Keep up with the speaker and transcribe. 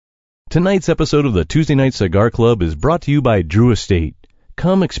Tonight's episode of the Tuesday Night Cigar Club is brought to you by Drew Estate.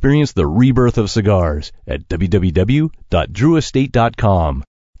 Come experience the rebirth of cigars at www.drewestate.com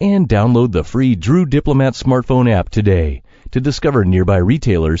and download the free Drew Diplomat smartphone app today to discover nearby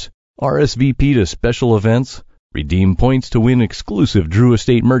retailers, RSVP to special events, redeem points to win exclusive Drew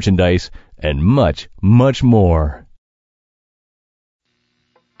Estate merchandise, and much, much more.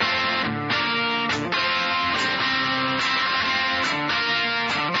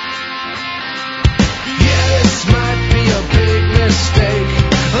 Mistake,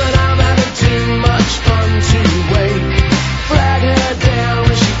 but I'm having too much fun to wait. Flag her down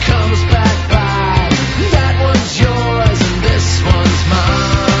when she comes back by. That one's yours and this one's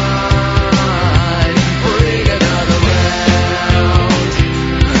mine. Bring another round.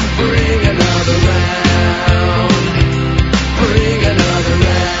 Bring another round. Bring another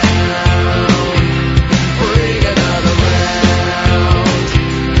round. Bring another round.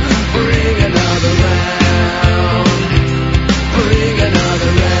 Bring another round. Bring another round.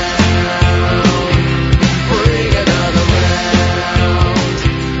 Bring another round.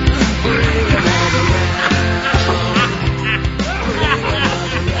 Bring another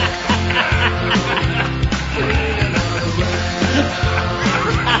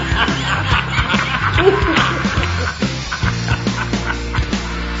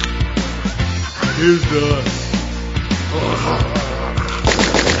Here's the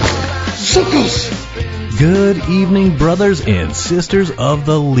suckers. Good evening, brothers and sisters of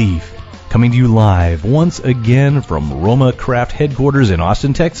the Leaf. Coming to you live once again from Roma Craft headquarters in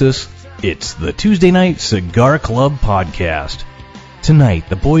Austin, Texas, it's the Tuesday Night Cigar Club podcast. Tonight,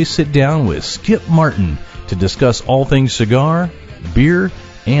 the boys sit down with Skip Martin to discuss all things cigar, beer,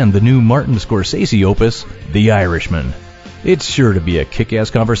 and the new Martin Scorsese opus, The Irishman. It's sure to be a kick-ass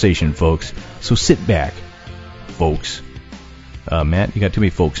conversation, folks, so sit back, folks. Matt, you got too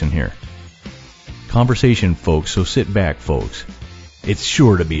many folks in here. Conversation, folks, so sit back, folks. It's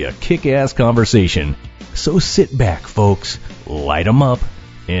sure to be a kick-ass conversation, so sit back, folks, light 'em up,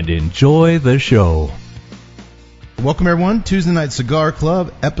 and enjoy the show. Welcome, everyone. Tuesday Night Cigar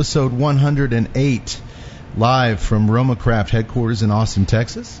Club, episode 108, live from Roma Craft headquarters in Austin,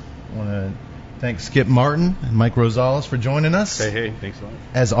 Texas. I want to thank Skip Martin and Mike Rosales for joining us. Hey, thanks a lot.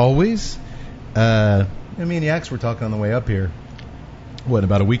 As always, me and Yax were talking on the way up here. What,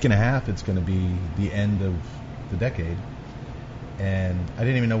 about a week and a half, it's going to be the end of the decade. And I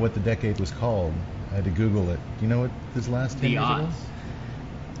didn't even know what the decade was called. I had to Google it. Do you know what this last 10 years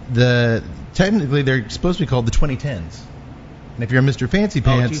ago? Technically, they're supposed to be called the 2010s. And if you're Mr. Fancy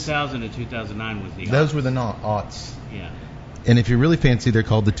Pants... 2000 and 2009 was the aughts. Those were the aughts. Yeah. And if you're really fancy, they're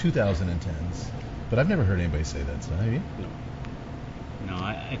called the 2010s. But I've never heard anybody say that, so have you? No,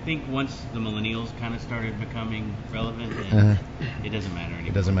 I think once the millennials kind of started becoming relevant, it doesn't matter anymore.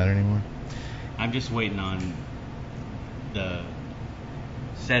 It doesn't matter anymore? I'm just waiting on the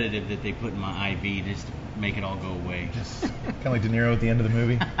sedative that they put in my IV just to make it all go away. Just kind of like De Niro at the end of the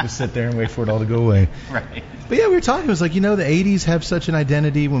movie. Just sit there and wait for it all to go away. Right. But yeah, we were talking. It was like, the 80s have such an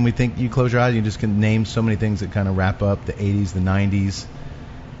identity. When we think, you close your eyes, you just can name so many things that kind of wrap up the 80s, the 90s.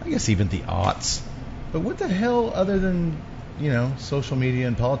 I guess even the aughts. But what the hell, other than, social media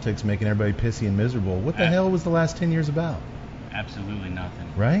and politics making everybody pissy and miserable, what the hell was the last 10 years about? Absolutely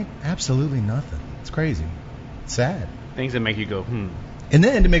nothing. Right? Absolutely nothing. It's crazy. It's sad. Things that make you go, And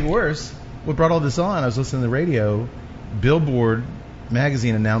then, to make it worse, what brought all this on, I was listening to the radio. Billboard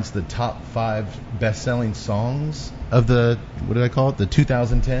magazine announced the top 5 best-selling songs of the, what did I call it, the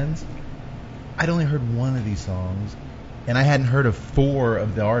 2010s. I'd only heard one of these songs, and I hadn't heard of 4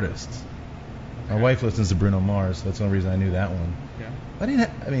 of the artists. My wife listens to Bruno Mars, so that's the only reason I knew that one. Yeah. Well,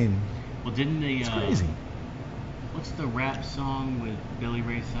 didn't they... It's crazy. What's the rap song with Billy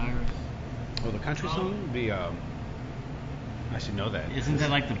Ray Cyrus? Oh, the country song? I should know that. Isn't that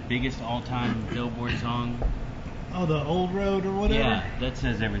like the biggest all-time Billboard song? Oh, the Old Road or whatever? Yeah, that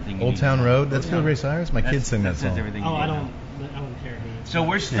says everything you Old need Town to know. Road? That's Billy Ray Cyrus? My kids sing that says song. everything Oh, you I need to don't know. care who it's. So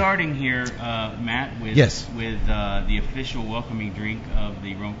we're starting here, Matt, with the official welcoming drink of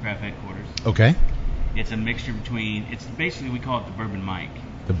the Rome Craft headquarters. Okay. It's a mixture between, it's basically, we call it the Bourbon Mike.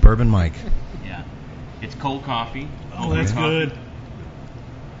 The Bourbon Mike. Yeah. It's cold coffee. Oh, that's coffee. good.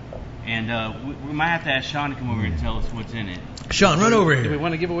 And we might have to ask Sean to come over and tell us what's in it. Sean, run over Do we here.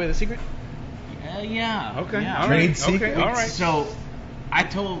 want to give away the secret? Yeah. Okay. Yeah. All Trade right. secret? Okay. All right. So,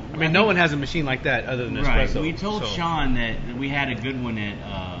 no one has a machine like that other than Right. espresso. We told Sean that we had a good one at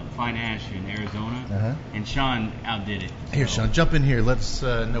Fine Ash in Arizona, and Sean outdid it. Here, Sean, jump in here. Let's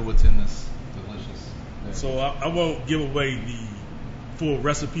know what's in this delicious. So I won't give away the full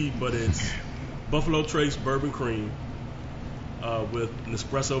recipe, but it's Buffalo Trace bourbon cream, with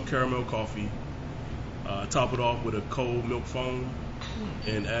Nespresso caramel coffee. Top it off with a cold milk foam,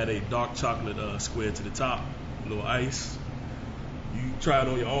 and add a dark chocolate square to the top. A little ice. You try it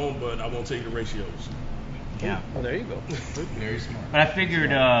on your own, but I won't tell you the ratios. Yeah. Oh, there you go. Very smart. But I figured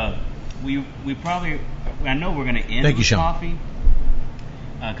we probably, I know we're going to end Thank you, with Sean. coffee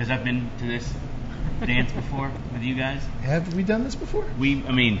because I've been to this dance before with you guys. Have we done this before?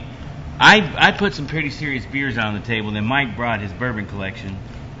 I put some pretty serious beers on the table. Then Mike brought his bourbon collection.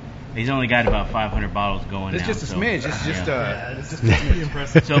 He's only got about 500 bottles going It's now. just a so- smidge. It's just It's just pretty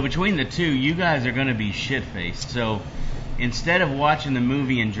impressive. So between the two, you guys are going to be shit-faced. So instead of watching the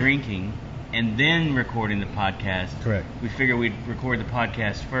movie and drinking and then recording the podcast, Correct. we figured we'd record the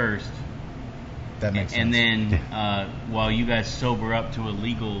podcast first. That makes And sense. then while you guys sober up to a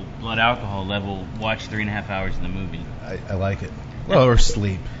legal blood alcohol level, watch 3.5 hours of the movie. I like it. Well, or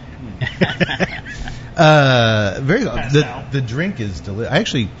sleep. Very Pass the out. the drink is delicious.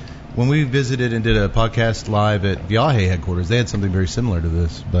 Actually, when we visited and did a podcast live at Viaje headquarters, they had something very similar to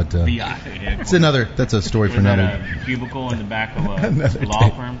this. But it's another. That's a story for Was that another. a cubicle in the back of a Another law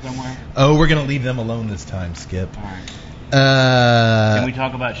day. firm somewhere? Oh, we're gonna leave them alone this time, Skip. All right. Can we Uh,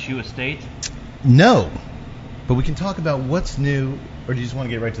 talk about Shoe Estate? no, but we can talk about what's new. Or do you just want to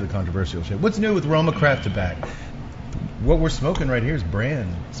get right to the controversial shit? What's new with Roma Craft Tobacco? What we're smoking right here is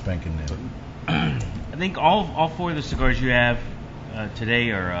brand spanking new. I think all four of the cigars you have today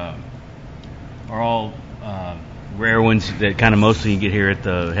are all rare ones that kind of mostly you get here at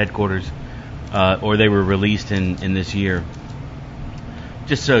the headquarters, or they were released in this year.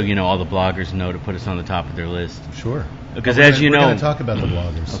 Just so you know, all the bloggers know to put us on the top of their list. Sure. Because We're as gonna- you we're know, going to talk about the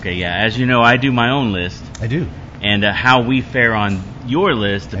bloggers. okay, yeah, as you know, I do my own list, I do. and how we fare on your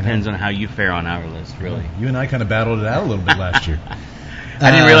list depends Amen. on how you fare on our list. Really, You and I kind of battled it out a little bit last year.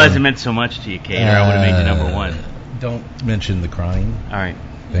 I didn't realize it meant so much to you, Kate, or I would have made you number one. Don't mention the crying. All right.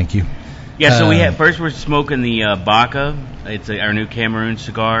 Thank you. Yeah, so we're smoking the Baca. It's our new Cameroon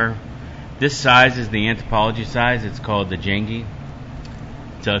cigar. This size is the anthropology size. It's called the Jengi.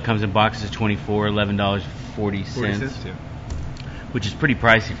 So it comes in boxes of 24, $11.40, 40 cents, yeah. which is pretty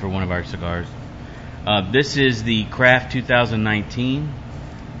pricey for one of our cigars. This is the Craft 2019.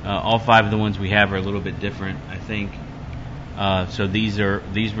 All five of the ones we have are a little bit different, I think. So these were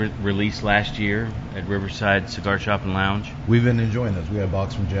released last year at Riverside Cigar Shop and Lounge. We've been enjoying this. We got a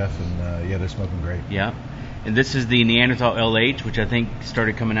box from Jeff, and yeah, they're smoking great. Yeah. And this is the Neanderthal LH, which I think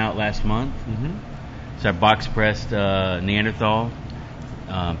started coming out last month. Mm-hmm. It's our box-pressed Neanderthal.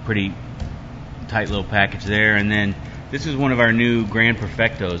 Pretty tight little package there. And then this is one of our new Grand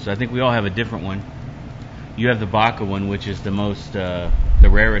Perfectos. I think we all have a different one. You have the Baca one, which is the most, the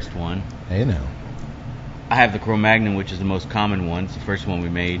rarest one. Hey, now. I have the Cro-Magnon, which is the most common one. It's the first one we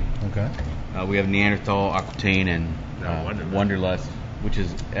made. Okay. We have Neanderthal, Aquitaine, and Wonderlust. Wonderlust, which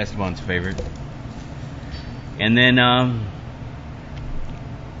is Esteban's favorite. And then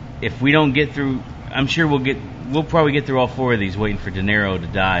if we don't get through, I'm sure we'll probably get through all four of these waiting for De Niro to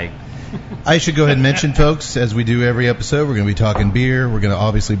die. I should go ahead and mention, folks, as we do every episode, we're going to be talking beer. We're going to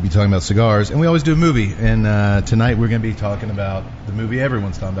obviously be talking about cigars, and we always do a movie. And tonight we're going to be talking about the movie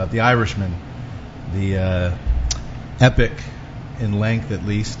everyone's talking about, The Irishman, the epic, in length at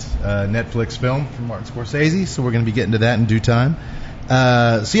least, Netflix film from Martin Scorsese. So we're going to be getting to that in due time.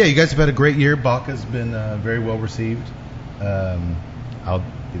 So yeah, you guys have had a great year. Baca's been very well received. I'll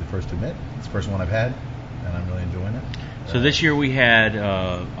be the first to admit it's the first one I've had, and I'm really enjoying it. So this year we had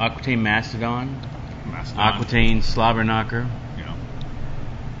Aquitaine Mastodon, Aquitaine Slobberknocker, Yeah.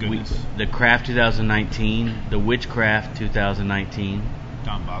 Goodness. the Craft 2019, the Witchcraft 2019.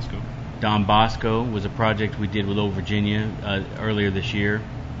 Don Bosco. Don Bosco was a project we did with Old Virginia earlier this year.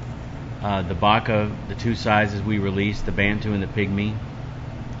 The Baca, the two sizes we released, the Bantu and the Pygmy.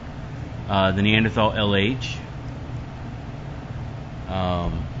 The Neanderthal LH.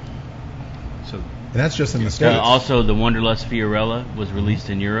 So And that's just in the States. Also, the Wonderlust Fiorella was released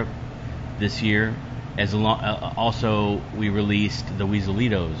in Europe this year. Also, we released the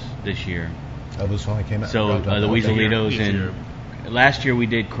Weaselitos this year. Oh, this one came out. So the Weaselitos Year. and last year we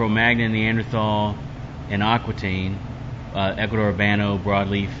did Cro-Magnon, Neanderthal, and Aquitaine, Ecuador Urbano,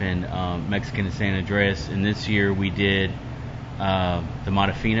 Broadleaf, and Mexican San Andreas. And this year we did the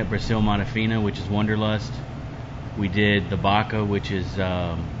Matafina, Brazil Matafina, which is Wonderlust. We did the Baca, which is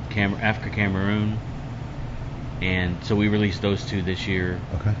Africa Cameroon. And so we released those two this year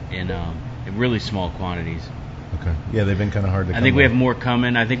Okay. in really small quantities. Okay. Yeah, they've been kind of hard to. I think we have more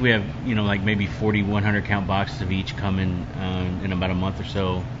coming. I think we have, like maybe 40 100 count boxes of each coming in about a month or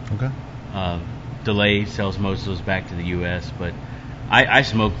so. Okay. Delay sells most of those back to the U.S., but I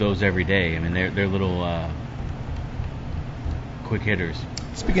smoke those every day. I mean, they're little quick hitters.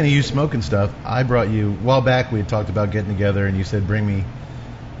 Speaking of you smoking stuff, I brought you a while back. We had talked about getting together, and you said bring me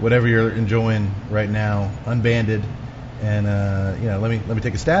whatever you're enjoying right now, unbanded, and let me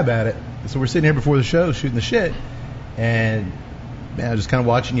take a stab at it. So we're sitting here before the show shooting the shit, and man, just kind of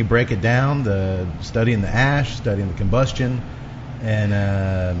watching you break it down, studying the ash, studying the combustion,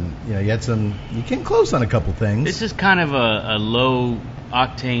 and you came close on a couple things. This is kind of a low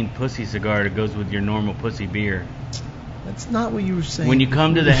octane pussy cigar that goes with your normal pussy beer. That's not what you were saying. When you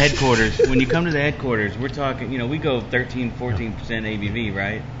come to the headquarters, we're talking, we go 13, 14% ABV,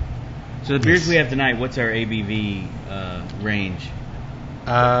 right? So the beers we have tonight, what's our ABV range?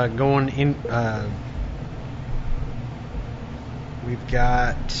 Going in, we've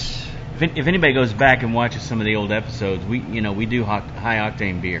got. If anybody goes back and watches some of the old episodes, we do high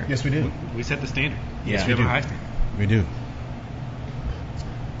octane beer. Yes, we do. We set the standard. Yeah. Yes, we have a high standard. We do.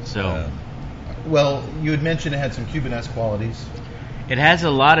 So. Well, you had mentioned it had some Cuban-esque qualities. It has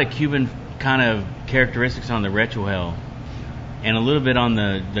a lot of Cuban kind of characteristics on the retrohale, and a little bit on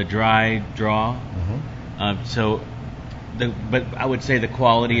the dry draw. Mm-hmm. But I would say the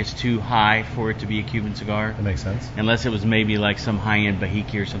quality is too high for it to be a Cuban cigar. That makes sense. Unless it was maybe like some high-end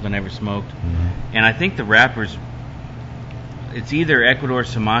Bahiki or something I never smoked. Mm-hmm. And I think the wrappers, it's either Ecuador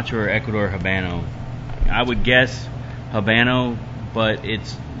Sumatra or Ecuador Habano. I would guess Habano, but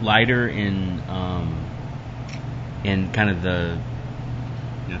it's lighter in kind of the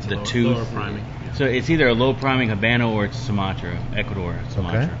tooth. Lower priming. Yeah. So it's either a low priming Habano or it's Sumatra, Ecuador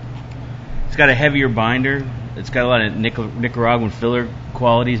Sumatra. Okay. It's got a heavier binder. It's got a lot of Nicaraguan filler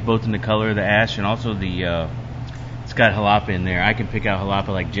qualities, both in the color of the ash and also it's got jalapa in there. I can pick out jalapa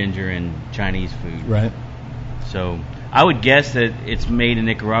like ginger and Chinese food. Right. So I would guess that it's made in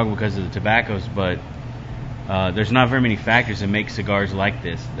Nicaragua because of the tobaccos, but there's not very many factors that make cigars like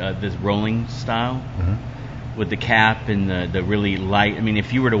this rolling style. Mm-hmm. With the cap and the really light. I mean,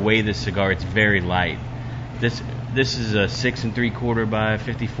 if you were to weigh this cigar, it's very light. This is a 6 3/4 by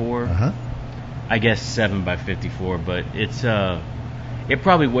 54. Uh-huh. I guess 7 by 54, but it's it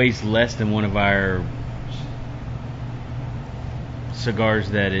probably weighs less than one of our cigars.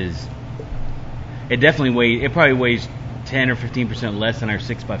 It probably weighs 10 or 15% less than our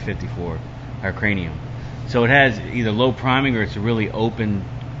 6 by 54, our cranium. So it has either low priming or it's a really open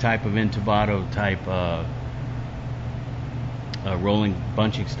type of Intubado type rolling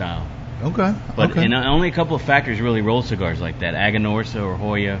bunching style. Okay. But okay. and only a couple of factors really roll cigars like that. Aganorsa or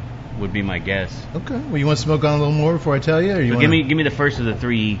Hoya would be my guess. Okay. Well, you want to smoke on a little more before I tell you? Or you So wanna... give me the first of the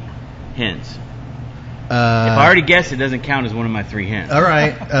 3 hints. If I already guessed, it doesn't count as one of my 3 hints. All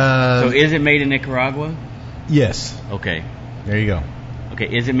right. So is it made in Nicaragua? Yes. Okay. There you go. Okay.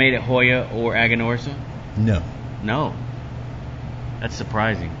 Is it made at Hoya or Aganorsa? No. No. That's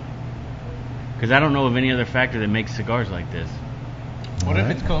surprising. Because I don't know of any other factor that makes cigars like this. What All if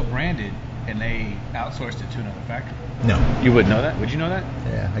right. it's co-branded and they outsourced it to another factory? No. You would know that? Would you know that?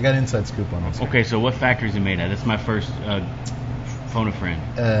 Yeah, I got an inside scoop on this. Okay, so what factory is it made at? That's my first phone a friend.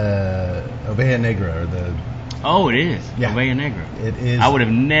 Oveja Negra, or the... Oh, it is. Yeah. Oveja Negra. It is... I would have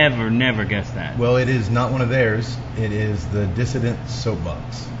never guessed that. Well, it is not one of theirs. It is the Dissident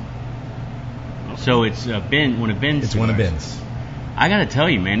Soapbox. So it's one of Ben's. It's one of cigars. Ben's. I gotta tell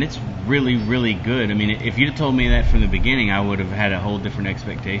you, man, it's really, really good. I mean, if you'd have told me that from the beginning, I would have had a whole different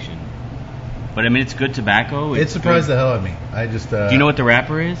expectation. But I mean, it's good tobacco. It surprised good. the hell out of me. I just... Do you know what the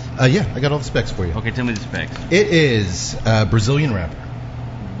wrapper is? Yeah, I got all the specs for you. Okay, tell me the specs. It is Brazilian wrapper.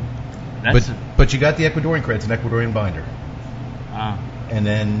 That's But you got the Ecuadorian credits, an Ecuadorian binder. Ah. And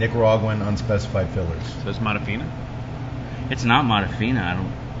then Nicaraguan unspecified fillers. So it's Modafina? It's not Modafina.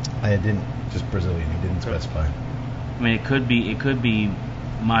 I didn't... Just Brazilian. He didn't specify. I mean, it could be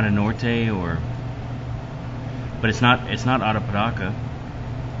Mata Norte but it's not Arapiraca.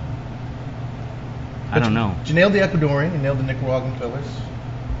 I don't know. You nailed the Ecuadorian. You nailed the Nicaraguan fillers.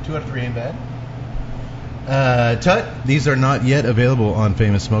 2 out of 3 ain't bad. Tut, these are not yet available on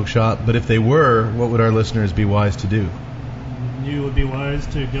Famous Smoke Shop, but if they were, what would our listeners be wise to do? You would be wise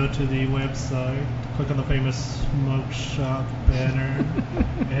to go to the website, click on the Famous Smoke Shop banner,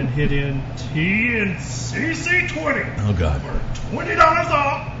 and hit in TNCC20 Oh, God. for $20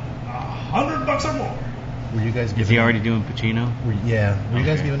 off, $100 or more. Were you guys Is giving he them- already doing Pacino? Were you guys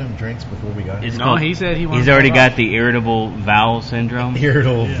Okay. giving him drinks before we got It's here? No, called- he said he wanted He's to already go got off. the irritable bowel syndrome.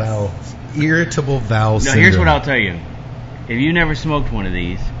 Irritable Yes. bowel. Irritable bowel No, syndrome. here's what I'll tell you. If you never smoked one of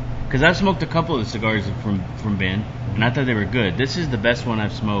these, because I've smoked a couple of the cigars from Ben, and I thought they were good. This is the best one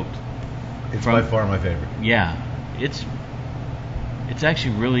I've smoked. It's from- by far my favorite. Yeah, it's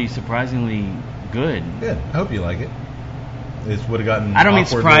actually really surprisingly good. Good. I hope you like it. This would have gotten. I don't mean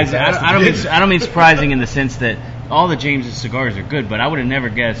awkward surprising. really fast I if you didn't. don't mean surprising in the sense that all the James's cigars are good, but I would have never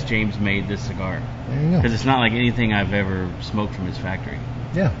guessed James made this cigar There you go. because it's not like anything I've ever smoked from his factory.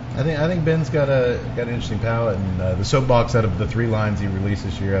 Yeah, I think Ben's got an interesting palate, and the Soapbox, out of the 3 lines he released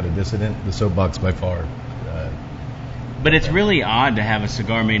this year out of Dissident, the Soapbox by far. But it's really odd to have a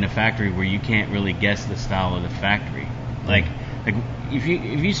cigar made in a factory where you can't really guess the style of the factory. Like if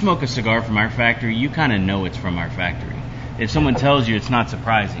you smoke a cigar from our factory, you kind of know it's from our factory. If someone tells you, it's not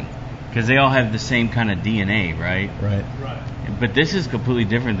surprising because they all have the same kind of DNA, right? Right. But this is completely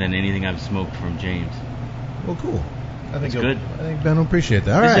different than anything I've smoked from James. Well, cool. I think It's good. I think Ben will appreciate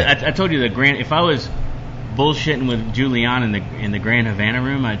that. All This is- right. I told you the Grand. If I was bullshitting with Julian in the Grand Havana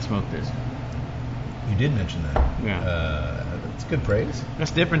room, I'd smoke this. You did mention that. Yeah. That's good praise.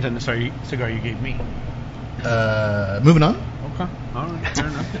 That's different than the cigar you gave me. Moving on. Okay. All right. Fair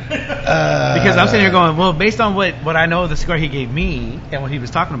enough. Because I'm sitting here going, well, based on what I know of the cigar he gave me and what he was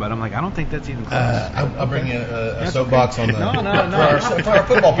talking about, I'm like, I don't think that's even close. I'll bring you a soapbox on the No. for our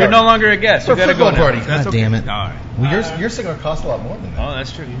football party. You're no longer a guest. For You gotta go football now. party. That's God okay. damn it. All right. Well, your cigar costs a lot more than that. Oh,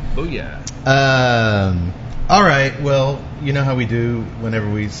 that's true. Booyah. All right. Well, you know how we do whenever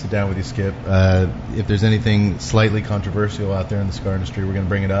we sit down with you, Skip. If there's anything slightly controversial out there in the cigar industry, we're going to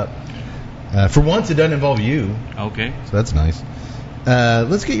bring it up. For once, it doesn't involve you, Okay. so that's nice.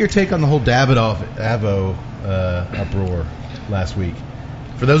 Let's get your take on the whole Davidoff Avo uproar last week.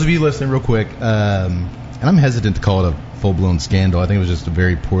 For those of you listening, real quick, and I'm hesitant to call it a full-blown scandal. I think it was just a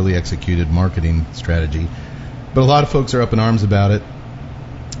very poorly executed marketing strategy. But a lot of folks are up in arms about it.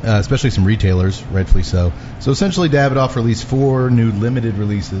 Especially some retailers, rightfully so. So essentially, Davidoff released 4 new limited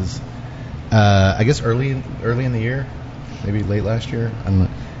releases. I guess early in the year, maybe late last year. I don't know.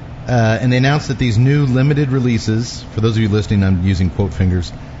 And they announced that these new limited releases, for those of you listening, I'm using quote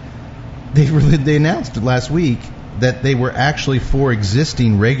fingers. They announced last week that they were actually 4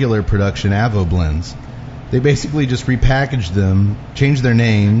 existing regular production Avo blends. They basically just repackaged them, changed their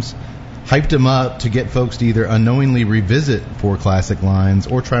names, hyped them up to get folks to either unknowingly revisit 4 classic lines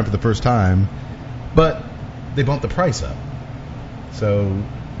or try them for the first time, but they bumped the price up. So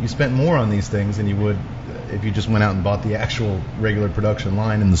you spent more on these things than you would if you just went out and bought the actual regular production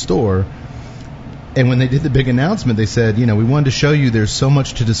line in the store. And when they did the big announcement, they said, we wanted to show you there's so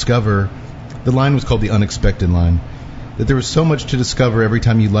much to discover. The line was called the Unexpected line. That there was so much to discover every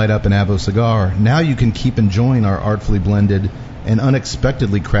time you light up an Avo cigar. Now you can keep enjoying our artfully blended and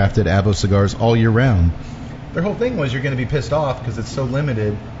unexpectedly crafted Avo cigars all year round. Their whole thing was you're going to be pissed off because it's so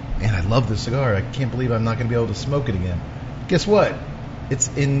limited. Man, I love this cigar. I can't believe I'm not going to be able to smoke it again. Guess what? It's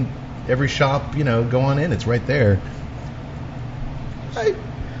in every shop, go on in. It's right there. I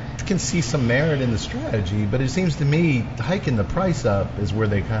can see some merit in the strategy, but it seems to me hiking the price up is where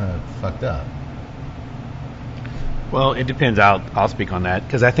they kind of fucked up. Well, it depends. I'll speak on that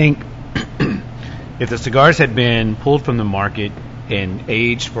because I think if the cigars had been pulled from the market and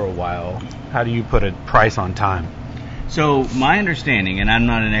aged for a while, how do you put a price on time? So my understanding, and I'm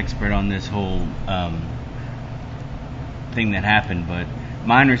not an expert on this whole thing that happened, but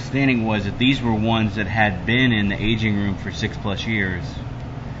my understanding was that these were ones that had been in the aging room for 6+ years,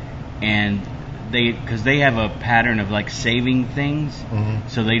 and because they have a pattern of like saving things,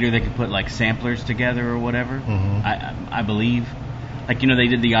 so later they could put like samplers together or whatever. I believe, like they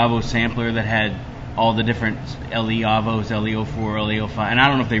did the Avo sampler that had all the different LE Avos, LE04, LE05, and I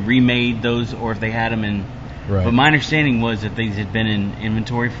don't know if they remade those or if they had them in. Right. But my understanding was that these had been in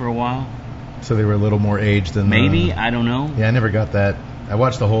inventory for a while. So they were a little more aged than Maybe, I don't know. Yeah, I never got that. I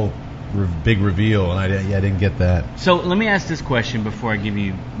watched the whole big reveal, and I didn't get that. So let me ask this question before I give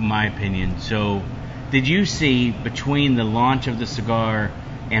you my opinion. So did you see, between the launch of the cigar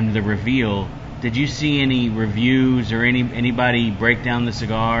and the reveal, did you see any reviews or anybody break down the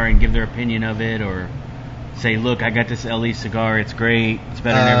cigar and give their opinion of it, or say, look, I got this LE cigar, it's great, it's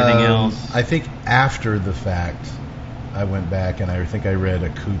better than everything else? I think after the fact, I went back and I think I read a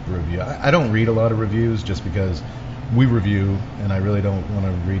Coop review. I don't read a lot of reviews just because we review, and I really don't want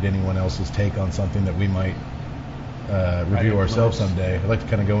to read anyone else's take on something that we might review ourselves someday. I like to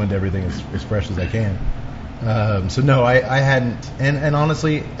kind of go into everything as fresh as I can. So no, I hadn't. And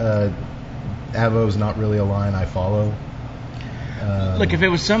honestly, Avo's not really a line I follow. Look, if it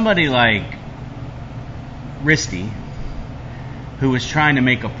was somebody like Risty, who was trying to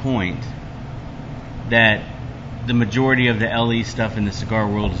make a point that the majority of the LE stuff in the cigar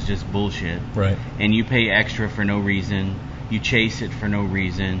world is just bullshit, right? And you pay extra for no reason, you chase it for no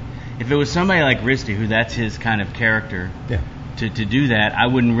reason. If it was somebody like Risty, who that's his kind of character, to do that, I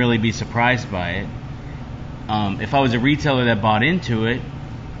wouldn't really be surprised by it. If I was a retailer that bought into it,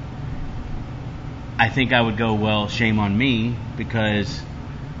 I think I would go, well, shame on me, because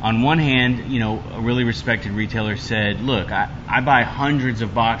on one hand, a really respected retailer said, look, I buy hundreds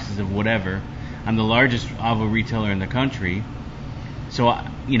of boxes of whatever. I'm the largest Avo retailer in the country. So,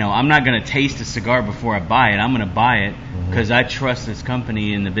 I'm not going to taste a cigar before I buy it. I'm going to buy it because I trust this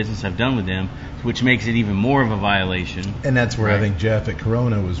company and the business I've done with them, which makes it even more of a violation. And that's where I think Jeff at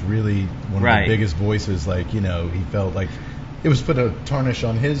Corona was really one of the biggest voices. Like, he felt like it was put a tarnish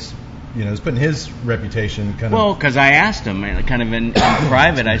on his, it was putting his reputation kind of. Well, because I asked him, kind of in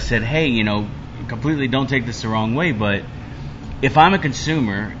private, I said, hey, completely don't take this the wrong way, but if I'm a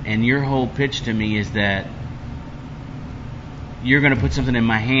consumer and your whole pitch to me is that you're going to put something in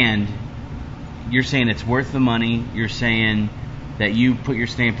my hand, you're saying it's worth the money, you're saying that you put your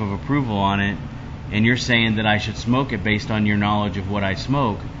stamp of approval on it, and you're saying that I should smoke it based on your knowledge of what I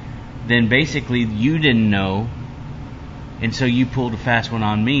smoke, then basically you didn't know, and so you pulled a fast one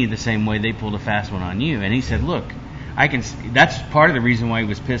on me the same way they pulled a fast one on you. And he said, look, that's part of the reason why he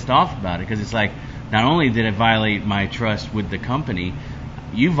was pissed off about it, because it's like, not only did it violate my trust with the company,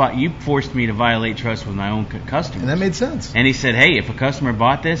 you forced me to violate trust with my own customers. And that made sense. And he said, hey, if a customer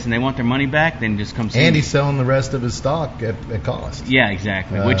bought this and they want their money back, then just come see me. And he's selling the rest of his stock at cost. Yeah,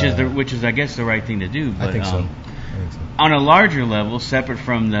 exactly. Which is I guess the right thing to do. But, I think so. On a larger level, separate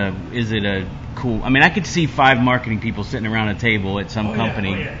from is it a cool? I mean, I could see 5 marketing people sitting around a table at some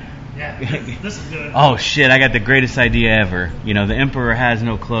company. Yeah, this is good. Oh shit! I got the greatest idea ever. The emperor has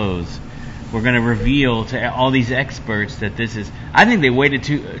no clothes. We're going to reveal to all these experts that this is. I think they waited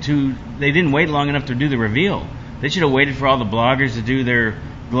they didn't wait long enough to do the reveal. They should have waited for all the bloggers to do their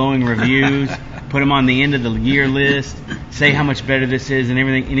glowing reviews, put them on the end of the year list, say how much better this is than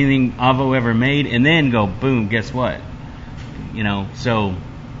anything Avo ever made, and then go, boom, guess what? So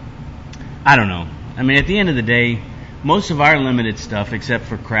I don't know. I mean, at the end of the day, most of our limited stuff, except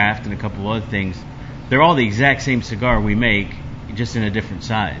for craft and a couple other things, they're all the exact same cigar we make, just in a different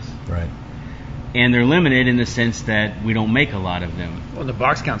size. Right. And they're limited in the sense that we don't make a lot of them. Well, the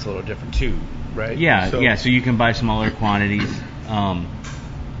box count's a little different too, right? Yeah, so you can buy smaller quantities. And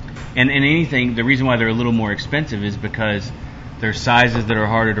anything, the reason why they're a little more expensive is because they're sizes that are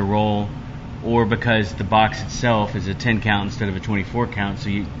harder to roll, or because the box itself is a 10 count instead of a 24 count, so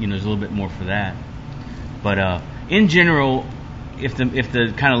there's a little bit more for that. But in general, if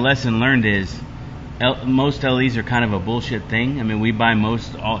the kind of lesson learned is most LEs are kind of a bullshit thing. I mean, we buy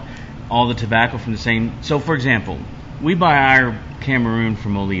all the tobacco from the same. So, for example, we buy our Cameroon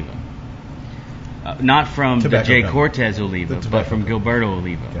from Oliva, not from the J. Cortez Oliva, but from Gilberto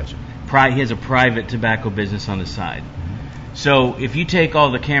Oliva. Gotcha. He has a private tobacco business on the side. So if you take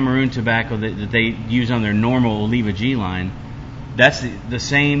all the Cameroon tobacco that they use on their normal Oliva G line, that's the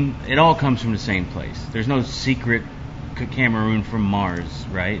same. It all comes from the same place. There's no secret Cameroon from Mars,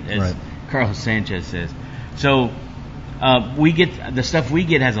 right? As Carlos Sanchez says. So we get the stuff we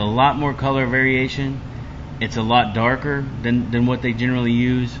get has a lot more color variation. It's a lot darker than what they generally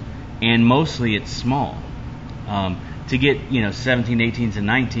use, and mostly it's small. To get 17, 18s, and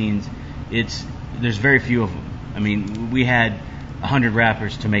 19s, there's very few of them. I mean, we had 100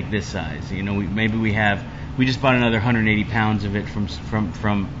 wrappers to make this size. We just bought another 180 pounds of it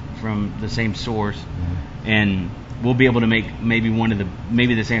from the same source, and we'll be able to make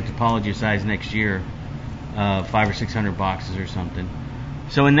maybe this Anthropology size next year, 500 or 600 boxes or something.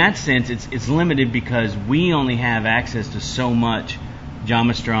 So in that sense, it's limited because we only have access to so much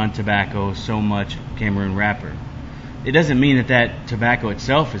Jamastran tobacco, so much Cameroon wrapper. It doesn't mean that tobacco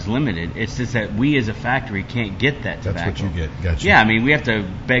itself is limited. It's just that we as a factory can't get that tobacco. That's what you get. Gotcha. Yeah, I mean, we have to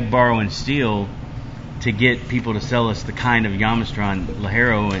beg, borrow, and steal to get people to sell us the kind of Jamastran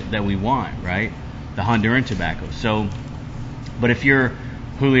Ligero that we want, right? The Honduran tobacco. So, but if you're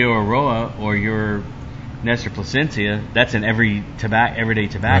Julio Aroa or you're Nestor Plasencia, that's an everyday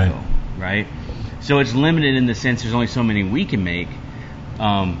tobacco, right? So it's limited in the sense there's only so many we can make.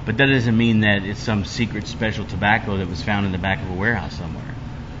 But that doesn't mean that it's some secret special tobacco that was found in the back of a warehouse somewhere.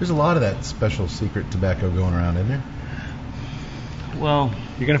 There's a lot of that special secret tobacco going around, isn't there? Well,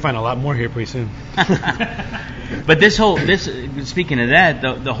 you're going to find a lot more here pretty soon. But speaking of that,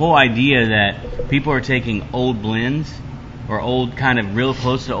 the whole idea that people are taking old blends or old kind of real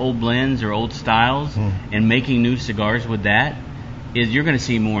close to old blends or old styles and making new cigars with that, is you're going to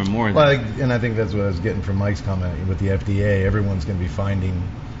see more and more of that. And I think that's what I was getting from Mike's comment with the FDA. Everyone's going to be finding,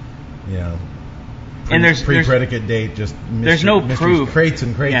 and there's pre-predicate date, just there's no proof, crates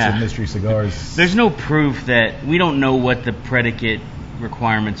and crates of mystery cigars. There's no proof that we don't know what the predicate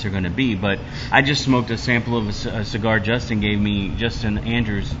requirements are going to be. But I just smoked a sample of a cigar Justin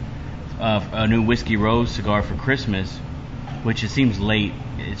Andrews, a new Whiskey Rose cigar for Christmas, which it seems late.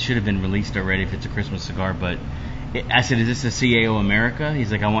 It should have been released already if it's a Christmas cigar, but I said, is this a CAO America?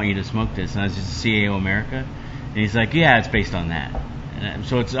 He's like, I want you to smoke this. And I was just, CAO America? And he's like, yeah, it's based on that. And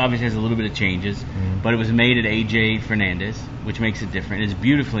so it's obviously has a little bit of changes, but it was made at AJ Fernandez, which makes it different. It's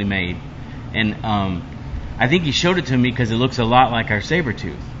beautifully made. And I think he showed it to me because it looks a lot like our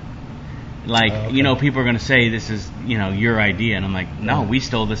Sabretooth. Like, you know, people are going to say this is, you know, your idea. And I'm like, no, we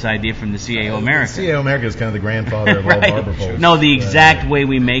stole this idea from the CAO America. CAO America is kind of the grandfather of all barber poles. No, the exact way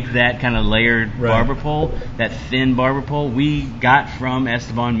we make that kind of layered barber pole, that thin barber pole, we got from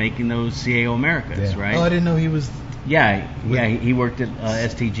Esteban making those CAO Americas, right? Oh, I didn't know he was... Yeah, he worked at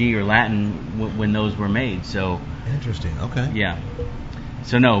STG or Latin when those were made. So interesting. Okay. Yeah.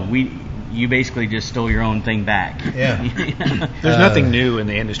 So no, you basically just stole your own thing back. Yeah. There's nothing new in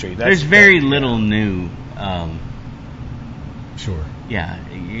the industry. There's very little new. Sure. Yeah,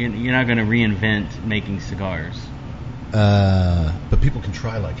 you're not going to reinvent making cigars. But people can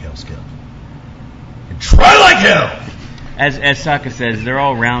try like hell, Skip. Try like hell. As Sokka says, they're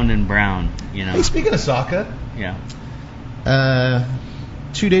all round and brown. You know. Hey, speaking of Sokka. Yeah.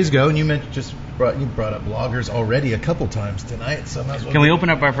 2 days ago, and you brought up bloggers already a couple times tonight. So might as well. Can we open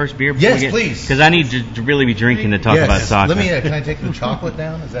up our first beer? Yes, please. Because I need to really be drinking to talk about Sokka. Let me. Can I take the chocolate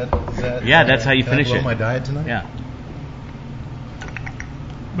down? Is that? Yeah, that's how you finish it. it. My diet tonight. Yeah.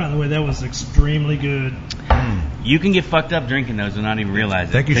 By the way, that was extremely good. You can get fucked up drinking those and not even realize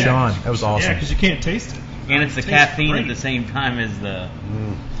it. Thank you, Sean. That was awesome. Yeah, because you can't taste it. And it's the caffeine at the same time as the...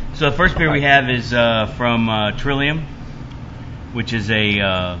 So the first beer we have is from Trillium, which is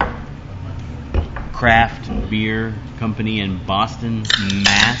a craft beer company in Boston,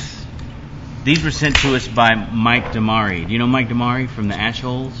 Mass. These were sent to us by Mike Damari. Do you know Mike Damari from the Ash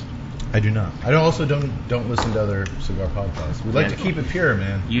Holes? I do not. I also don't listen to other cigar podcasts. We like to keep it pure,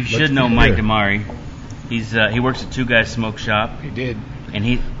 man. You should know Mike Damari. He's he works at Two Guys Smoke Shop. He did. And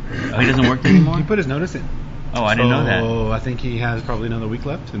he doesn't work there anymore? He put his notice in. Oh, I didn't know that. Oh, I think he has probably another week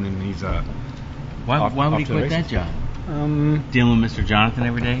left, and then he's Why would he quit that job? Dealing with Mr. Jonathan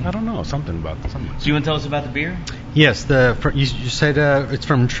every day? I don't know. Something about something. So you want to tell us about the beer? Yes, you said it's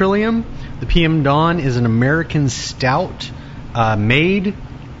from Trillium. The PM Dawn is an American stout made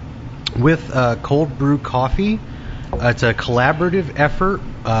with cold brew coffee. It's a collaborative effort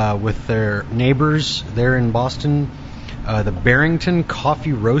with their neighbors there in Boston, the Barrington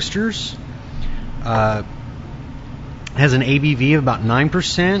Coffee Roasters. Has an ABV of about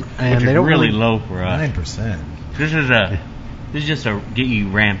 9%, and which they don't really low for us. 9%. This is just to get you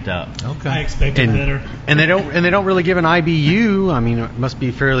ramped up. Okay. I expected better. And they don't really give an IBU. I mean, it must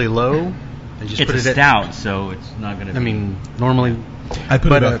be fairly low. They just It's put a it stout, so it's not going to be... I mean, normally... I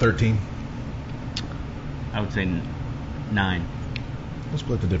put it about 13. I would say 9. We'll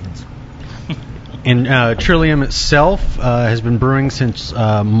split the difference. And Trillium itself has been brewing since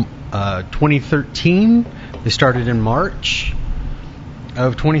 2013. They started in March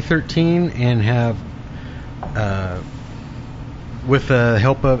of 2013 and have, with the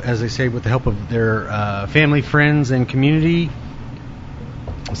help of, as they say, with the help of their family, friends, and community,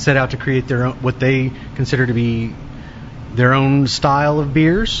 set out to create their own, what they consider to be their own style of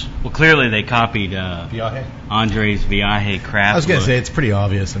beers. Well, clearly they copied Viaje? Andres Viaje Craft. I was going to say, it's pretty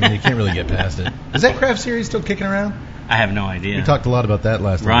obvious. I mean, you can't really get past it. Is that craft series still kicking around? I have no idea. We talked a lot about that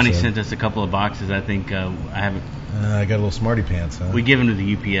last time. Ronnie sent us a couple of boxes. I think I haven't. I got a little smarty pants, huh? We give them to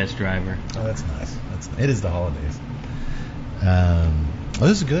the UPS driver. Oh, that's nice. It is the holidays.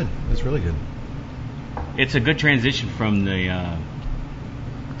 This is good. It's really good. It's a good transition from the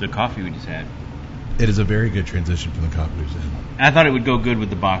coffee we just had. It is a very good transition from the coffee we just had. I thought it would go good with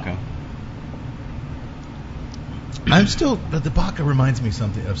the Baca. But the Baca reminds me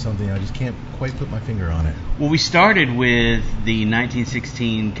of something. I just can't quite put my finger on it. Well, we started with the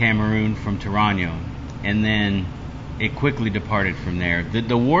 1916 Cameroon from Tarano, and then it quickly departed from there.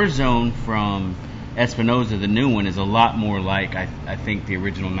 The War Zone from Espinosa, the new one, is a lot more like, I think, the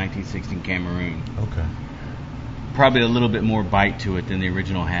original 1916 Cameroon. Okay. Probably a little bit more bite to it than the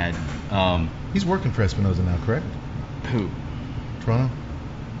original had. He's working for Espinosa now, correct? Who? Toronto?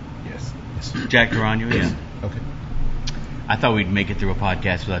 Yes. Jack Tarano, yeah. Okay. I thought we'd make it through a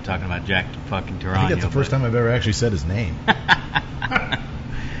podcast without talking about Jack fucking Tarano. I think that's the first time I've ever actually said his name.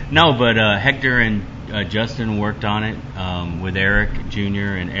 No, but Hector and Justin worked on it with Eric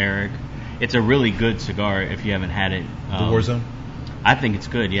Jr. and Eric. It's a really good cigar if you haven't had it. The Warzone? I think it's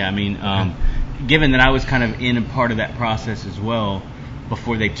good, yeah. I mean, given that I was kind of in a part of that process as well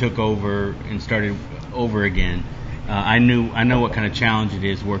before they took over and started over again, I know what kind of challenge it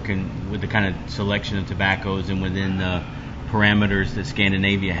is working with the kind of selection of tobaccos and within the parameters that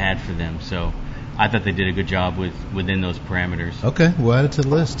Scandinavia had for them. So I thought they did a good job within those parameters. Okay, we'll add it to the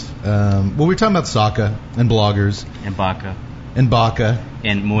list. Well, we were talking about Saka and bloggers. And Baca. And Baca.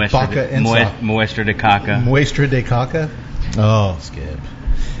 And Muestra de Caca. Muestra de Caca? Oh, Skip.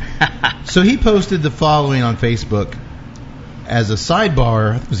 So he posted the following on Facebook as a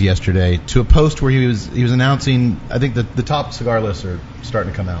sidebar, I think it was yesterday, to a post where he was announcing, I think the top cigar lists are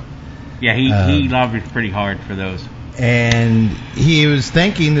starting to come out. Yeah, he lobbied pretty hard for those. And he was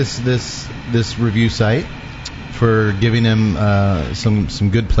thanking this review site for giving him some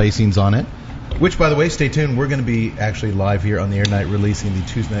good placings on it. Which, by the way, stay tuned. We're going to be actually live here on the air night releasing the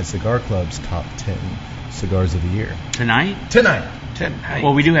Tuesday Night Cigar Club's top 10 cigars of the year. Tonight.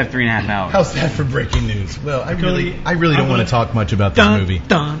 Well, we do have 3.5 hours. How's that for breaking news? Well, I really don't want to talk much about this movie.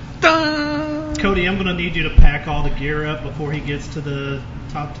 Cody, I'm going to need you to pack all the gear up before he gets to the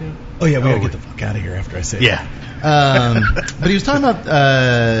top 10. Oh, yeah, we got to get the fuck out of here after I say that. But he was talking about,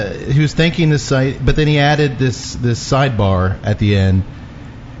 he was thanking this site, but then he added this sidebar at the end.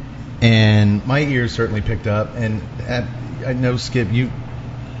 And my ears certainly picked up. And I know, Skip, you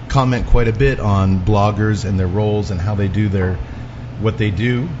comment quite a bit on bloggers and their roles and how they do what they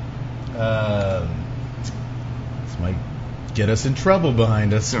do. This might get us in trouble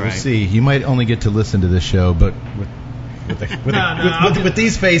behind us. We'll see. You might only get to listen to this show, but with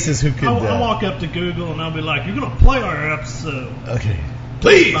these faces, who could... I'll walk up to Google and I'll be like, you're going to play our episode. Okay.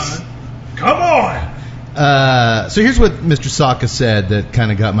 Please. Come on. So here's what Mr. Saka said that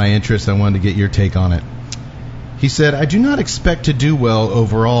kind of got my interest. I wanted to get your take on it. He said, I do not expect to do well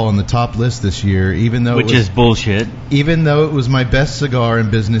overall on the top list this year, even though is bullshit. Even though it was my best cigar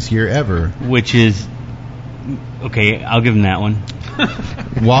and business year ever. Which is... Okay, I'll give him that one.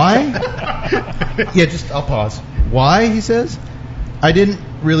 Why? I'll pause. Why, he says? I didn't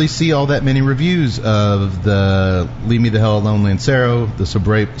really see all that many reviews of the Leave Me the Hell Alone Lancero, the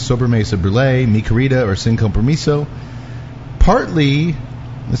Sobremesa Brulee, Mi Querida, or Sin Compromiso. Partly,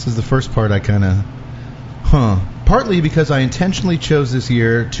 this is the first part I kind of... Partly because I intentionally chose this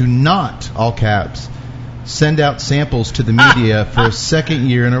year to not, all caps, send out samples to the media for a second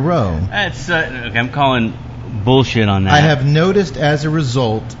year in a row. That's okay, I'm calling bullshit on that. I have noticed as a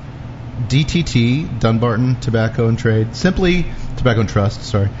result, DTT, Dunbarton Tobacco and Trust,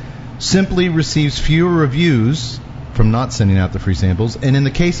 simply receives fewer reviews from not sending out the free samples, and in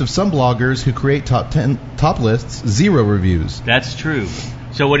the case of some bloggers who create top lists, 0 reviews. That's true.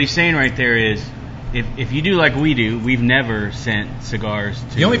 So what he's saying right there is, if you do like we do, we've never sent cigars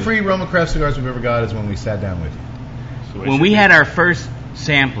to... The only free Roma Craft cigars we've ever got is when we sat down with you. So when we had our first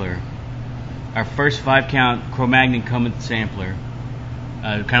sampler, our first 5-count Cro-Magnon Cometh sampler,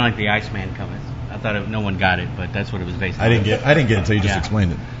 kind of like the Iceman Cometh. I thought no one got it, but that's what it was based on. I didn't get it until you just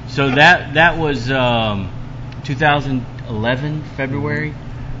explained it. So that was 2011, February.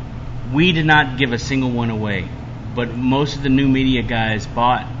 We did not give a single one away, but most of the new media guys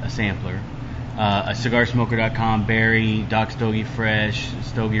bought a sampler. A CigarSmoker.com, Barry, Doc Stogie Fresh,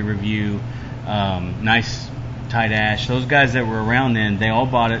 Stogie Review, Nice Tight Ash. Those guys that were around then, they all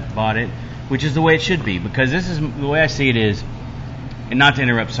bought it, which is the way it should be. Because this is the way I see it is, and not to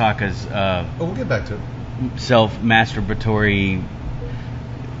interrupt Saka's we'll get back to it. Self-masturbatory,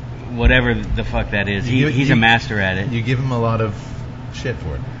 whatever the fuck that is. He's a master at it. You give him a lot of shit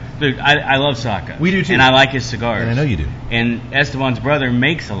for it. Dude, I love Saka. We do too. And I like his cigars. And I know you do. And Esteban's brother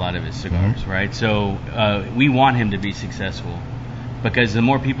makes a lot of his cigars, right? So we want him to be successful. Because the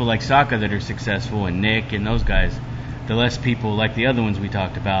more people like Saka that are successful, and Nick and those guys, the less people like the other ones we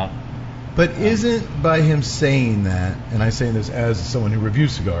talked about. But isn't by him saying that, and I say this as someone who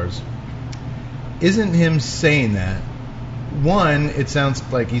reviews cigars, isn't him saying that, one, it sounds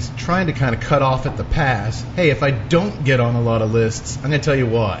like he's trying to kind of cut off at the pass. Hey, if I don't get on a lot of lists, I'm going to tell you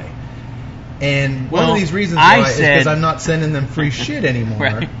why. And one of these reasons why is because I'm not sending them free shit anymore.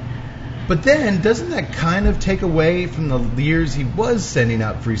 Right. But then, doesn't that kind of take away from the years he was sending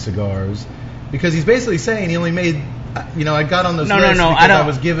out free cigars? Because he's basically saying he only made, I got on those lists because I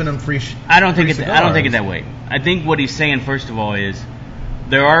was giving him free cigars. I don't think it that way. I think what he's saying, first of all, is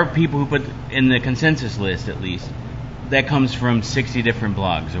there are people who put in the consensus list, at least, that comes from 60 different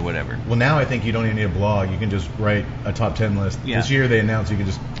blogs or whatever. Well, now I think you don't even need a blog. You can just write a top 10 list. Yeah. This year they announced you can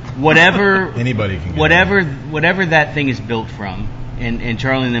just... Whatever... anybody can get whatever that thing is built from, and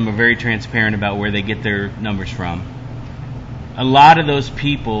Charlie and them are very transparent about where they get their numbers from. A lot of those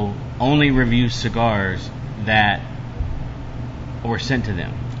people only review cigars that were sent to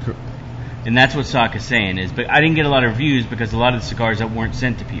them. And that's what Saka's saying is, but I didn't get a lot of reviews because a lot of the cigars that weren't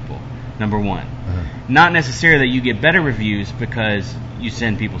sent to people, number one. Not necessarily that you get better reviews because you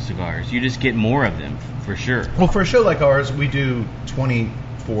send people cigars. You just get more of them, for sure. Well, for a show like ours, we do 20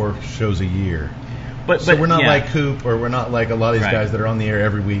 4 shows a year. But So we're not yeah. like Coop, or we're not like a lot of these Right. guys that are on the air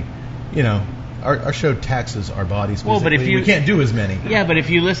every week. You know, our show taxes our bodies Well, but if physically. you- we can't do as many. Yeah, but if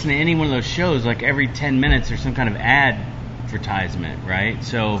you listen to any one of those shows, like every 10 minutes there's some kind of advertisement, right?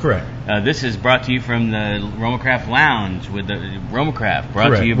 So Correct. This is brought to you from the Romacraft Lounge with the Romacraft, brought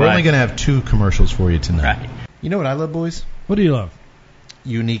Correct. to you We're by... only going to have 2 commercials for you tonight. Right. You know what I love, boys? What do you love?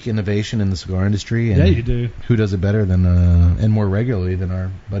 Unique innovation in the cigar industry. And Yeah, you do. Who does it better than and more regularly than our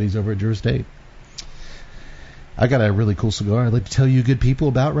buddies over at Drew Estate? I got a really cool cigar I'd like to tell you good people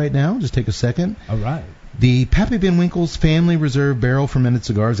about right now. Just take a second. All right. The Pappy Van Winkle's Family Reserve Barrel Fermented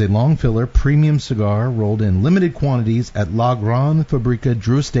Cigar is a long filler premium cigar rolled in limited quantities at La Gran Fabrica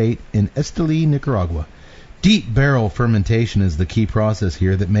Drew Estate in Esteli, Nicaragua. Deep barrel fermentation is the key process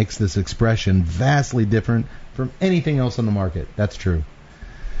here that makes this expression vastly different from anything else on the market. That's true.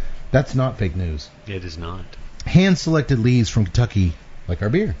 That's not fake news. It is not. Hand-selected leaves from Kentucky, like our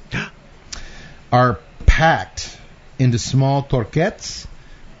beer, are packed into small torquettes.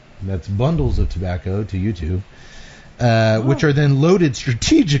 That's bundles of tobacco to you two, which are then loaded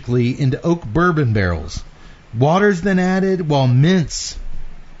strategically into oak bourbon barrels. Water's then added while mince,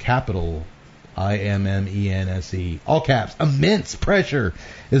 capital IMMENSE, all caps, immense pressure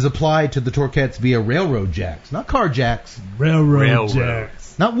is applied to the torquettes via railroad jacks, not car jacks, Railroad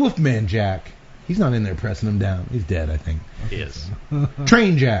Jacks. not Wolfman Jack. He's not in there pressing them down. He's dead, I think. Yes.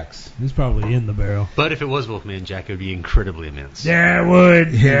 Train jacks. He's probably in the barrel. But if it was Wolfman Jack, it would be incredibly immense. Yeah, it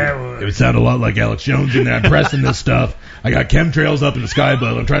would. Yeah, it would. It would sound a lot like Alex Jones in there. I'm pressing this stuff. I got chemtrails up in the sky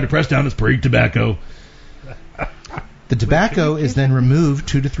above. I'm trying to press down this Perique tobacco. The tobacco is then removed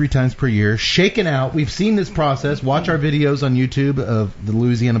 2 to 3 times per year, shaken out. We've seen this process. Watch our videos on YouTube of the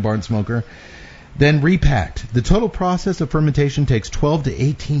Louisiana Barn Smoker. Then repacked. The total process of fermentation takes 12 to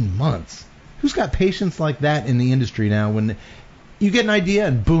 18 months. Who's got patience like that in the industry now? When you get an idea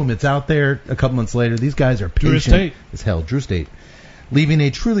and boom, it's out there a couple months later. These guys are Drew patient Estate. as hell. Drew Estate. Leaving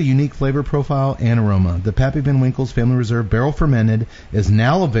a truly unique flavor profile and aroma. The Pappy Van Winkle's Family Reserve Barrel Fermented is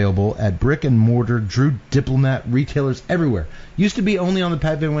now available at brick and mortar Drew Diplomat retailers everywhere. Used to be only on the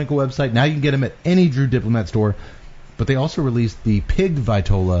Pappy Van Winkle website. Now you can get them at any Drew Diplomat store. But they also released the Pig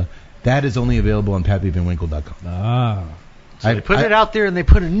Vitola. That is only available on PappyVanWinkle.com. Ah. So they put it out there and they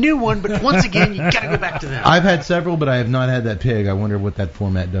put a new one, but once again, you got to go back to them. I've had several, but I have not had that pig. I wonder what that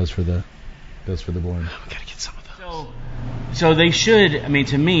format does for the board. We got to get some of those. So they should, I mean,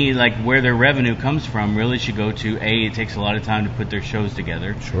 to me, like where their revenue comes from really should go to, A, it takes a lot of time to put their shows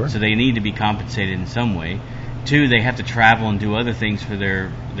together. Sure. So they need to be compensated in some way. 2, they have to travel and do other things for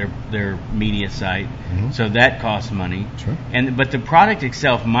their media site. Mhm. So that costs money. Sure. But the product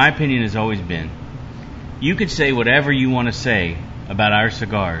itself, my opinion has always been, you could say whatever you want to say about our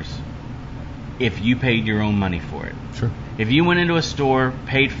cigars if you paid your own money for it. Sure. If you went into a store,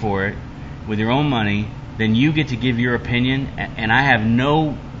 paid for it with your own money, then you get to give your opinion, and I have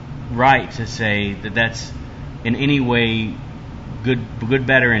no right to say that that's in any way good,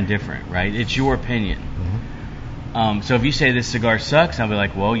 better, and different, right? It's your opinion. Mm-hmm. So if you say this cigar sucks, I'll be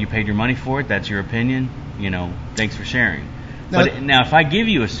like, well, you paid your money for it, that's your opinion, thanks for sharing. Now, if I give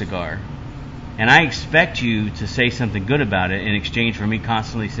you a cigar, and I expect you to say something good about it in exchange for me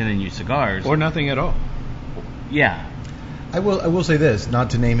constantly sending you cigars, Or nothing at all. yeah, I will say this,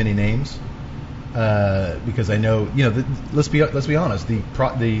 not to name any names, because I know let's be honest.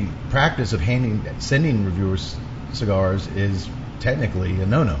 The practice of sending reviewers cigars is technically a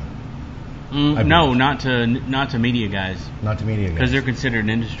no-no. no, not to media guys, Not to media guys. because they're considered an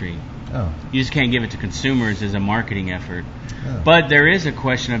industry. Oh. You just can't give it to consumers as a marketing effort. Oh. But there is a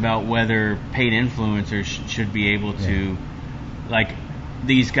question about whether paid influencers should be able to, like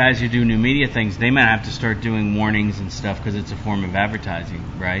these guys who do new media things, they might have to start doing warnings and stuff because it's a form of advertising,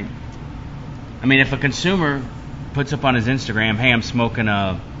 right? I mean, if a consumer puts up on his Instagram, hey, I'm smoking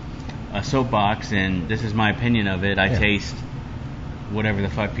a soapbox and this is my opinion of it, I taste whatever the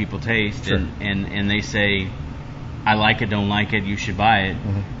fuck people taste, Sure. and they say, I like it, don't like it, you should buy it,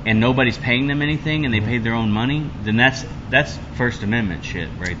 and nobody's paying them anything, and they paid their own money, then that's First Amendment shit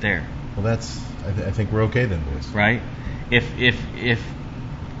right there, Well, that's. I think we're okay then, boys. right? If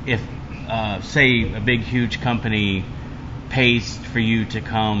say a big huge company pays for you to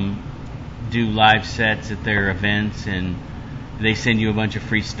come do live sets at their events, and they send you a bunch of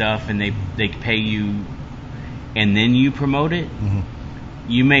free stuff, and they pay you, and then you promote it. Mm-hmm.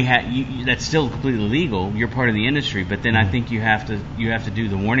 You may have that's still completely legal. You're part of the industry, but then I think you have to do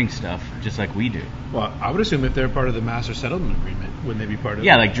the warning stuff just like we do. Well, I would assume if they're part of the master settlement agreement, wouldn't they be part of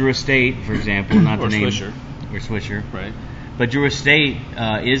Yeah, it? like Drew Estate, for example, not Or to name Swisher. or Swisher, Right. But Drew Estate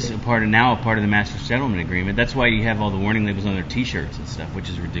is a part of the Master Settlement Agreement. That's why you have all the warning labels on their T-shirts and stuff, which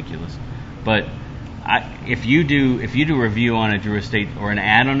is ridiculous. But if you do a review on a Drew Estate or an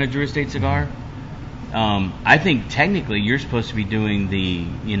ad on a Drew Estate cigar, I think technically you're supposed to be doing the,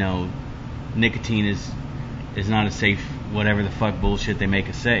 nicotine is not a safe whatever the fuck bullshit they make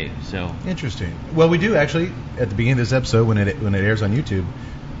us say. So interesting. Well, we do actually at the beginning of this episode when it airs on YouTube,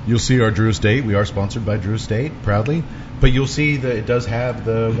 you'll see our Drew Estate. We are sponsored by Drew Estate proudly, but you'll see that it does have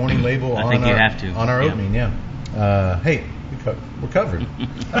the warning label on our opening. Yeah. Hey, we're covered.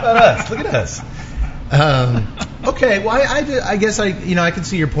 How about us? Look at us. Okay. Well, I guess I can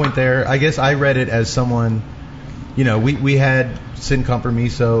see your point there. I guess I read it as someone, we had Sin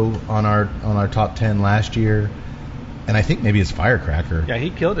Compromiso on our top 10 last year. And I think maybe it's Firecracker. Yeah, he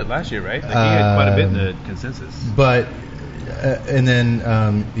killed it last year, right? Like he had quite a bit in the consensus. But and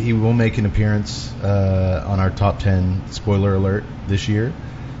then he will make an appearance on our top 10. Spoiler alert this year.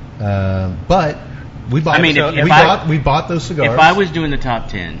 But we bought. We bought those cigars. If I was doing the top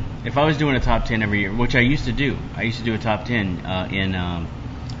 10, if I was doing a top 10 every year, which I used to do a top 10 in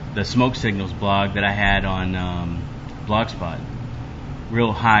the Smoke Signals blog that I had on Blogspot.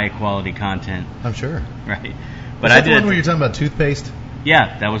 Real high quality content. I'm sure. Right. But I did the one where you're talking about toothpaste?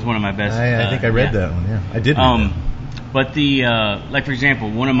 Yeah, that was one of my best. I think I read that one. Yeah, I did. Read that. But the like for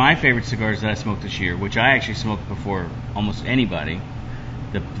example, one of my favorite cigars that I smoked this year, which I actually smoked before almost anybody,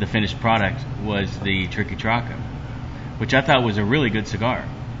 the finished product was the Tricky Traca, which I thought was a really good cigar.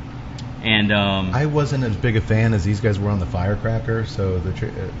 And I wasn't as big a fan as these guys were on the Firecracker, so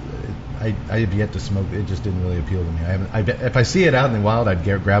I have yet to smoke. It just didn't really appeal to me. If I see it out in the wild, I'd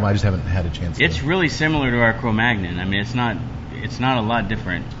grab them. I just haven't had a chance. It's really similar to our Cro-Magnon. I mean, it's not a lot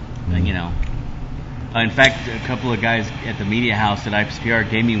different. In fact, a couple of guys at the media house at IPSPR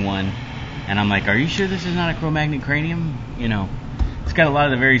gave me one, and I'm like, "Are you sure this is not a Cro-Magnon cranium?" It's got a lot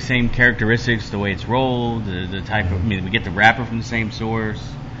of the very same characteristics, the way it's rolled, the type of. I mean, we get the wrapper from the same source.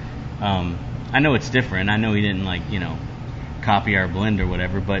 I know it's different. I know he didn't copy our blend or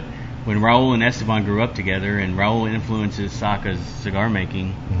whatever, but when Raul and Esteban grew up together, and Raul influences Saka's cigar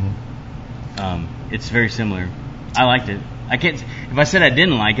making, it's very similar. I liked it. I can't. If I said I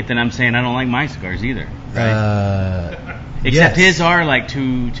didn't like it, then I'm saying I don't like my cigars either. Right? Except his are like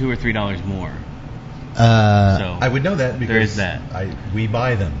 $2 or $3 more. So I would know that because there is that. We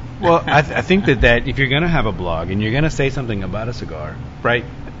buy them. Well, I think that if you're going to have a blog and you're going to say something about a cigar, right?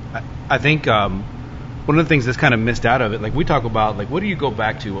 I think one of the things that's kind of missed out of it, like we talk about, like what do you go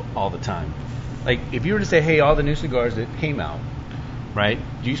back to all the time? Like if you were to say, hey, all the new cigars that came out, right?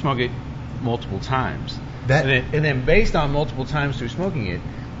 Do you smoke it multiple times? And then based on multiple times through smoking it,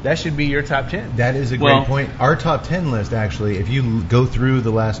 that should be your top 10. That is a great point. Our top 10 list, actually, if you go through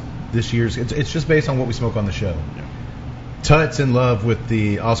this year's, it's just based on what we smoke on the show. Yeah. Tut's in love with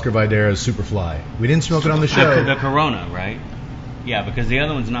the Oscar Videra's Superfly. We didn't smoke it on the show. The Corona, right? Yeah, because the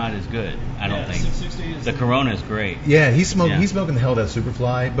other one's not as good. I don't think. The Corona is great. Yeah, he's smoking the hell out of that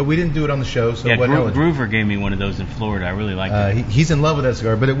Superfly, but we didn't do it on the show, so what Groover gave me one of those in Florida. I really liked it. He's in love with that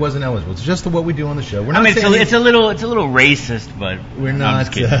cigar, but it wasn't eligible. It's just what we do on the show. It's a little racist, but we're not. I'm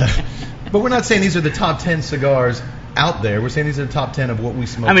just kidding. But we're not saying these are the top 10 cigars out there. We're saying these are the top 10 of what we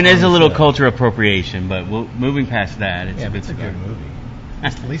smoke. I mean, there's a little culture appropriation, but moving past that, it's a good cigar. Good movie.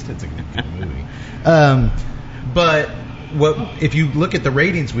 At least it's a good movie. But if you look at the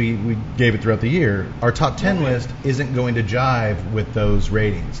ratings we gave it throughout the year, our top 10 list isn't going to jive with those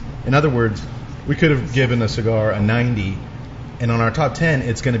ratings. In other words, we could have given a cigar a 90, and on our top 10,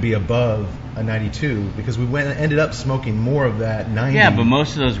 it's going to be above a 92 because we ended up smoking more of that 90. Yeah, but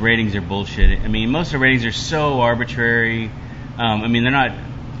most of those ratings are bullshit. I mean, most of the ratings are so arbitrary. I mean, they're not.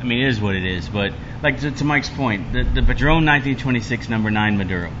 I mean, it is what it is. But like to Mike's point, the Padron 1926 No. 9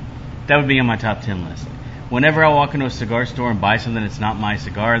 Maduro, that would be on my top 10 list. Whenever I walk into a cigar store and buy something that's not my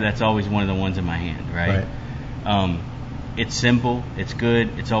cigar, that's always one of the ones in my hand, right? It's simple, it's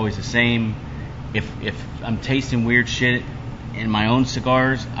good, it's always the same. If I'm tasting weird shit in my own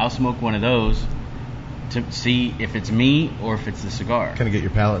cigars, I'll smoke one of those to see if it's me or if it's the cigar. Kind of get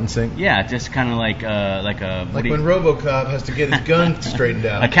your palate in sync? Yeah, just kind of like when RoboCop has to get his gun straightened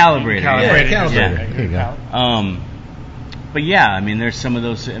out. A calibrator. Yeah. There you go. But yeah, I mean, there's some of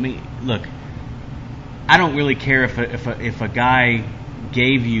those. I mean, look, I don't really care if a guy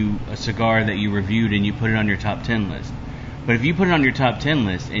gave you a cigar that you reviewed and you put it on your top 10 list. But if you put it on your top 10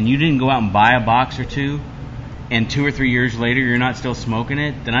 list and you didn't go out and buy a box or two, and 2 or 3 years later you're not still smoking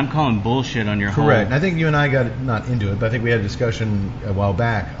it, then I'm calling bullshit on your Correct. And I think you and I got not into it, but I think we had a discussion a while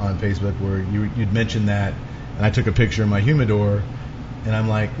back on Facebook where you'd mentioned that, and I took a picture of my humidor, and I'm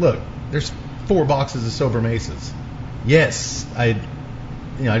like, look, there's 4 boxes of Sober Mesas. Yes, I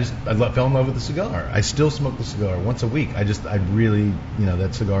fell in love with the cigar. I still smoke the cigar once a week. I really,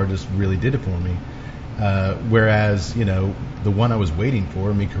 that cigar just really did it for me. Whereas, the one I was waiting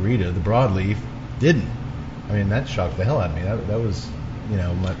for, Mi Querida, the broadleaf, didn't. I mean, that shocked the hell out of me. That was,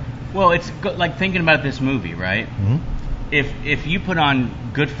 my... Well, it's like thinking about this movie, right? Mm-hmm. If you put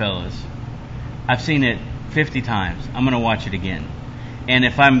on Goodfellas, I've seen it 50 times. I'm going to watch it again. And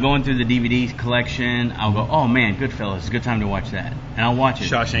if I'm going through the DVD collection, I'll go, oh man, Goodfellas, it's a good time to watch that. And I'll watch it.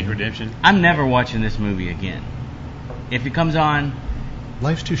 Shawshank Redemption. I'm never watching this movie again. If it comes on...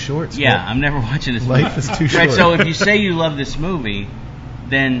 Life's too short. Yeah, I'm never watching this movie. Life is too short. Right, so if you say you love this movie,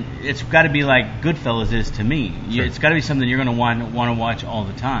 then it's got to be like Goodfellas is to me. Sure. It's got to be something you're going to want to watch all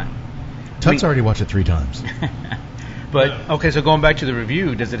the time. Tut's already watched it 3 times. But, okay, so going back to the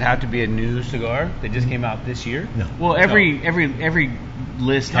review, does it have to be a new cigar that just came out this year? No. Well, every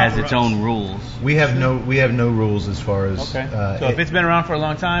list has its own rules. We have no rules as far as... Okay. So if it's been around for a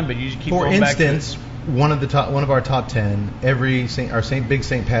long time, but you just keep for going back to instance, one of our top 10, every big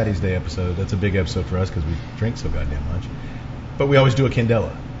St. Patty's Day episode, that's a big episode for us because we drink so goddamn much, but we always do a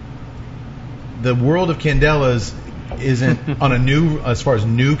Candela. The world of Candelas isn't on as far as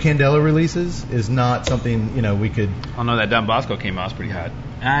new Candela releases, is not something, we could... I know that Don Bosco came out, it's pretty hot.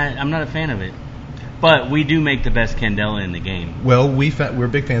 I'm not a fan of it. But we do make the best Candela in the game. Well, we're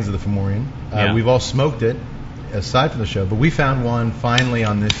big fans of the Fomorian. Yeah. We've all smoked it, aside from the show, but we found one finally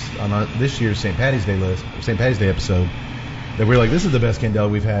on this year's St. Patty's Day episode, that we're like, this is the best Candela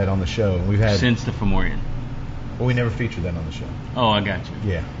we've had on the show. And we've had since the Fomorian. Well, we never featured that on the show. Oh, I got you.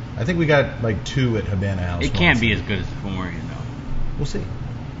 Yeah. I think we got like 2 at Havana House. It can't be as good as the Fomorian, though. We'll see.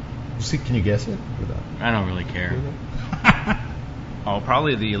 Can you guess it? I don't really care. Oh,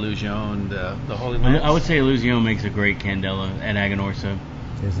 probably the Illusion, the Holy Lamps. I would say Illusion makes a great Candela at Aganorsa.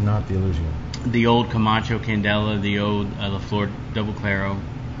 It's not the Illusion. The old Camacho Candela, the old La Flor Double Claro.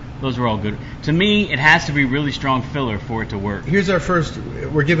 Those are all good. To me, it has to be really strong filler for it to work. Here's our first...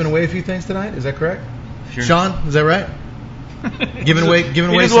 We're giving away a few things tonight. Is that correct? Sure. Sean, is that right? Giving away. He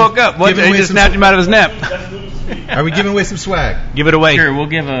just woke up. What? He just snapped him out of his nap. Are we giving away some swag? Give it away. Sure, we'll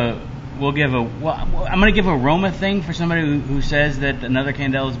give a. Well, I'm going to give a Roma thing for somebody who says that another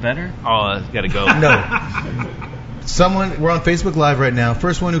Candela is better. Oh, it's got to go. No. We're on Facebook Live right now.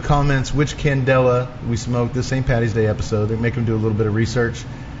 First one who comments which Candela we smoked this St. Patty's Day episode, they make them do a little bit of research.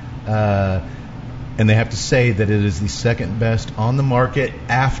 And they have to say that it is the second best on the market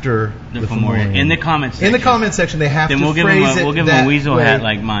after the Fomorian. In the comment section. In the comment section, they have to phrase it. We'll give them a weasel hat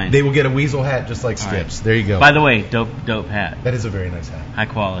like mine. They will get a weasel hat just like Skips. Right. There you go. By the way, dope hat. That is a very nice hat. High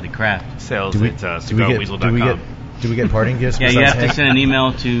quality craft. Sales at cigarweasel.com. Do we get parting gifts? Yeah, you have to send an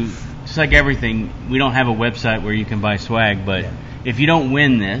email to, just like everything, we don't have a website where you can buy swag, but if you don't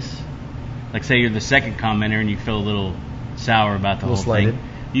win this, like say you're the second commenter and you feel a little sour about the whole thing,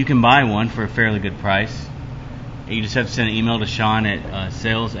 you can buy one for a fairly good price. You just have to send an email to Sean at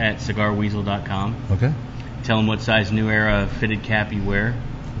sales@cigarweasel.com. Okay. Tell him what size New Era fitted cap you wear.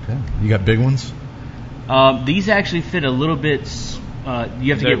 Okay. You got big ones? These actually fit a little bit.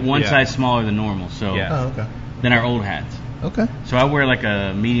 You have to get one size smaller than normal. So than our old hats. Okay. So I wear like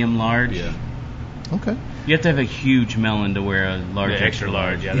a medium large. Yeah. Okay. You have to have a huge melon to wear a large, extra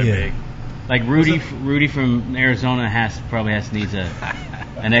large. Yeah, they're big. Like Rudy from Arizona probably needs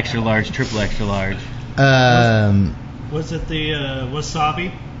an extra large, triple extra large. Was it the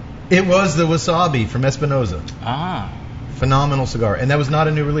Wasabi? It was the Wasabi from Espinosa. Ah. Phenomenal cigar. And that was not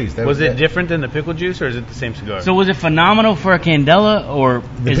a new release. Was it different than the pickle juice, or is it the same cigar? So was it phenomenal for a Candela, or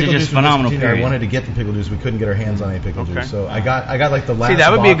is it just phenomenal? I wanted to get the pickle juice. We couldn't get our hands on any pickle juice. So I got like the last. See,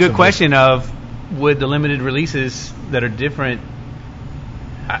 that would be a good question of would the limited releases that are different...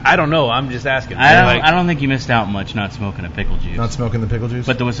 I don't know. I'm just asking. I don't think you missed out much not smoking a pickle juice. Not smoking the pickle juice?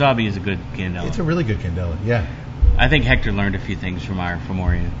 But the Wasabi is a good Candela. It's a really good Candela, yeah. I think Hector learned a few things from our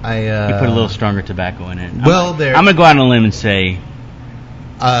Fomorian. He put a little stronger tobacco in it. Well, I'm going to go out on a limb and say...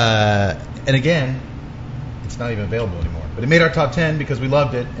 and again, it's not even available anymore. But it made our top 10 because we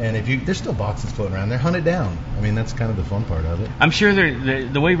loved it. And there's still boxes floating around. They're hunted down. I mean, that's kind of the fun part of it. I'm sure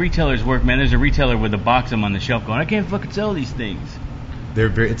the way retailers work, man, there's a retailer with a box of them on the shelf going, I can't fucking sell these things.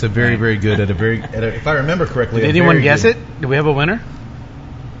 It's a very, very good if I remember correctly. Did anyone guess it? Do we have a winner?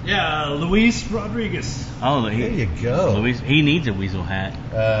 Yeah, Luis Rodriguez. Oh, there you go. Luis, he needs a weasel hat.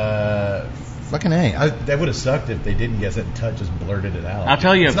 Fucking A. That would have sucked if they didn't guess it and Tut just blurted it out. I'll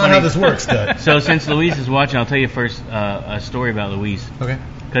tell you. It's not how this works, Tut. So since Luis is watching, I'll tell you first a story about Luis. Okay.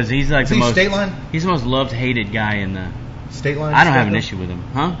 Because he's like State Line? He's the most loved, hated guy in the... State Line? I don't have an issue with him.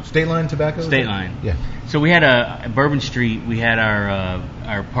 Huh? State Line Tobacco? State Line. Yeah. So we had at Bourbon Street, we had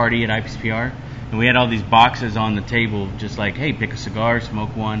our party at IPCPR, and we had all these boxes on the table, just like, hey, pick a cigar,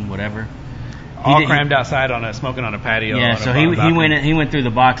 smoke one, whatever. All crammed outside smoking on a patio. Yeah, on so a he balcony. went through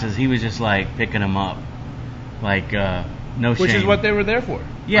the boxes. He was just like picking them up, like no shame. Which is what they were there for.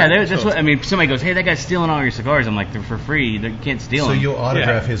 Yeah, Right? that's So- what I mean. Somebody goes, "Hey, that guy's stealing all your cigars." I'm like, "They're for free. You can't steal So them." you'll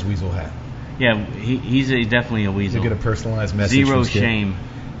autograph his weasel hat. Yeah, he's definitely a weasel. You get a personalized message. Zero from Skip. shame.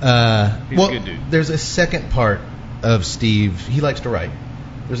 He's a Well, good dude. there's a second part of Steve. He likes to write.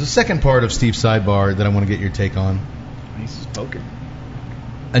 There's a second part of Steve's sidebar that I want to get your take on. He's spoken.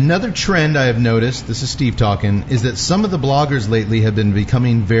 Another trend I have noticed, this is Steve talking, is that some of the bloggers lately have been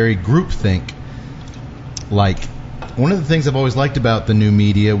becoming very groupthink. Like, one of the things I've always liked about the new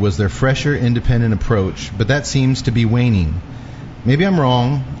media was their fresher, independent approach, but that seems to be waning. Maybe I'm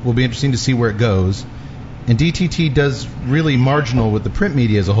wrong. Will be interesting to see where it goes. And DTT does really marginal with the print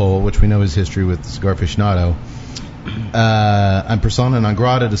media as a whole, which we know his history with Cigar Aficionado. I'm persona non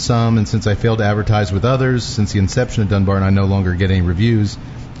grata to some, and since I failed to advertise with others since the inception of Dunbar and I no longer get any reviews,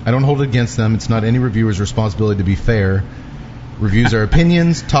 I don't hold it against them. It's not any reviewer's responsibility to be fair. Reviews are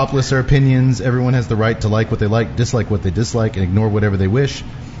opinions. Top lists are opinions. Everyone has the right to like what they like, dislike what they dislike, and ignore whatever they wish.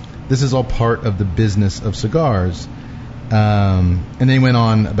 This is all part of the business of cigars. And then he went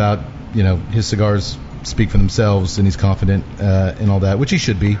on about, his cigars speak for themselves, and he's confident in all that, which he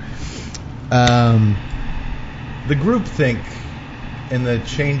should be. The groupthink and the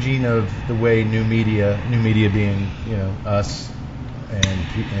changing of the way new media being, us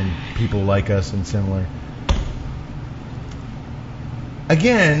and people like us and similar.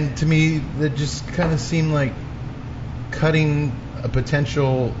 Again, to me, that just kind of seemed like cutting a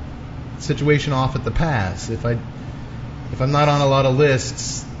potential situation off at the pass. If I'm not on a lot of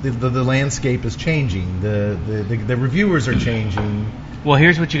lists, the landscape is changing. The reviewers are changing. Well,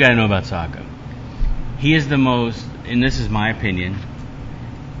 here's what you got to know about Saka. He is the most, and this is my opinion,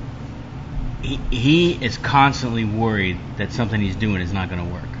 he is constantly worried that something he's doing is not going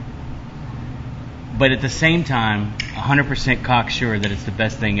to work. But at the same time, 100% cocksure that it's the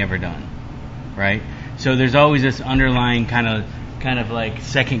best thing ever done, right? So there's always this underlying kind of like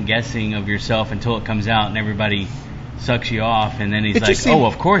second guessing of yourself until it comes out and everybody sucks you off, and then he's like, "Oh,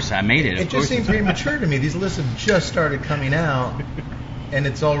 of course I made it." It just seemed premature to me. These lists have just started coming out, and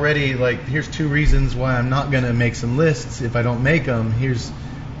it's already like, here's 2 reasons why I'm not going to make some lists. If I don't make them, here's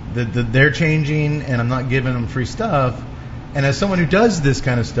they're changing, and I'm not giving them free stuff. And as someone who does this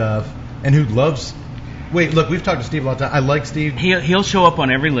kind of stuff and who loves, look, we've talked to Steve a lot of time. I like Steve. He'll show up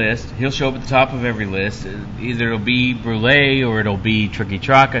on every list. He'll show up at the top of every list. Either it'll be Brulee or it'll be Tricky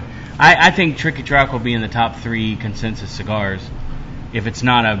Traca. I think Tricky Traca will be in the top 3 consensus cigars. If it's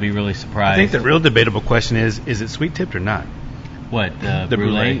not, I'd be really surprised. I think the real debatable question is it sweet tipped or not? What, the Brulee?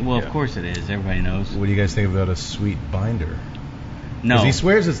 Brulee? Well, Yeah. Of course it is. Everybody knows. What do you guys think about a sweet binder? No. Because he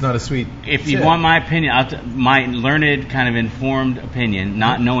swears it's not a sweet If you tip. want my opinion, my learned, kind of informed opinion,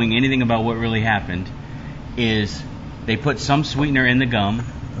 not knowing anything about what really happened, is they put some sweetener in the gum.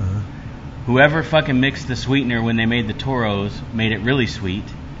 Uh-huh. Whoever fucking mixed the sweetener when they made the Toros made it really sweet.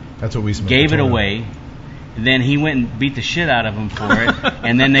 That's what we smoked. Gave it Toro. away. Then he went and beat the shit out of them for it.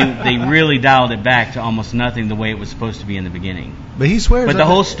 And then they really dialed it back to almost nothing the way it was supposed to be in the beginning. But he swears. But the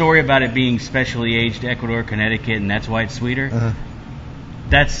whole story about it being specially aged Ecuador, Connecticut, and that's why it's sweeter, Uh-huh.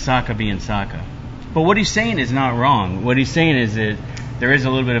 that's Saka being Saka. But what he's saying is not wrong. What he's saying is that there is a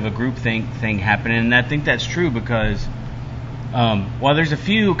little bit of a groupthink thing happening, and I think that's true because while there's a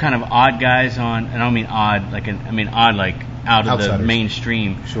few kind of odd guys on, and I don't mean odd like odd like out of Outsiders. the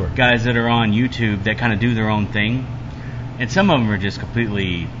mainstream Sure. guys that are on YouTube that kind of do their own thing, and some of them are just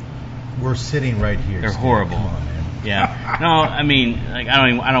completely, We're sitting right here. they're Steve. horrible. Come on, man. Yeah. No, I mean, like I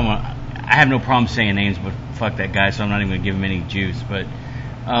don't want. I have no problem saying names, but fuck that guy, so I'm not even gonna give him any juice. But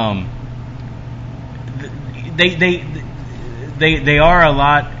they are a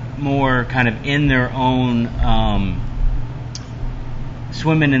lot more kind of in their own,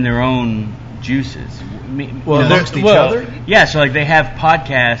 swimming in their own juices. Amongst each other? Yeah, so like they have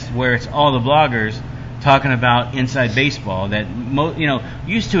podcasts where it's all the bloggers talking about inside baseball that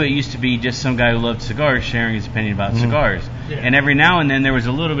used to be just some guy who loved cigars sharing his opinion about cigars. Yeah. And every now and then there was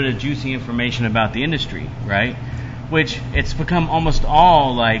a little bit of juicy information about the industry, right? Which it's become almost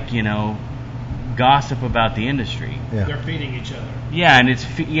all like, gossip about the industry. Yeah. They're feeding each other. Yeah, and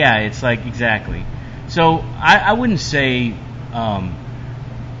it's like exactly. So I wouldn't say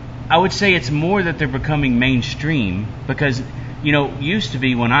I would say it's more that they're becoming mainstream because used to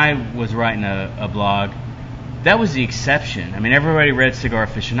be when I was writing a blog, that was the exception. I mean, everybody read Cigar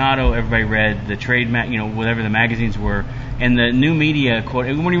Aficionado, everybody read the trade, whatever the magazines were, and the new media.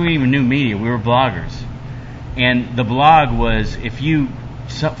 We weren't even new media; we were bloggers, and the blog was if you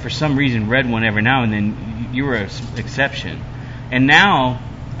for some reason read one every now and then, you were an exception. And now,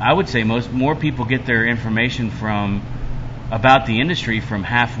 I would say more people get their information about the industry from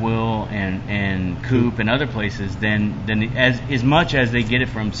Half Wheel and Coop and other places than as much as they get it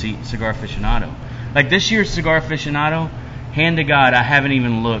from Cigar Aficionado. Like this year's Cigar Aficionado, hand to God, I haven't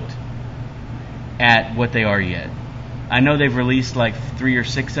even looked at what they are yet. I know they've released like 3 or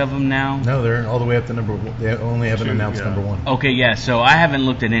 6 of them now. No, they're all the way up to number 1. They only haven't announced number 1. Okay, yeah. So I haven't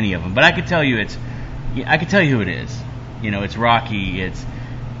looked at any of them, but I could tell you who it is. You know, it's Rocky. It's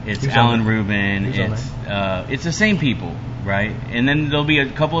Alan Rubin. It's the same people, right? And then there'll be a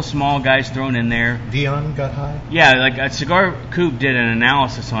couple of small guys thrown in there. Dion got high. Yeah, like Cigar Coop did an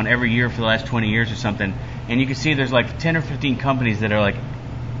analysis on every year for the last 20 years or something, and you can see there's like 10 or 15 companies that are like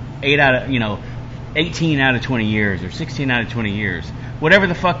 18 out of 20 years or 16 out of 20 years. Whatever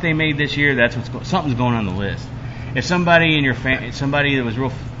the fuck they made this year, that's something's going on the list. If somebody in your somebody that was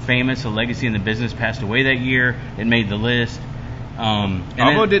real famous, a legacy in the business, passed away that year, it made the list.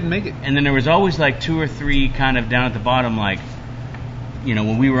 Alvo didn't make it. And then there was always like 2 or 3 kind of down at the bottom, like, you know,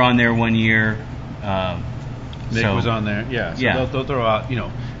 when we were on there one year. Nick was on there. Yeah. So yeah. They'll throw out, you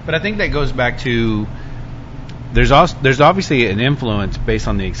know. But I think that goes back to there's obviously an influence based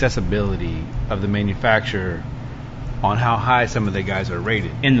on the accessibility of the manufacturer on how high some of the guys are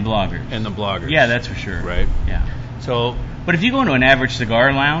rated. In the bloggers. Yeah, that's for sure. Right. Yeah. So, but if you go into an average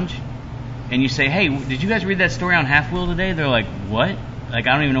cigar lounge and you say, "Hey, did you guys read that story on Half Wheel today?" They're like, "What?" Like,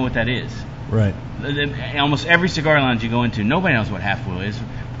 I don't even know what that is. Right. Almost every cigar lounge you go into, nobody knows what Half Wheel is.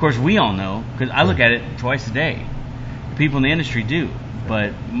 Of course, we all know because I look at it twice a day. People in the industry do,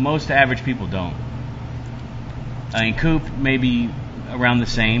 but most average people don't. I mean, Coop maybe around the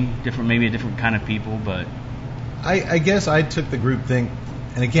same, maybe a different kind of people, but I guess I took the group think,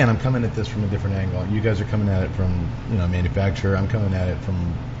 and again, I'm coming at this from a different angle. You guys are coming at it from, you know, manufacturer. I'm coming at it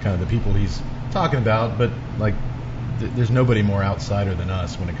from kind of the people he's talking about, but like, there's nobody more outsider than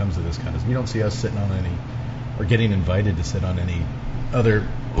us when it comes to this kind of. You don't see us sitting on any, or getting invited to sit on any other.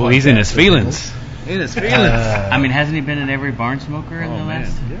 Well, he's in his feelings. I mean, hasn't he been in every barn smoker in the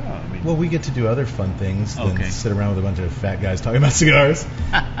last? Yeah. I mean, well, we get to do other fun things than sit around with a bunch of fat guys talking about cigars.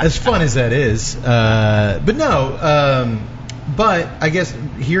 As fun as that is, but no. But I guess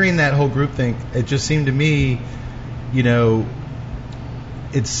hearing that whole group think, it just seemed to me, you know,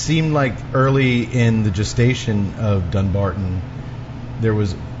 it seemed like early in the gestation of Dunbarton, there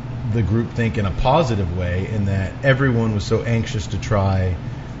was the group think in a positive way, in that everyone was so anxious to try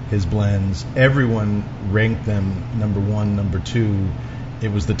his blends. Everyone ranked them number 1, number 2. It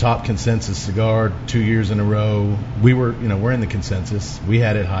was the top consensus cigar 2 years in a row. We're in the consensus. We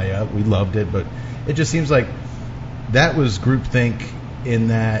had it high up. We loved it, but it just seems like that was groupthink in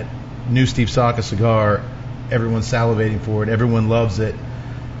that new Steve Saka cigar. Everyone's salivating for it. Everyone loves it.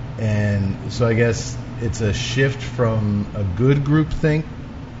 And so I guess it's a shift from a good groupthink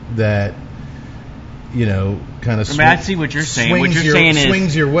that, you know, kind of. I see what you're saying. What you're saying is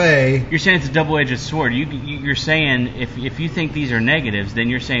swings your way. You're saying it's a double-edged sword. You're saying if you think these are negatives, then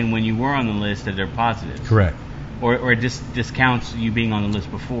you're saying when you were on the list that they're positives. Correct. Or it discounts you being on the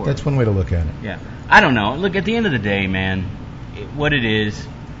list before. That's one way to look at it. Yeah. I don't know. Look, at the end of the day, man, what it is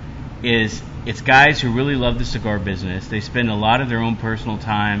it's guys who really love the cigar business. They spend a lot of their own personal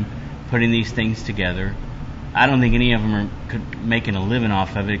time putting these things together. I don't think any of them are making a living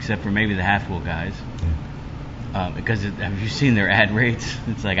off of it, except for maybe the Half Wheel guys. Yeah. Because have you seen their ad rates?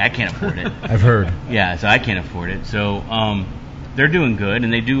 It's like, I can't afford it. I've heard. Yeah, so I can't afford it. So they're doing good,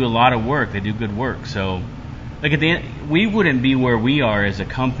 and they do a lot of work. They do good work. So, like, at the end, we wouldn't be where we are as a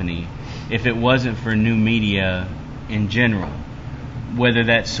company if it wasn't for new media in general. Whether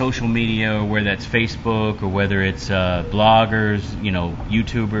that's social media, or whether that's Facebook, or whether it's bloggers, you know,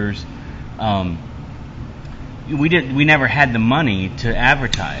 YouTubers. We never had the money to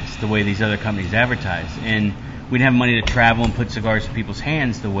advertise the way these other companies advertise, and we didn't have money to travel and put cigars in people's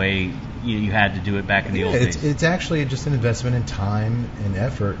hands the way you had to do it back in the old days. It's actually just an investment in time and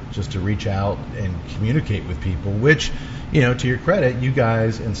effort just to reach out and communicate with people, which, you know, to your credit, you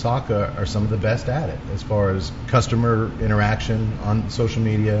guys in Saka are some of the best at it as far as customer interaction on social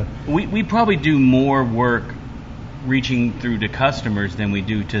media. We probably do more work reaching through to customers than we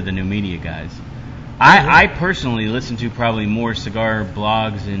do to the new media guys. I personally listen to probably more cigar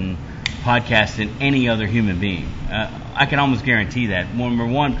blogs and podcasts than any other human being. I can almost guarantee that. Number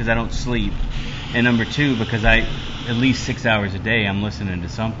one, because I don't sleep, and number two, because at least 6 hours a day I'm listening to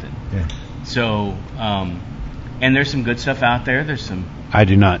something. Yeah. So, and there's some good stuff out there. There's some. I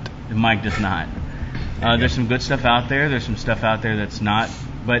do not. Mike does not. There's some good stuff out there. There's some stuff out there that's not.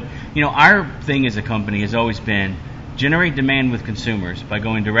 But, you know, our thing as a company has always been, generate demand with consumers by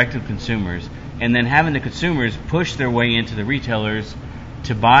going direct to consumers, and then having the consumers push their way into the retailers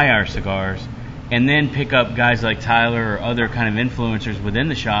to buy our cigars, and then pick up guys like Tyler or other kind of influencers within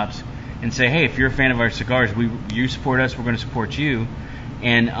the shops and say, hey, if you're a fan of our cigars, you support us, we're going to support you.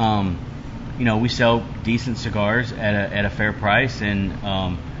 And we sell decent cigars at a fair price, and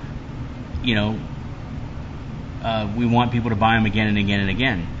we want people to buy them again and again and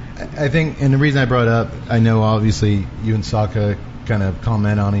again. I think, and the reason I brought it up, I know obviously you and Saka kind of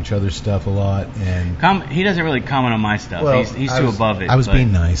comment on each other's stuff a lot, and he doesn't really comment on my stuff. Well, he's too above it. I was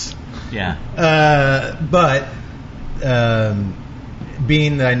being nice. Yeah. But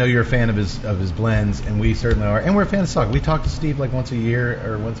being that I know you're a fan of his blends, and we certainly are, and we're a fan of Saka. We talk to Steve like once a year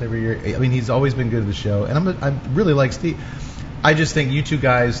or once every year. I mean, he's always been good to the show, and I really like Steve. I just think you two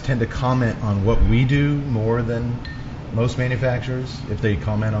guys tend to comment on what we do more than most manufacturers, if they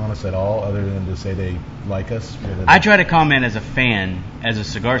comment on us at all, other than to say they like us. I try to comment as a fan, as a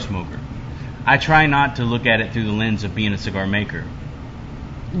cigar smoker. I try not to look at it through the lens of being a cigar maker.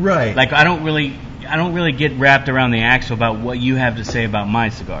 Right. Like I don't really get wrapped around the axle about what you have to say about my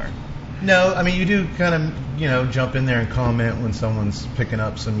cigar. No, I mean you do kind of jump in there and comment when someone's picking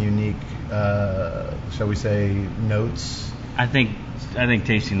up some unique, shall we say, notes. I think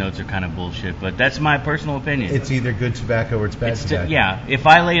tasting notes are kind of bullshit, but that's my personal opinion. It's either good tobacco or it's bad tobacco. Yeah. If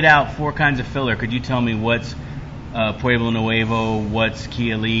I laid out 4 kinds of filler, could you tell me what's Pueblo Nuevo, what's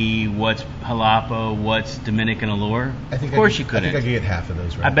Kiali, what's Jalapa, what's Dominican Allure? Of course you couldn't. I think I could get half of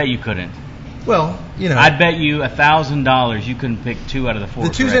those right. I bet you couldn't. Well, I'd bet you $1,000 you couldn't pick 2 out of the 4. The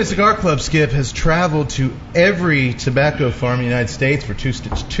Tuesday Night Cigar Club, Skip, has traveled to every tobacco farm in the United States for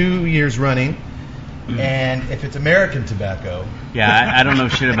 2 years running. And if it's American tobacco... Yeah, I don't know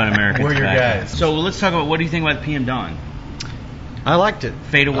shit about American we're tobacco. Your guys. So let's talk about, what do you think about the PM Dawn? I liked it.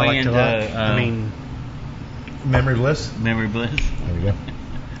 Fade away into... Memory Bliss? Memory Bliss. There we go.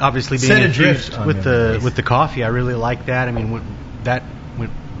 Obviously being infused with the coffee, I really like that. I mean, that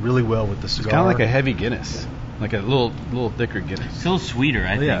went really well with the cigar. It's kind of like a heavy Guinness. Like a little thicker Guinness. It's a little sweeter,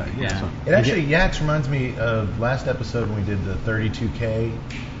 I think. Yeah. It actually, Yaks reminds me of last episode when we did the 32K...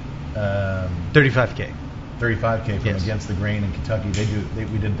 35K from Against the Grain in Kentucky.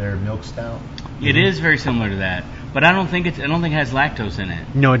 We did their milk stout. It is very similar to that, but I don't think it has lactose in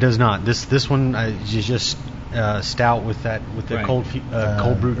it. No, it does not. This one is just stout with the right. cold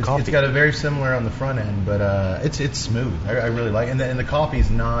brewed coffee. It's got a very similar on the front end, but it's smooth. I really like it. And the coffee's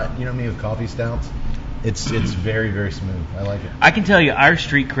not, you know me with coffee stouts. It's very, very smooth. I like it. I can tell you, our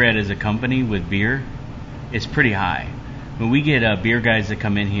street cred as a company with beer is pretty high. When we get beer guys that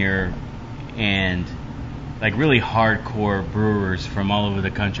come in here and like really hardcore brewers from all over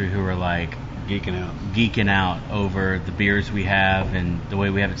the country who are like geeking out over the beers we have and the way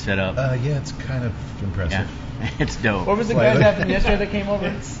we have it set up. Yeah, it's kind of impressive. Yeah. It's dope. What was the guys happening yesterday that came over?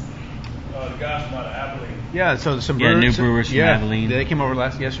 The guys from out of Abilene. Yeah, so some brewers. New brewers from Abilene. They came over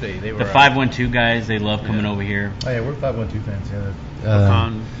yesterday. They were the 512 guys. They love coming over here. Oh yeah, we're 512 fans.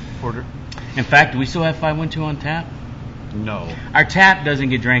 Pecan Porter. In fact, do we still have 512 on tap? No. Our tap doesn't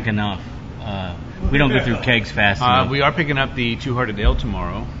get drank enough. We don't go through kegs fast enough. We are picking up the Two Hearted Ale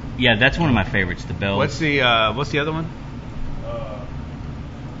tomorrow. Yeah, that's one of my favorites, the Bell. What's the other one?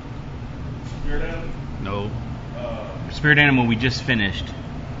 Spirit Animal? No. Spirit Animal we just finished.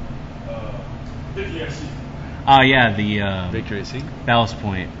 Victory at Sea. Yeah, the Victory at Sea. Ballast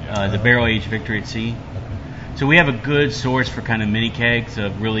Point, the barrel aged Victory at Sea. Okay. So we have a good source for kind of mini kegs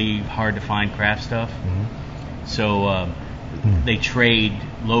of really hard to find craft stuff. Mm-hmm. So they trade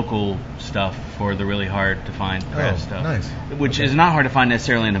local stuff for the really hard to find craft stuff. Nice. Which is not hard to find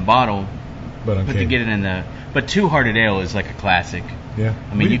necessarily in a bottle, but to get it in the. But Two Hearted Ale is like a classic. Yeah.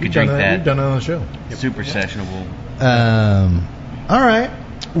 I mean, you could drink that. We've done it on the show. Super sessionable. All right.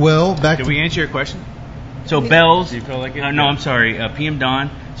 Well, Did we answer your question? So Bell's. Do you feel like it? No, I'm sorry. PM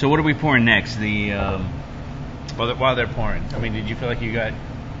Dawn. So what are we pouring next? While they're pouring. I mean, did you feel like you got?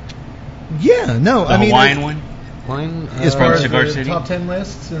 Yeah. No. The Hawaiian one. As far as Cigar the City? top 10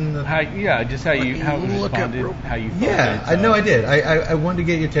 lists and how you responded, how you felt. Yeah, I did. I wanted to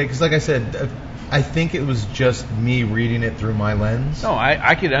get your take because, like I said, I think it was just me reading it through my lens. No,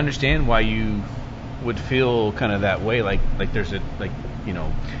 I could understand why you would feel kind of that way. Like there's a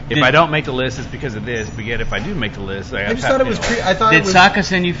if I don't make the list, it's because of this. But yet, if I do make the list, I just thought it was. Did Saka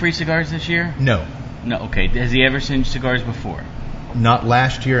send you free cigars this year? No. No. Okay. Has he ever sent you cigars before? Not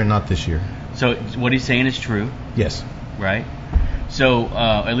last year and not this year. So what he's saying is true. Yes. Right. So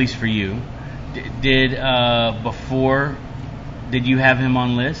at least for you, did you have him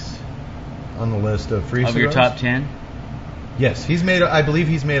on lists? On the list of free of cigars? your top 10? Yes, he's made. I believe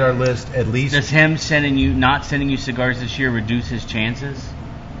he's made our list at least. Does him not sending you cigars this year reduce his chances?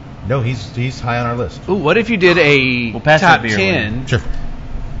 No, he's high on our list. Ooh, what if you did a We'll pass top that beer 10 Sure.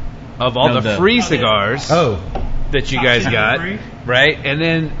 of all No, the the- free cigars Oh, that you Top guys 10 got, free? right? And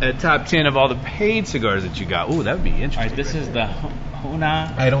then a top 10 of all the paid cigars that you got. Ooh, that would be interesting. All right, this is the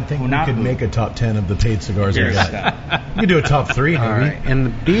Hona. I don't think we Hunapu. could make a top 10 of the paid cigars we Beer got. style. We could do a top 3 maybe. All right, and the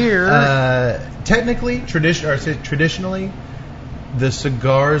beer. Technically, traditionally, the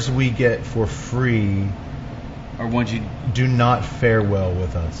cigars we get for free Or ones you. do not fare well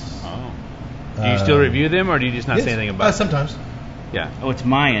with us. Oh. Do you still review them, or do you just not Yes. say anything about them? Sometimes. Yeah. Oh, it's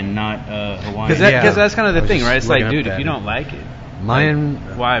Mayan, not Hawaiian. Because Yeah. that's kind of I the was thing, just right? It's looking like, up dude, that. if you don't like it, Mayan.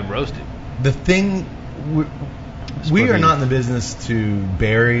 like, why roast it? The thing, we are not in the business to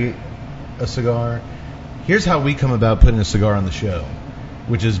bury a cigar. Here's how we come about putting a cigar on the show,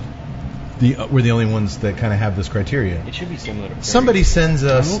 which is we're the only ones that kind of have this criteria. It should be similar to. Somebody sends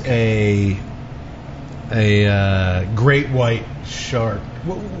us a Great White Shark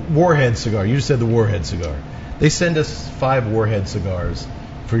Warhead cigar. You just said the Warhead cigar. They send us 5 Warhead cigars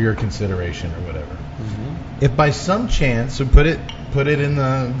for your consideration or whatever. Mm-hmm. If by some chance, so put it in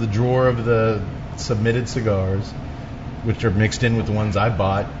the drawer of the submitted cigars, which are mixed in with the ones I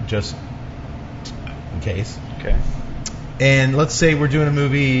bought just in case. Okay. And let's say we're doing a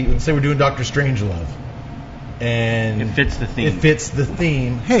movie. Let's say we're doing Dr. Strangelove, and It fits the theme. It fits the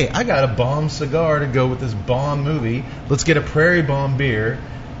theme. Hey, I got a bomb cigar to go with this bomb movie. Let's get a Prairie Bomb beer.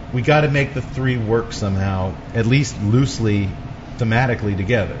 We got to make the 3 work somehow, at least loosely, thematically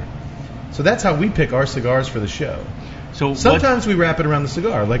together. So that's how we pick our cigars for the show. So Sometimes we wrap it around the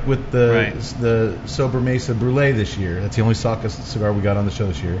cigar, like with the Right. the Sober Mesa Brulee this year. That's the only Saka cigar we got on the show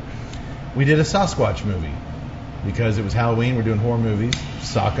this year. We did a Sasquatch movie because it was Halloween. We're doing horror movies.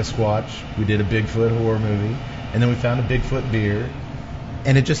 Saka Squatch. We did a Bigfoot horror movie, and then we found a Bigfoot beer,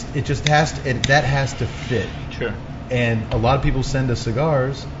 and it just has to, that has to fit. Sure. And a lot of people send us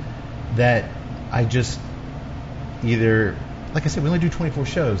cigars that I just either, like I said, we only do 24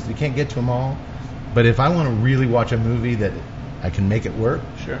 shows. You can't get to them all. But if I want to really watch a movie that I can make it work,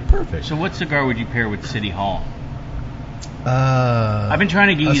 Sure. perfect. So what cigar would you pair with City Hall? I've been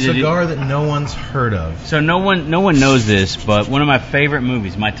trying to get a you to do- cigar that no one's heard of. So no one knows this, but one of my favorite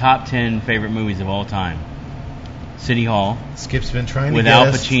movies, my top 10 favorite movies of all time, City Hall, Skip's been trying with to get Al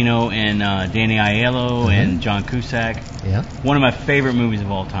us. Pacino and Danny Aiello and John Cusack. Yeah. One of my favorite movies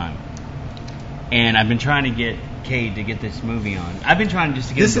of all time. And I've been trying to get Cade to get this movie on. I've been trying just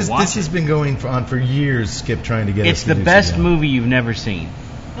to get him to watch This has been going on for years. Skip trying to get It's us to the do best something. movie you've never seen.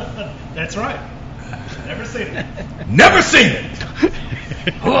 That's right. Never seen it. Never seen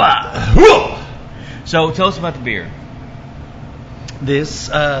it. So tell us about the beer. This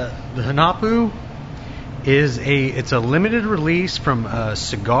the Hanapu it's a limited release from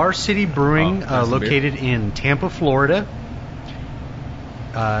Cigar City Brewing, that's the beer? located in Tampa, Florida.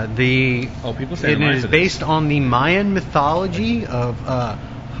 People say It is based on the Mayan mythology of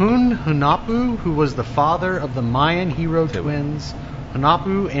Hunapu, who was the father of the Mayan hero twins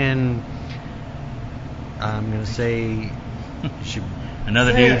Hunapu and I'm going to say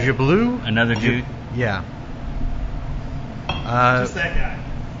Another dude, dude. Jablu. Another dude. Yeah. Just that guy.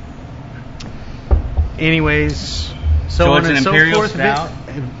 Anyways, So on it's an and so imperial forth. stout?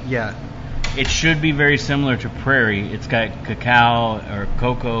 Yeah. It should be very similar to Prairie. It's got cacao or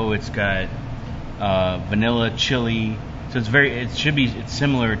cocoa. It's got vanilla, chili. So it's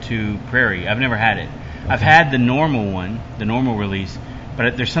similar to Prairie. I've never had it. I've had the normal one, the normal release,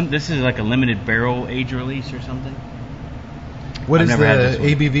 but this is like a limited barrel age release or something. What I've is never had the this one.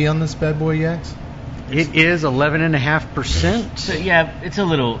 ABV on this bad boy, Yax? It is 11.5%. So yeah, it's a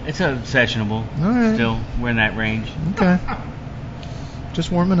sessionable. All right. Still, we're in that range. Okay.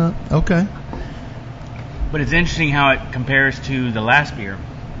 Just warming up. Okay. But it's interesting how it compares to the last beer.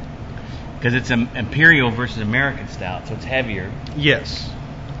 Because it's an Imperial versus American stout, so it's heavier. Yes.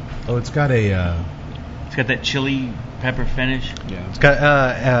 Oh, it's got a. It's got that chili pepper finish. Yeah. It's got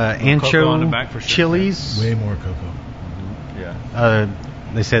cocoa on the ancho back for sure. chilies. Way more cocoa. Yeah.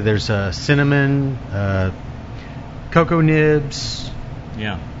 They said there's cinnamon, cocoa nibs.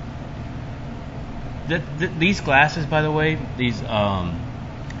 Yeah. These glasses, by the way,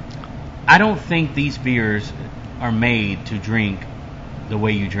 I don't think these beers are made to drink the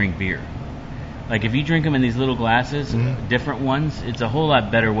way you drink beer. Like if you drink them in these little glasses, different ones, it's a whole lot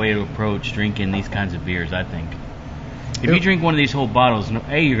better way to approach drinking these kinds of beers, I think. If you drink one of these whole bottles,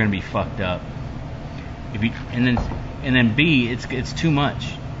 A, you're going to be fucked up. And then B, it's too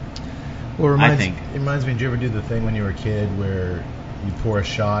much. Well, I think. It reminds me, did you ever do the thing when you were a kid where you pour a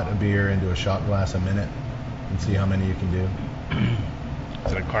shot of beer into a shot glass a minute? and see how many you can do.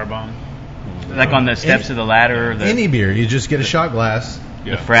 Is it a car bomb? Like on the steps of the ladder, the, Any beer, you just get a shot glass,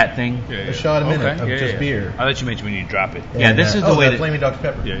 the frat thing. a shot a minute of just beer. I thought you mentioned when you drop it. Yeah, this is the way the to- Flaming Dr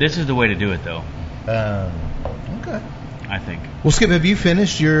Pepper. Yeah. This is the way to do it, though. Okay. I think. Well, Skip, have you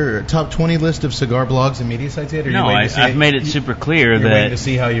finished your top 20 list of cigar blogs and media sites yet? Or No, I've made it super clear You're waiting that, to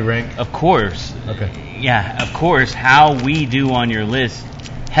see how you rank. of course, Okay. yeah, of course, how we do on your list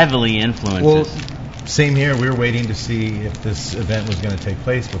heavily influences. Well, same here. We were waiting to see if this event was going to take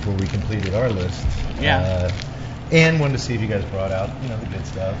place before we completed our list. Yeah. And wanted to see if you guys brought out, the good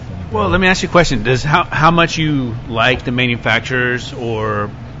stuff. And, Well, let me ask you a question. Does how much you like the manufacturers,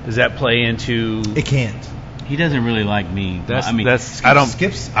 or does that play into? It can't. He doesn't really like me. I mean,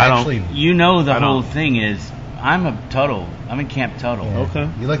 Skip's actually. you know, the I whole don't. thing is, I'm a Tuttle. I'm in Camp Tuttle. Yeah. Okay.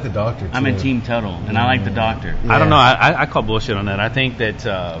 You like the doctor, too. I'm in Team Tuttle, and I like the doctor. Yeah. I don't know. I call bullshit on that. I think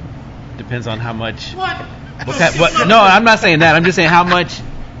that depends on how much. What? No, I'm not saying that. I'm just saying how much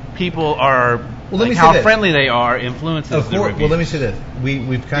people are. Well, let me say how this. friendly they are influences Of the course. reviews. Well, let me say this. We've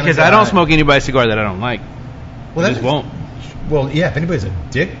kind Because of. I don't smoke anybody's cigar that I don't like. Well, I that just is- won't. Well, yeah. If anybody's a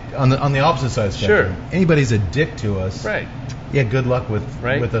dick on the opposite side of the spectrum, Sure. anybody's a dick to us. Right. Yeah. Good luck with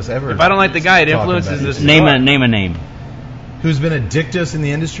us ever. If I don't like the guy, it talking influences about this. it. Name a name. Who's been a dick to us in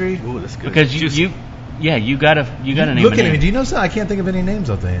the industry? Ooh, that's good. Because you gotta name Look a at name. me. Do you know something? I can't think of any names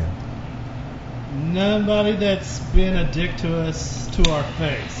off the hand. Nobody that's been a dick to us to our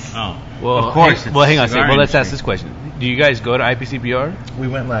face. Oh, Well, of course. Hang on a second. Cigar Well, let's ask industry. this question. Do you guys go to IPCPR? We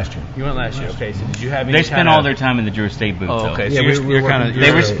went last year. You went last year. Okay, so did you have any They spend kind all of- their time in the Drew Estate booth. Oh, though. okay. Yeah, So we- you're we're kind working- of.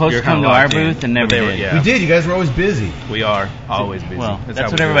 They were supposed to come to our booth and never But they were- did. yeah. We did. You guys were always busy. We are always busy. Well, how that's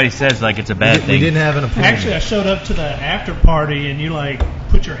what we do everybody it. says. Like it's a bad We thing. didn't have an appointment. Actually, I showed up to the after party and you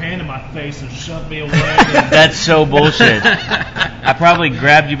put your hand in my face and shoved me away. And That's so bullshit. I probably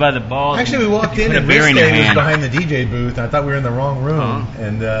grabbed you by the balls. Actually, we walked in put a and beer in your Risque was hand. behind the DJ booth. And I thought we were in the wrong room,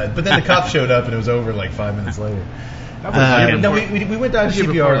 and but then the cops showed up and it was over like 5 minutes later. That was year No, before- we went to year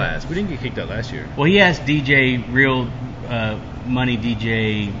before IPCPR. last. We didn't get kicked out last year. Well, he asked DJ Real Money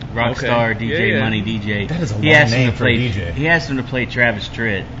DJ Rockstar Okay. DJ Yeah, yeah. Money DJ. That is a he long asked him name to for a play. DJ. He asked him to play Travis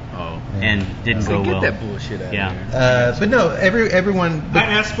Tritt, Oh. and didn't go Get well. that bullshit out Yeah. of here. But no, everyone. I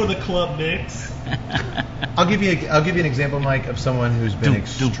asked for the club mix. I'll give you an example, Mike, of someone who's been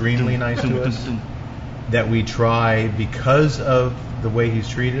extremely nice to us that we try because of the way he's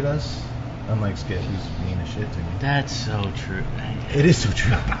treated us. Unlike Skip, who's mean as shit to me. That's so true. It is so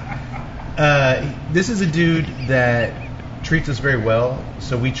true. This is a dude that treats us very well,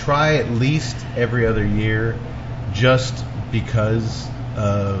 so we try at least every other year, just because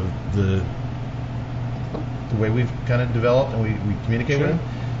of the way we've kind of developed and we communicate with him.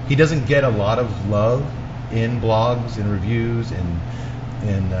 He doesn't get a lot of love in blogs and reviews and.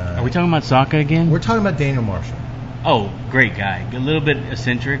 Are we talking about Sokka again? We're talking about Daniel Marshall. Oh, great guy. A little bit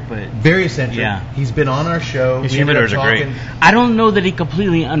eccentric, but Very eccentric. Yeah. He's been on our show. His We ended up humidors are great. talking- I don't know that he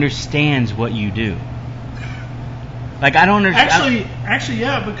completely understands what you do. Like I don't understand. Actually,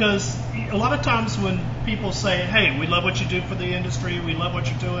 yeah, because a lot of times when people say, "Hey, we love what you do for the industry. We love what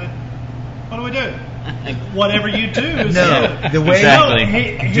you're doing," what do we do? Whatever you do is No, good. the way Exactly. No,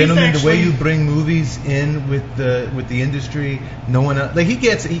 he's gentlemen, the way actually- you bring movies in with the industry, no one else, like he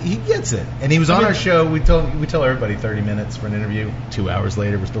gets it. He gets it, and he was on our show. We tell everybody 30 minutes for an interview. 2 hours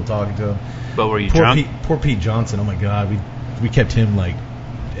later, we're still talking to him. But were you Poor drunk? Poor Pete Johnson. Oh my God, we kept him like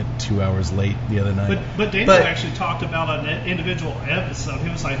at 2 hours late the other night. But Daniel actually talked about an individual episode. He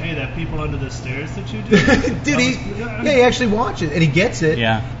was like, "Hey, that people under the stairs that you do." Dude, he actually watched it and he gets it.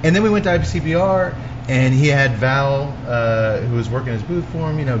 Yeah. And then we went to IPCPR and he had Val, who was working his booth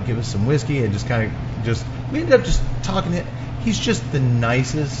for him, give us some whiskey and we ended up just talking to him. He's just the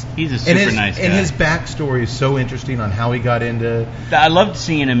nicest. He's a super nice guy. And his backstory is so interesting on how he got into I loved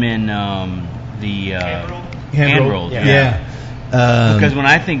seeing him in the hand rolled. Yeah. Because when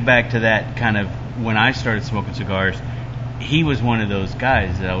I think back to that kind of when I started smoking cigars, he was one of those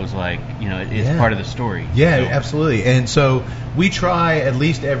guys that I was like, it's Yeah. part of the story. Yeah, So- absolutely. And so we try at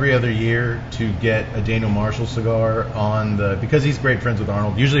least every other year to get a Daniel Marshall cigar on because he's great friends with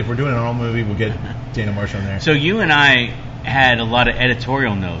Arnold. Usually if we're doing an Arnold movie, we'll get Daniel Marshall on there. So you and I had a lot of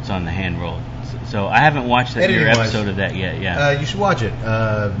editorial notes on the hand roll. So I haven't watched your Editing-wise, episode of that yet. Yeah. You should watch it.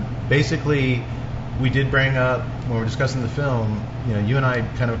 Basically, we did bring up, when we were discussing the film, you and I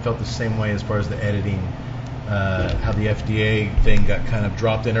kind of felt the same way as far as the editing, how the FDA thing got kind of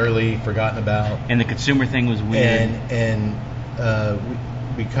dropped in early, forgotten about. And the consumer thing was weird. And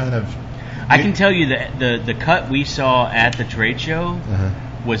we kind of... I can tell you that the cut we saw at the trade show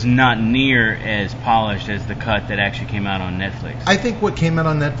was not near as polished as the cut that actually came out on Netflix. I think what came out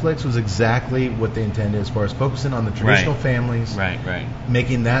on Netflix was exactly what they intended as far as focusing on the traditional families, Right.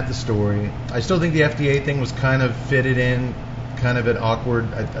 making that the story. I still think the FDA thing was kind of fitted in, kind of an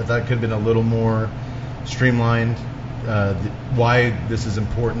awkward. I thought it could have been a little more streamlined. Why this is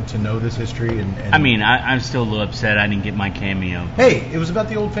important to know this history. And I mean, I'm still a little upset I didn't get my cameo. Hey, it was about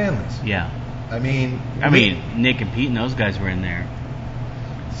the old families. Yeah. I mean, Nick and Pete and those guys were in there.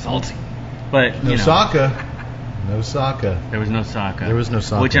 Salty. But, no Sokka. No Sokka. There was no Sokka. There was no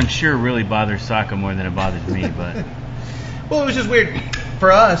Sokka. Which I'm sure really bothers Sokka more than it bothers me, but... Well, it was just weird.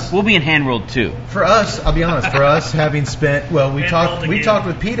 For us... We'll be in Hand-Rolled too. For us, I'll be honest, for us having spent... Well, we talked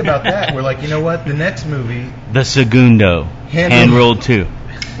with Pete about that. We're like, you know what? The next movie... The Segundo. Hand-Rolled 2.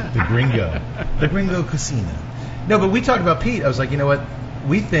 The Gringo Casino. No, but we talked about Pete. I was like, you know what?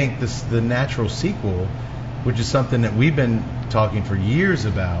 We think the natural sequel, which is something that we've been talking for years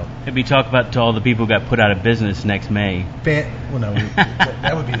about. It'd be talk about to all the people who got put out of business next May. Well, no,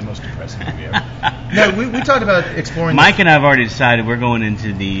 that would be the most depressing movie ever. No, we talked about exploring... Mike and I have already decided we're going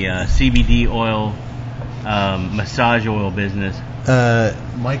into the CBD oil, massage oil business.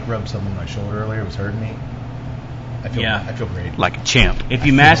 Mike rubbed something on my shoulder earlier. It was hurting me. I feel great. Like a champ. If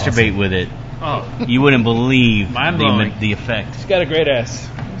you masturbate with it, you wouldn't believe the effect. He's got a great ass.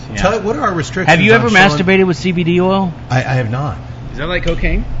 Yeah. What are our restrictions? Have you ever masturbated with CBD oil? I have not. Is that like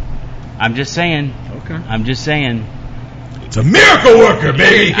cocaine? I'm just saying. Okay. I'm just saying. It's a miracle worker,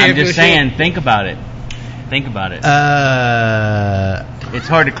 baby. I'm just saying. Think about it. Think about it. It's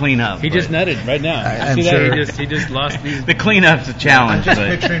hard to clean up. He just nutted right now. I'm See sure. that? He just lost these. The cleanup's a challenge. I'm just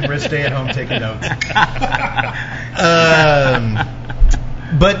but picturing Rich stay at home taking notes.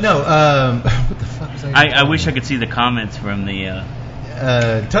 But no. What the fuck was I wish I could see the comments from the.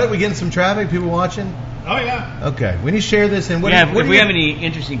 Tell we getting some traffic. People watching. Oh yeah. Okay, we need to share this. And what if we your, have any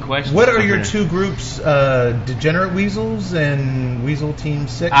interesting questions. What are your two groups? Degenerate Weasels and Weasel Team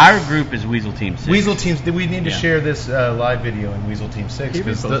 6. Our group is Weasel Team 6. Weasel Teams. We need to share this live video in Weasel Team 6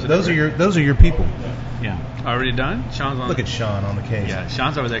 because those are your people. Yeah. Already done. Sean's on. Look at Sean on the case. Yeah,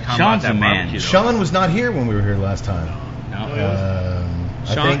 Sean's over there. Sean's the man. Barbecue, Sean was not here when we were here last time. No.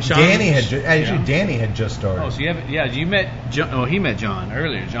 I think Danny had just started. Oh, so you haven't? Yeah, you met. He met John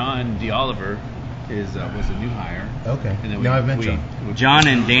earlier. John DeOliver was a new hire. Okay. And then I've met John. John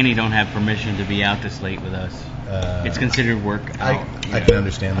and Danny don't have permission to be out this late with us. It's considered work. I can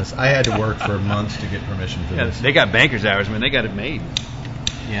understand this. I had to work for months to get permission for this. They got banker's hours, man. They got it made.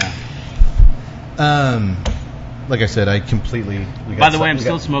 Yeah. Like I said, I completely. By the way, I'm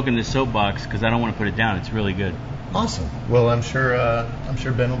still smoking this soapbox because I don't want to put it down. It's really good. Awesome. Well, I'm sure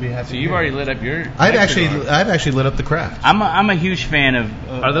Ben will be happy. So you've already lit up your. I've actually lit up the craft. I'm a huge fan of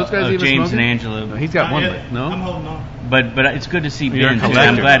are those guys even James smoking? and Angela. No, he's got one lit. No, I'm holding on. But it's good to see You're Ben. a collector.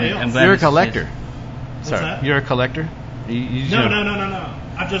 I'm glad. You're a collector. Sorry, that? You're a collector. No.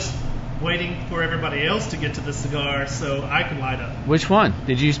 I'm just waiting for everybody else to get to the cigar so I can light up. Which one?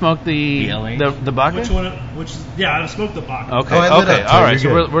 Did you smoke the Baca? Which one? I smoked the Baca. Okay. I lit up, all right.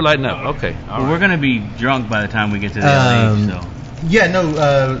 so we're lighting up. Okay. Well, we're gonna be drunk by the time we get to the LA. So. Yeah,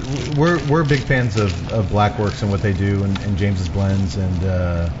 no, we're big fans of Blackworks and what they do and James's blends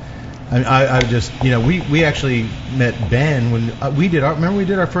and I just we actually met Ben when we did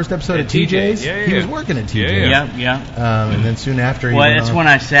our first episode at TJ's. Yeah. He was working at TJ's. Yeah. And then soon after. That's when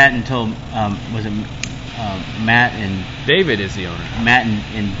I sat and told was it Matt and David is the owner. Matt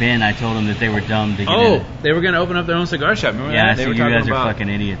and Ben. I told them that they were dumb to get in. They were going to open up their own cigar shop. Remember that? They so were you guys about, are fucking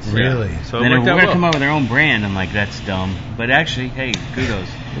idiots. Really? Yeah. So then we're going to come up with our own brand. I'm like, that's dumb. But actually, hey, kudos.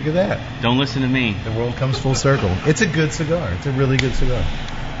 Look at that. Don't listen to me. The world comes full circle. It's a good cigar. It's a really good cigar.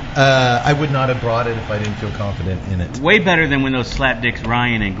 I would not have brought it if I didn't feel confident in it. Way better than when those slapdicks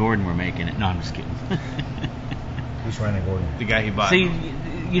Ryan and Gordon were making it. No, I'm just kidding. Who's Ryan and Gordon? The guy he bought. See,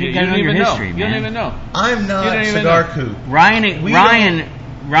 you gotta know your history, man. You don't even know. I'm not Cigar Coop. Ryan,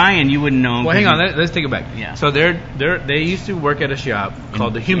 you wouldn't know him. Well, hang on. Let's take it back. Yeah. So they used to work at a shop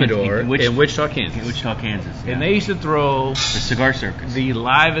called the Humidor in Wichita, Kansas. Wichita, Kansas. Yeah. And they used to throw the cigar circus, the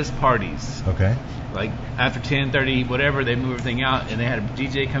livest parties. Okay. Like after 10:30, whatever, they move everything out, and they had a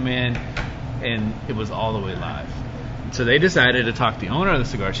DJ come in, and it was all the way live. So they decided to talk the owner of the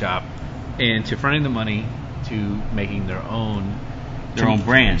cigar shop into fronting the money to making their own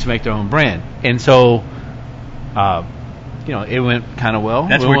brand. To make their own brand. And so, it went kind of well.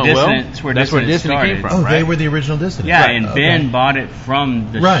 That's where Dissonant came from. Oh, right? they were the original Dissonant. Yeah, right. And Ben bought it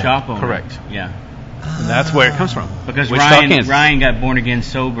from the shop owner. Correct. Yeah. And that's where it comes from. Because Wichita, Kansas. Ryan got born again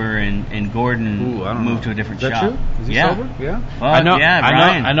sober, and Gordon Ooh, I don't moved know. to a different Is that shop. true? Is he yeah. sober? Yeah. Well, I know. yeah, I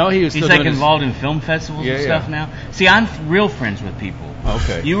Ryan. know. I know he was. He's still like doing involved in film festivals and stuff now. See, I'm real friends with people.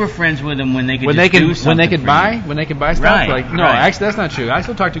 Okay. You were friends with them when they could when just they could do something when they could for buy you. when they could buy stuff. Right, Like no, right. actually that's not true. I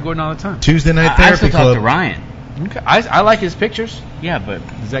still talk to Gordon all the time. Tuesday night I therapy still club. talk to Ryan. Okay. I like his pictures. Yeah, but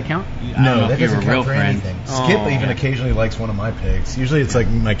Does that count? I don't No, know that if you were doesn't a real count for friend. anything. Oh, Skip even yeah. occasionally likes one of my pics. Usually it's like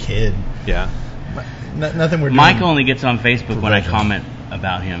my kid. Yeah. Nothing we're doing. Mike only gets on Facebook when I Professional. comment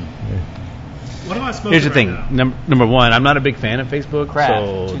about him. What am I supposed Here's to the thing. now? Number one, I'm not a big fan of Facebook. Crap.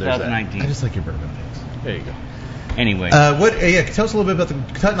 So there's that. 2019. I just like your bourbon pics. There you go. Anyway, Tell us a little bit about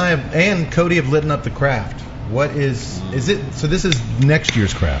the Tut and I and Cody have lit up the craft. What is it? So this is next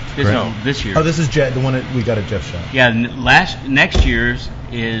year's craft. this, correct? this year. Oh, this is the one that we got at Jeff's shop. Yeah, next year's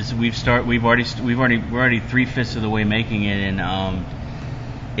is we're already 3/5 of the way making it, and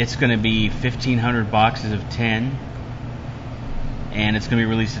it's going to be 1,500 boxes of 10, and it's going to be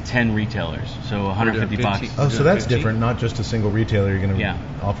released to 10 retailers, so 150 boxes. Oh, so that's different. Not just a single retailer. You're going to Yeah.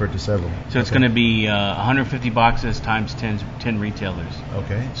 offer it to several. So it's going to be 150 boxes times 10 retailers.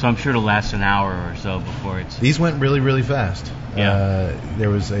 Okay. So I'm sure it'll last an hour or so before it's. These went really, really fast. Yeah. There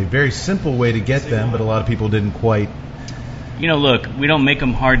was a very simple way to get them, but a lot of people didn't quite. Look, we don't make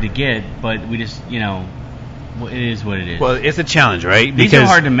them hard to get, but we just, it is what it is. Well, it's a challenge, right? These are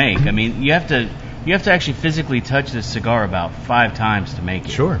hard to make. I mean, you have to actually physically touch this cigar about 5 times to make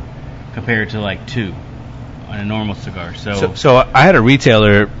it. Sure. Compared to like 2 on a normal cigar. So I had a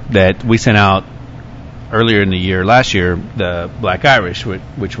retailer that we sent out earlier in the year, last year, the Black Irish,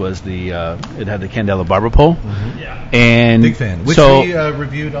 which was it had the Candela Barber pole. Mm-hmm. Yeah. And Big fan. Which so, we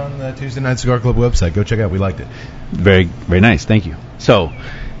reviewed on the Tuesday Night Cigar Club website. Go check it out. We liked it. very, very nice. Thank you. So,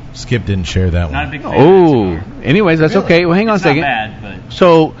 Skip didn't share that not a one. big fan oh, of that cigar. anyways, that's Really? okay. Well, hang on It's a second. not bad, but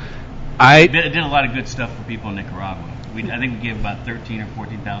So, it I did a lot of good stuff for people in Nicaragua. I think we gave about $13,000 or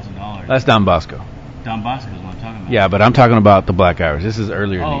 $14,000. that's Don Bosco. Don Bosco is what I'm talking about. Yeah, but I'm talking about the Black Irish. This is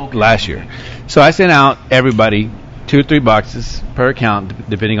earlier okay, last year. So I sent out everybody 2 or 3 boxes per account,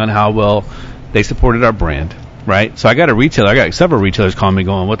 depending on how well they supported our brand, right? So I got I got several retailers calling me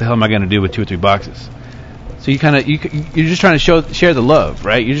going, what the hell am I going to do with 2 or 3 boxes? So you're just trying to share the love,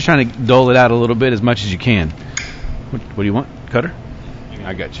 right? You're just trying to dole it out a little bit as much as you can. What do you want? Cutter?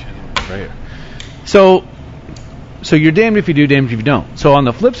 I got you. Right here. So you're damned if you do, damned if you don't. So on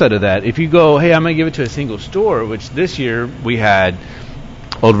the flip side of that, if you go, hey, I'm going to give it to a single store, which this year we had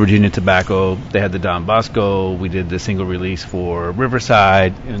Old Virginia Tobacco, they had the Don Bosco, we did the single release for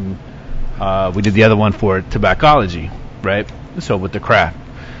Riverside, and we did the other one for Tobaccology, right? So with the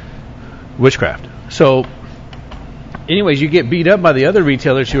Witchcraft. So anyways, you get beat up by the other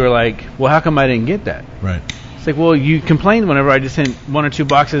retailers who are like, well, how come I didn't get that? Right. It's like, well, you complained whenever I just sent 1 or 2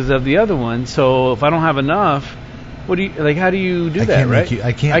 boxes of the other one, so if I don't have enough, how do you do that, right?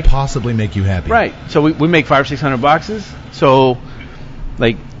 I can't possibly make you happy. Right. So we make 500 or 600 boxes. So,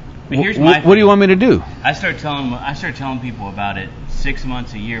 like, But here's what my do you want me to do? I start telling people about it 6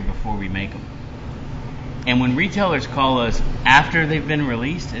 months, a year before we make them. And when retailers call us after they've been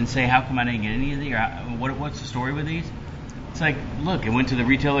released and say, how come I didn't get any of these? Or what's the story with these? It's like, look, it went to the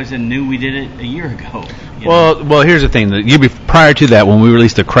retailers and knew we did it a year ago. you know? Well, here's the thing. The year prior to that, when we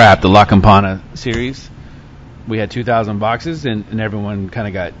released the La Campana series, we had 2,000 boxes, and everyone kind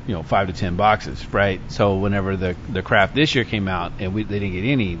of got 5 to 10 boxes, right? So whenever the craft this year came out and they didn't get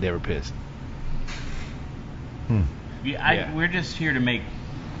any, they were pissed. We're just here to make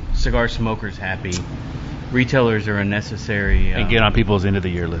cigar smokers happy. Retailers are unnecessary. And get on people's end of the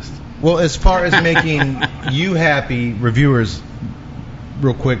year list. Well, as far as making you happy, reviewers,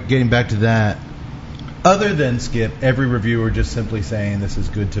 real quick, getting back to that, other than Skip, every reviewer just simply saying this is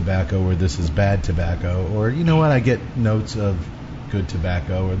good tobacco or this is bad tobacco, or you know what, I get notes of good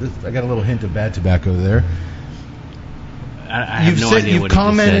tobacco, or this, I got a little hint of bad tobacco there. I have no idea you've what he just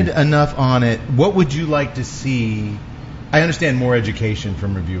commented said. enough on it. What would you like to see? I understand more education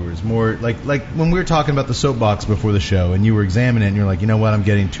from reviewers, more like when we were talking about the soapbox before the show, and you were examining it, and you're like, you know what, I'm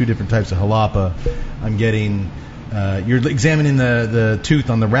getting 2 different types of jalapa. I'm getting, you're examining the tooth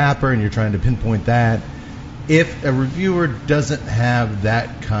on the wrapper, and you're trying to pinpoint that. If a reviewer doesn't have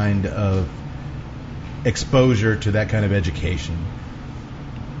that kind of exposure to that kind of education,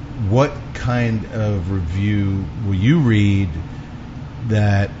 what kind of review will you read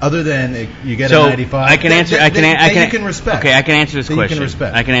that, other than you get a 95? I can answer. You can respect. Okay, I can answer this that question. You can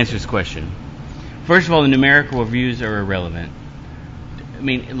respect. I can answer this question. First of all, the numerical reviews are irrelevant. I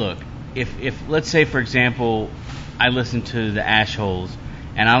mean, look, if let's say, for example, I listen to the Ash Holes,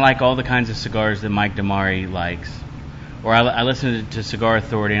 and I like all the kinds of cigars that Mike Damari likes. or I listen to Cigar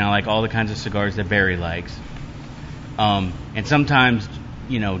Authority, and I like all the kinds of cigars that Barry likes. And sometimes,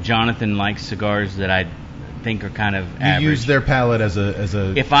 Jonathan likes cigars that I think are kind of average. You use their palate as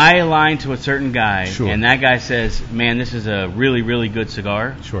a. If I align to a certain guy, Sure. and that guy says, "Man, this is a really, really good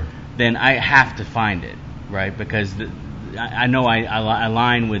cigar," Sure. then I have to find it, right? Because I know I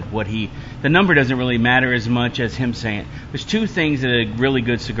align with what he. The number doesn't really matter as much as him saying. There's two things that a really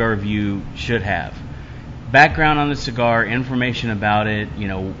good cigar review should have: background on the cigar, information about it.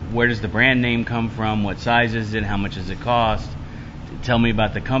 Where does the brand name come from? What size is it? How much does it cost? Tell me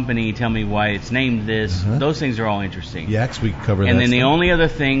about the company. Tell me why it's named this. Those things are all interesting. Yaks, we cover that. And then the stuff. only other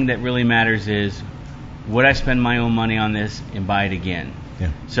thing that really matters is, would I spend my own money on this and buy it again? Yeah.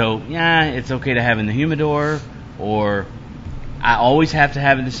 So, it's okay to have in the humidor, or I always have to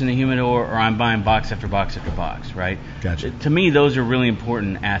have this in the humidor, or I'm buying box after box after box, right? Gotcha. To me, those are really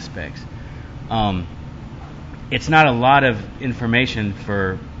important aspects. It's not a lot of information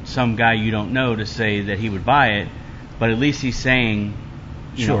for some guy you don't know to say that he would buy it, but at least he's saying,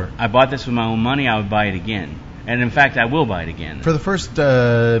 Sure. I bought this with my own money, I would buy it again. And in fact, I will buy it again. For the first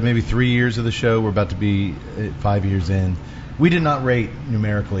maybe 3 years of the show, we're about to be 5 years in, we did not rate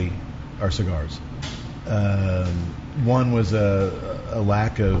numerically our cigars. One was a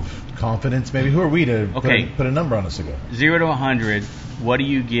lack of confidence. Maybe who are we to put a number on a cigar? 0 to 100, what do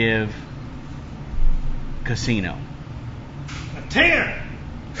you give Casino? A 10.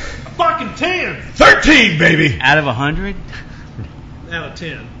 A fucking 10. 13, baby. Out of 100? Out of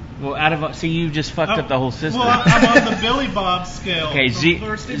 10. Well, see, you just fucked up the whole system. Well, I'm on the Billy Bob scale. Okay, from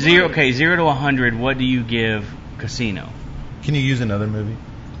Thirsty 0 Blues. 0 to 100, what do you give Casino? Can you use another movie?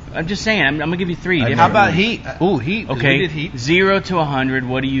 I'm just saying, I'm going to give you three. How about Heat? Ooh, Heat. We Okay, did Heat. 0 to 100,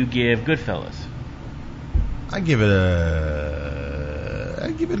 what do you give Goodfellas? I give it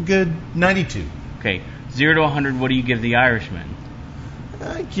a good 92. Okay, 0 to 100, what do you give The Irishman?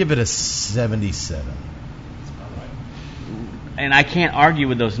 I give it a 77. And I can't argue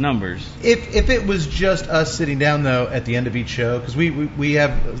with those numbers. If it was just us sitting down though at the end of each show, because we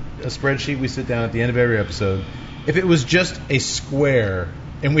have a spreadsheet, we sit down at the end of every episode. If it was just a square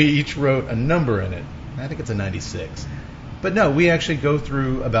and we each wrote a number in it, I think it's a 96. But no, we actually go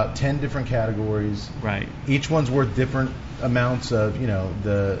through about 10 different categories. Right. Each one's worth different amounts of,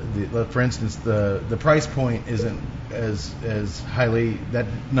 for instance, the price point isn't as highly, that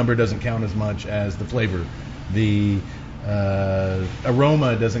number doesn't count as much as the flavor. The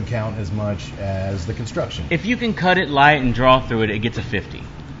aroma doesn't count as much as the construction. If you can cut it light and draw through it, it gets a 50.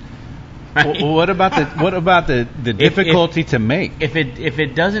 Right? Well, what about the difficulty to make? If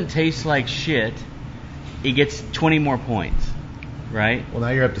it doesn't taste like shit, it gets 20 more points, right? Well, now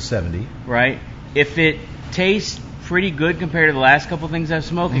you're up to 70. Right? If it tastes pretty good compared to the last couple things I've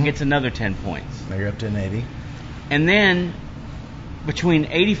smoked, it gets another 10 points. Now you're up to an 80. And then between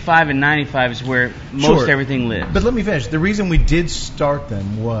 85 and 95 is where most everything lives. But let me finish. The reason we did start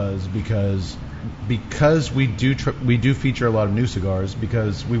them was because we do feature a lot of new cigars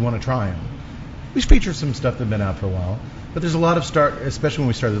because we want to try them. We feature some stuff that's been out for a while, but there's a lot of especially when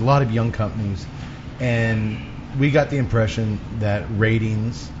we started, a lot of young companies, and we got the impression that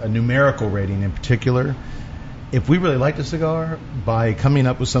ratings, a numerical rating in particular, if we really liked a cigar, by coming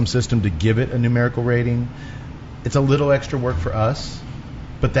up with some system to give it a numerical rating, it's a little extra work for us,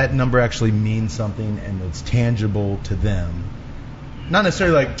 but that number actually means something and it's tangible to them. Not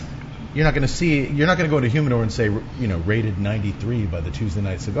necessarily like you're not going to go into Humidor and say, rated 93 by the Tuesday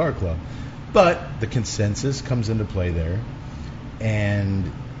Night Cigar Club, but the consensus comes into play there,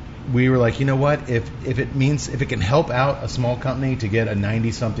 and we were like, you know what? If it can help out a small company to get a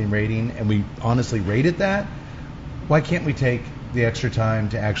 90-something rating, and we honestly rated that, why can't we take the extra time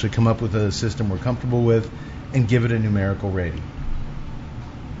to actually come up with a system we're comfortable with and give it a numerical rating?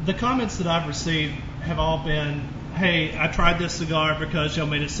 The comments that I've received have all been, hey, I tried this cigar because y'all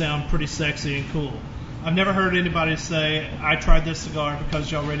made it sound pretty sexy and cool. I've never heard anybody say, I tried this cigar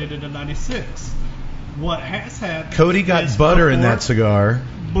because y'all rated it a 96. What has happened... Cody got butter in that cigar.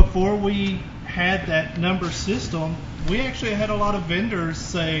 Before we had that number system, we actually had a lot of vendors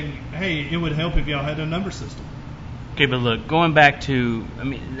saying, hey, it would help if y'all had a number system. Okay, but look, going back to,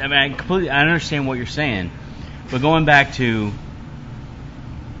 I understand what you're saying, but going back to,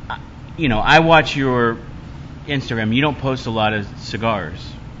 I watch your Instagram. You don't post a lot of cigars,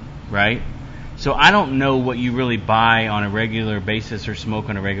 right? So I don't know what you really buy on a regular basis or smoke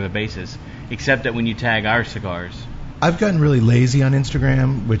on a regular basis, except that when you tag our cigars. I've gotten really lazy on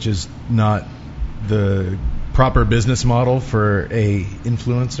Instagram, which is not the proper business model for a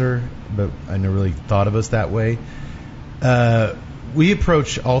influencer, but I never really thought of us that way. we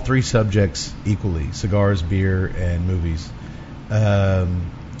approach all three subjects equally: cigars, beer, and movies.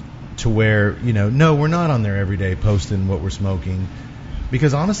 To where, no, we're not on there every day posting what we're smoking,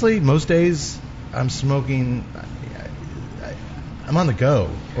 because honestly, most days I'm smoking. I'm on the go,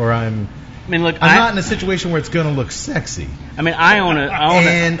 or I'm not in a situation where it's going to look sexy. I mean, I own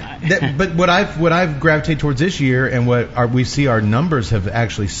a. But what I've gravitated towards this year, and we see our numbers have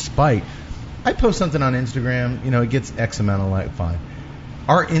actually spiked. I post something on Instagram, it gets X amount of like, fine.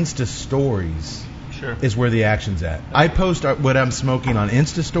 Our Insta stories is where the action's at. I post what I'm smoking on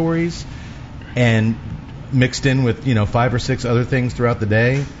Insta stories, and mixed in with 5 or 6 other things throughout the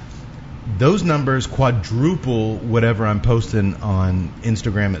day. Those numbers quadruple whatever I'm posting on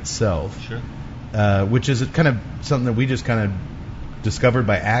Instagram itself. Sure. Which is kind of something that we just kind of discovered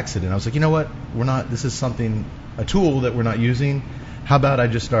by accident. I was like, you know what? This is a tool that we're not using. How about I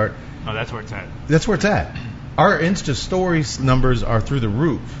just start? Oh, that's where it's at. That's where it's at. Our Insta stories numbers are through the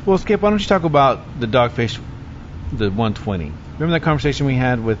roof. Well, Skip, why don't you talk about the Dogfish, the 120? Remember that conversation we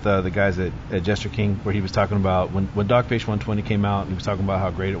had with the guys at Jester King, where he was talking about when Dogfish 120 came out, and he was talking about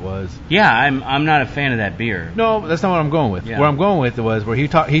how great it was. Yeah, I'm not a fan of that beer. No, that's not what I'm going with. Yeah. Where I'm going with it was where he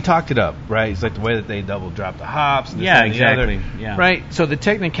talked it up, right? It's like the way that they double drop the hops. And this, yeah, and the exactly. other, yeah. Right. So the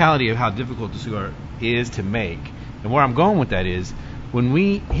technicality of how difficult the cigar is to make, and where I'm going with that is when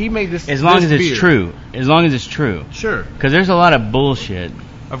he made this. As long this as it's beer, true. As long as it's true. Sure. Because there's a lot of bullshit.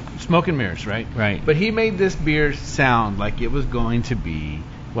 Of smoke and mirrors, right? Right. But he made this beer sound like it was going to be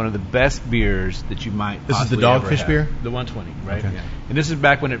one of the best beers that you might This is the possibly ever Dogfish have. beer? The 120, right? Okay. Yeah. And this is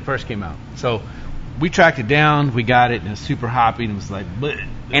back when it first came out. So we tracked it down, we got it, and it was super hoppy, and it was like, bleh.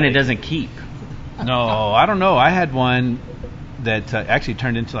 And it doesn't keep. No, I don't know. I had one that actually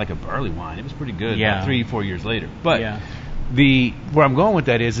turned into like a barley wine. It was pretty good. Yeah. Like 3-4 years later. But Yeah. where I'm going with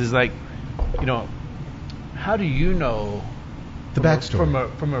that is like, how do you know The backstory.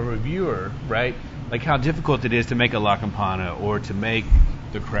 from a reviewer, right? Like how difficult it is to make a La Campana or to make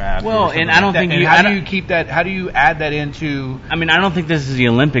the craft. Well, or something and I don't like think that. you- And I how do don't- you keep that? How do you add that into? I mean, I don't think this is the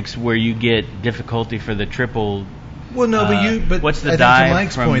Olympics where you get difficulty for the triple. Well, no, but what's the I think dive to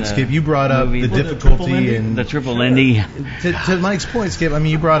Mike's from point, the Skip, you brought up movie? the Well, the triple difficulty Lindy? in The triple Lindy. to Mike's point, Skip. I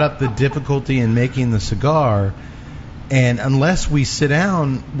mean, you brought up the difficulty in making the cigar, and unless we sit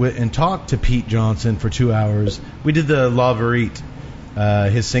down and talk to Pete Johnson for 2 hours, we did the La Verite,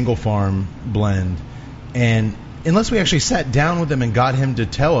 his single farm blend, and unless we actually sat down with him and got him to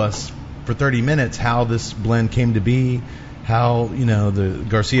tell us for 30 minutes how this blend came to be, how the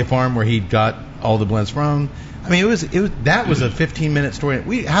Garcia farm where he got all the blends from. I mean, that was a 15-minute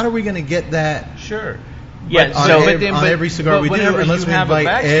story. How are we going to get that? Sure. Yeah, on so every cigar we do, whenever unless you we have a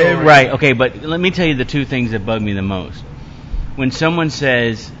invite backstory. every Right, okay, but let me tell you the two things that bug me the most. When someone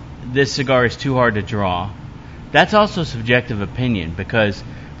says this cigar is too hard to draw, that's also subjective opinion because,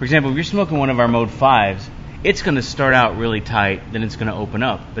 for example, if you're smoking one of our Mode 5s, it's going to start out really tight, then it's going to open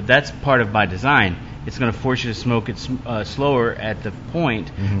up. But that's part of by design. It's going to force you to smoke it slower at the point.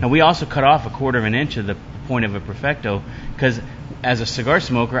 Mm-hmm. And we also cut off 1/4 inch of the point of a Perfecto because as a cigar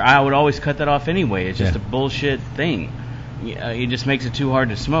smoker, I would always cut that off anyway. It's just a bullshit thing. It just makes it too hard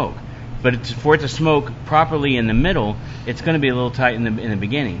to smoke. But for it to smoke properly in the middle, it's going to be a little tight in the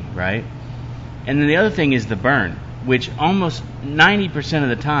beginning, right? And then the other thing is the burn, which almost 90% of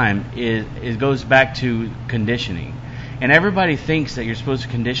the time is goes back to conditioning. And everybody thinks that you're supposed to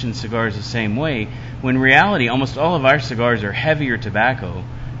condition cigars the same way, when in reality, almost all of our cigars are heavier tobacco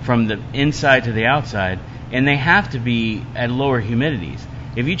from the inside to the outside, and they have to be at lower humidities.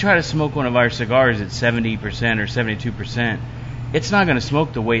 If you try to smoke one of our cigars at 70% or 72%, it's not going to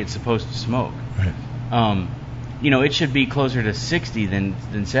smoke the way it's supposed to smoke. Right. It should be closer to 60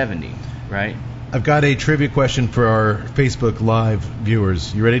 than 70, right? I've got a trivia question for our Facebook Live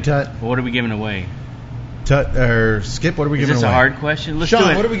viewers. You ready, Tut? Well, what are we giving away? Skip, what are we Is giving this away? a hard question? Let's Sean, do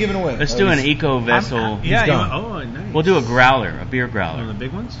it. what are we giving away? Let's do an eco vessel. Yeah. gone. Nice. We'll do a growler, a beer One of growler. the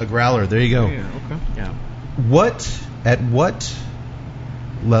big ones. A growler. There you go. Yeah. Okay. Yeah. At what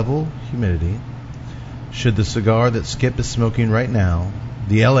level humidity should the cigar that Skip is smoking right now,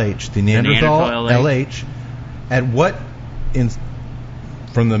 the LH, the Neanderthal Neanderthal LH, at what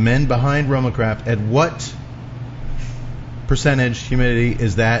from the men behind Romacraft, at what percentage humidity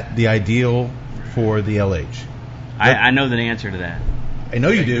is that the ideal for the LH? I know the answer to that. I know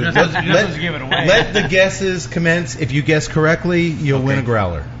you do. You're not supposed to give it away. Let the guesses commence. If you guess correctly, you'll win a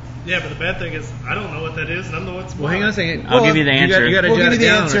growler. Yeah, but the bad thing is I don't know what that is, and I'm the one. Well, hang on a second. I'll give you the answer. You gotta We'll jot give you it the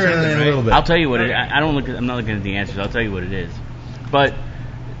down or answer in something, a right? little bit. I'll tell you what it. I'm not looking at the answers. I'll tell you what it is. But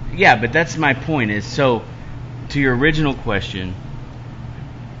yeah, but that's my point. Is so to your original question.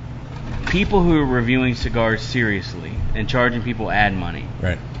 people who are reviewing cigars seriously and charging people ad money,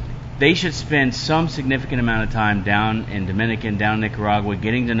 Right. they should spend some significant amount of time down in Dominican, down in Nicaragua,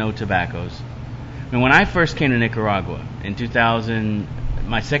 getting to know tobaccos. I mean, when I first came to Nicaragua in 2000,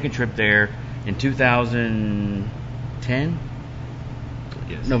 my second trip there in 2010,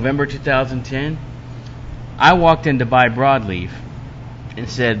 November 2010, I walked in to buy broadleaf and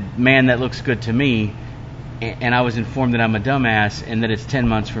said, man, that looks good to me. And I was informed that I'm a dumbass and that it's 10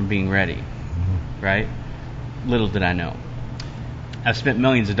 months from being ready. Right? Little did I know. I've spent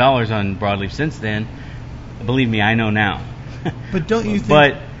millions of dollars on broadleaf since then. Believe me, I know now. But don't you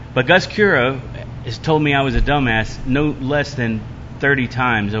think... But Gus Cura has told me I was a dumbass no less than 30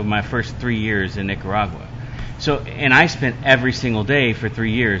 times over my first 3 years in Nicaragua. So, and I spent every single day for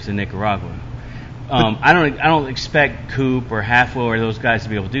 3 years in Nicaragua. I don't expect Coop or Halfwell or those guys to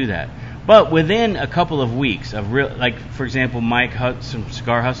be able to do that. But within a couple of weeks of real, like for example, Mike from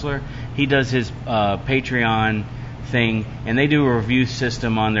Cigar Hustler, he does his Patreon thing, and they do a review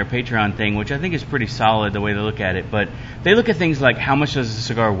system on their Patreon thing, which I think is pretty solid the way they look at it. But they look at things like how much does the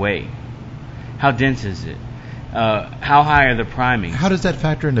cigar weigh, how dense is it, how high are the primings. How does that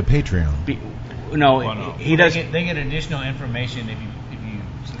factor into Patreon? He does. They get additional information if you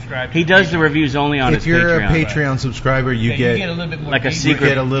subscribe. He does the reviews only on his Patreon. If you're a Patreon subscriber, you get a little bit more like a deeper, secret,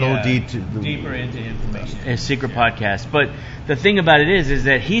 get a little deeper into information. A secret podcast. But the thing about it is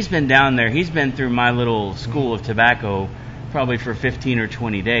that he's been down there. He's been through my little school of tobacco probably for 15 or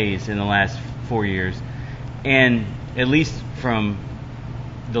 20 days in the last 4 years, and at least from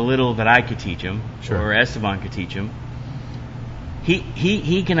the little that I could teach him, or Esteban could teach him.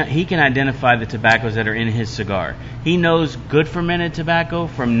 He can identify the tobaccos that are in his cigar. He knows good fermented tobacco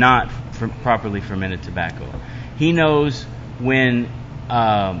from not properly fermented tobacco. He knows when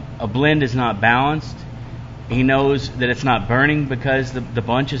a blend is not balanced. He knows that it's not burning because the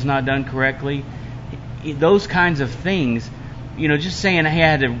bunch is not done correctly. Those kinds of things, just saying I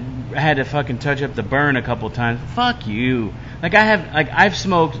had to fucking touch up the burn a couple times. Fuck you. I've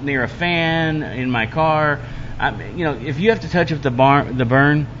smoked near a fan in my car. If you have to touch up the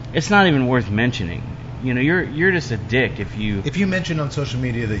burn, it's not even worth mentioning. You're just a dick if you mention on social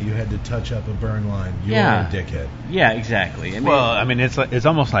media that you had to touch up a burn line, you're a dickhead. Yeah, exactly. It's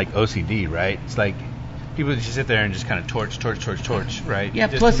almost like OCD, right? It's like people just sit there and just kind of torch, right? Yeah.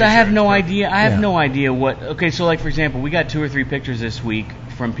 Plus, I have no idea. I have no idea what. Okay, so like for example, we got 2 or 3 pictures this week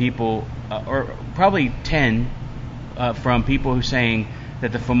from people, or probably 10, from people who saying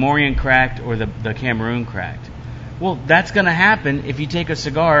that the Fomorian cracked or the Cameroon cracked. Well, that's going to happen if you take a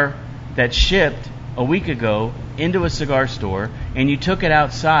cigar that's shipped a week ago into a cigar store and you took it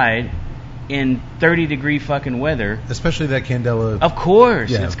outside in 30-degree fucking weather. Especially that Candela. Of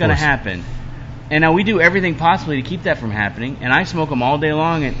course, it's going to happen. And now we do everything possibly to keep that from happening. And I smoke them all day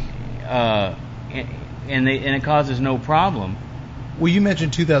long, and it causes no problem. Well, you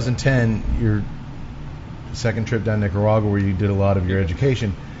mentioned 2010, your second trip down Nicaragua, where you did a lot of your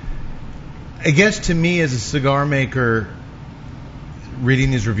education. I guess to me as a cigar maker, reading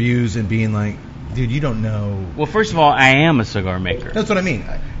these reviews and being like, dude, you don't know. Well, first of all, I am a cigar maker. That's what I mean.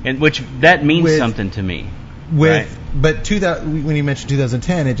 And which that means something to me. Right? But when you mentioned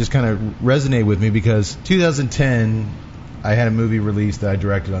 2010, it just kind of resonated with me because 2010, I had a movie released that I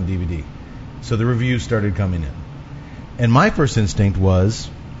directed on DVD. So the reviews started coming in. And my first instinct was,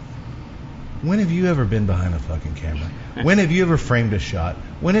 when have you ever been behind a fucking camera? When have you ever framed a shot?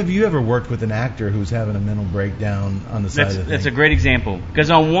 When have you ever worked with an actor who's having a mental breakdown on the side of the thing? That's a great example. Because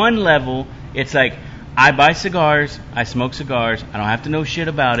on one level, it's like, I buy cigars, I smoke cigars, I don't have to know shit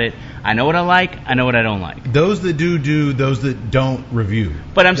about it. I know what I like, I know what I don't like. Those that do, those that don't review.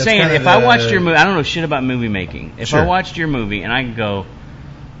 But I'm saying, if I watched your movie, I don't know shit about movie making. If I watched your movie and I can go,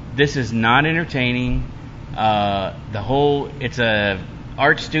 this is not entertaining, it's a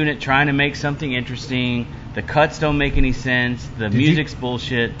art student trying to make something interesting. The cuts don't make any sense. The music's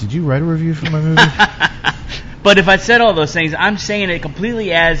bullshit. Did you write a review for my movie? But if I said all those things, I'm saying it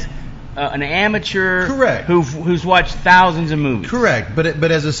completely as an amateur, correct, who's watched thousands of movies. Correct.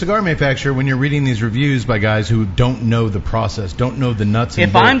 But as a cigar manufacturer, when you're reading these reviews by guys who don't know the process, don't know the nuts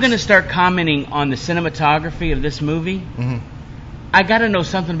and bolts. If I'm going to start commenting on the cinematography of this movie, I got to know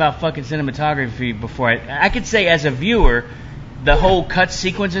something about fucking cinematography before I could say as a viewer. The whole cut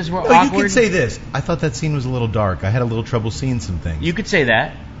sequences were awkward. You could say this. I thought that scene was a little dark. I had a little trouble seeing some things. You could say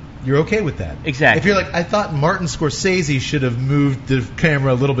that. You're okay with that. Exactly. If you're like, I thought Martin Scorsese should have moved the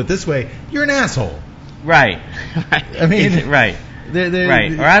camera a little bit this way, you're an asshole. Right. I mean, right.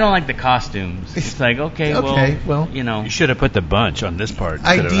 Right. Or I don't like the costumes. It's like, okay, well, you should have put the bunch on this part.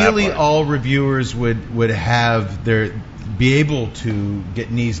 Ideally, all reviewers would have their be able to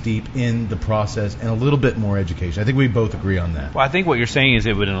get knees deep in the process and a little bit more education. I think we both agree on that. Well, I think what you're saying is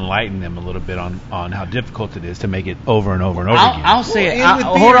it would enlighten them a little bit on how difficult it is to make it over and over and over again. I'll say it.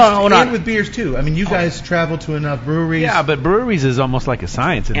 Hold on. And with beers too. I mean, you guys travel to enough breweries. Yeah, but breweries is almost like a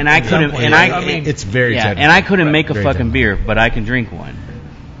science. And I couldn't. It's very technical. And I couldn't make a Very fucking technical. beer, but I can drink one.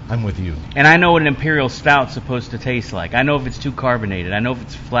 I'm with you. And I know what an imperial stout's supposed to taste like. I know if it's too carbonated. I know if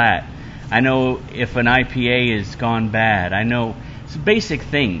it's flat. I know if an IPA has gone bad. I know it's basic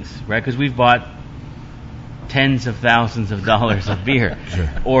things, right? Because we've bought tens of thousands of dollars of beer, Sure.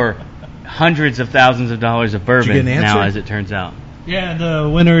 or hundreds of thousands of dollars of Did you bourbon get an answer? now, as it turns out. Yeah, the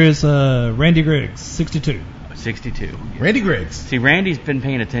winner is Randy Griggs, 62. 62. Randy Griggs. See, Randy's been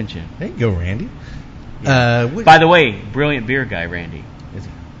paying attention. There you go, Randy. By the way, brilliant beer guy, Randy.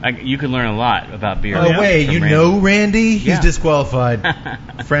 You can learn a lot about beer. Oh, wait, from you Randy. know Randy? He's Yeah. disqualified.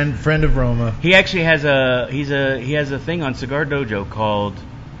 friend of Roma. He actually has he has a thing on Cigar Dojo called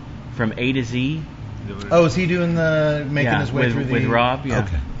From A to Z. Oh, is he doing making his way with, through the... with Rob? Yeah.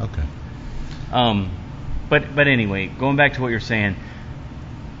 Okay. But anyway, going back to what you're saying,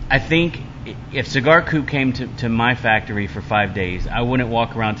 I think if Cigar Coop came to my factory for 5 days, I wouldn't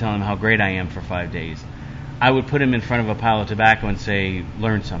walk around telling him how great I am for 5 days. I would put him in front of a pile of tobacco and say,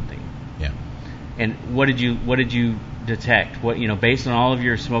 learn something. Yeah. And what did you detect? Based on all of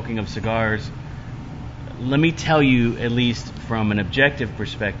your smoking of cigars, let me tell you, at least from an objective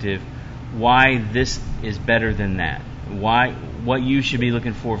perspective, why this is better than that. What you should be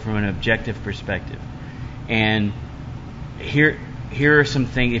looking for from an objective perspective. And here are some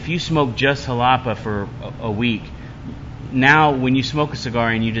things. If you smoke just Jalapa for a week, now when you smoke a cigar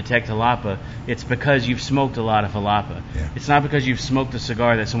and you detect Jalapa, it's because you've smoked a lot of Jalapa. Yeah. It's not because you've smoked a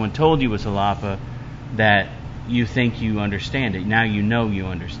cigar that someone told you was Jalapa that you think you understand it. Now you know you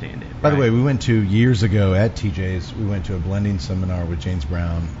understand it. By the right? way, we went to, years ago at TJ's, we went to a blending seminar with James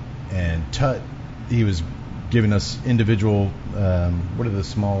Brown, and Tut, he was giving us individual, what are the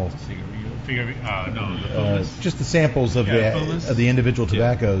small... just the samples of the individual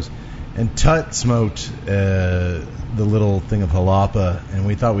tobaccos. And Tut smoked the little thing of Jalapa, and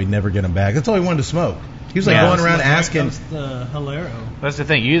we thought we'd never get him back. That's all he wanted to smoke. He was going around asking. That's the Hilero. That's the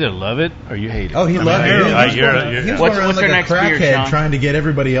thing. You either love it or you hate it. Oh, he loved it. He was going around what's like our a next beer, crackhead Sean? trying to get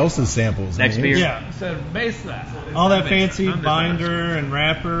everybody else's samples. Next beer? Yeah. So base that. All that fancy binder and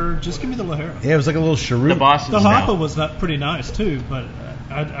wrapper. Just give me the Lajero. Yeah, it was like a little cheroot. The Boston The Stout. Hoppa was pretty nice too, but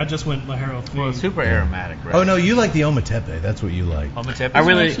I just went Lajero theme. Well, it's super aromatic, right? Oh no, you like the Ometepe. That's what you like. Ometepe. I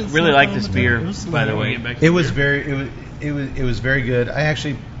really Actually, really like this something beer, it was by the way. It was very good. I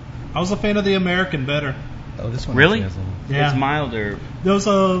actually. I was a fan of the American better. Oh, this one Really? actually has a little- Yeah. It's milder. There was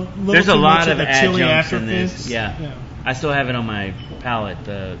a little There's a too lot much of a chili adjuncts in aftertaste. this. Yeah. I still have it on my palate,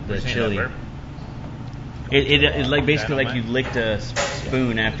 the chili. It like basically like you licked a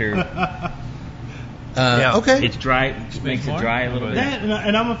spoon after. Okay. It's dry. It makes it dry a little bit. That,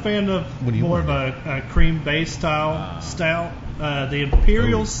 and I'm a fan of What do you more want? of a cream-based style stout. The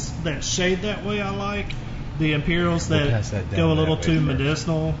Imperials that shade that way I like. The Imperials We'll pass that that down go a that little way too first.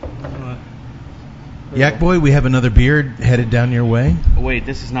 medicinal. Yak Boy, we have another beer headed down your way. Wait,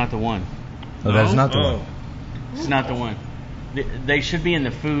 this is not the one. Oh, that is not the one. This is not the one. They should be in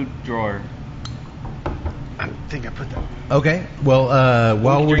the food drawer. I think I put that. Okay. Well,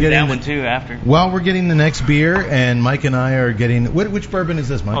 while We we're can drink getting that one too after. while we're getting the next beer, and Mike and I are getting which bourbon is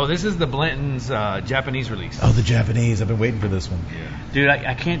this, Mike? Oh, this is the Blanton's Japanese release. Oh, the Japanese. I've been waiting for this one. Dude,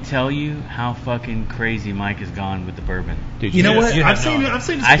 I can't tell you how fucking crazy Mike has gone with the bourbon. Dude, You know what? you I've have seen no- I've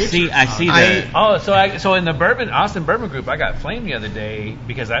seen his I pictures. see that. Oh, so in the Austin Bourbon Group, I got flamed the other day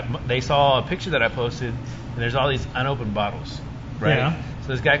because they saw a picture that I posted, and there's all these unopened bottles, right? Yeah. So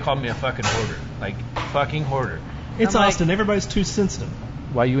this guy called me a fucking hoarder, like fucking hoarder. It's I'm like, Austin. Everybody's too sensitive.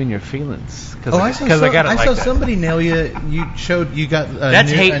 Why you in your feelings? Oh, I saw, I got it I like saw that. somebody nail you. You showed you got That's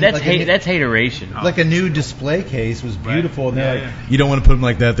new, hate. That's like hate. A, That's hateration. like a new display case was beautiful. And they're Yeah, like, you don't want to put them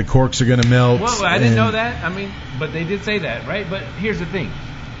like that. The corks are going to melt. Well, I didn't and- know that. I mean, but they did say that, right? But here's the thing: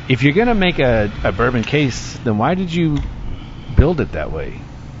 if you're gonna make a bourbon case, then why did you build it that way?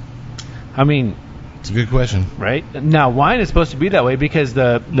 I mean, It's a good question. right? Now, wine is supposed to be that way because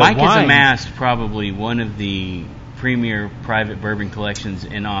the Mike has wine, amassed probably one of the premier private bourbon collections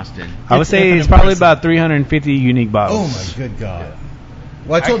in Austin. I would say it's probably about 350 unique Oh bottles. my good God.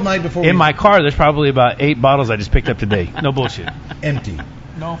 Well, I told Mike before In we my car, there's probably about 8 bottles I just picked up today. No bullshit. empty.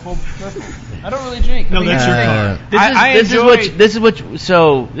 No, I don't really drink. No, that's your Uh, car. This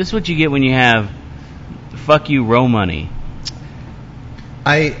is what you get when you have fuck you row money.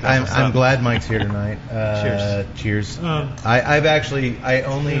 I'm glad Mike's here tonight. Cheers. I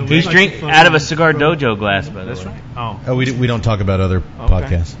only. He's drinking out of a Cigar Dojo glass, by the way. That's right. Oh. Oh, we don't talk about other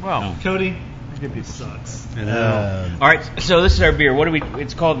podcasts. Well, Cody, good people. sucks. All right, so this is our beer.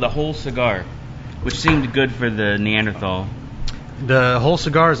 It's called the Whole Cigar, which seemed good for the Neanderthal. The Whole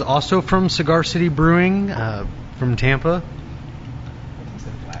Cigar is also from Cigar City Brewing from Tampa.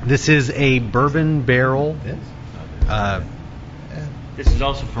 This is a bourbon barrel. This is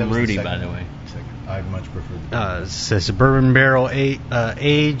also That from was Rudy, the by second. the way. I'd much prefer. It's a bourbon barrel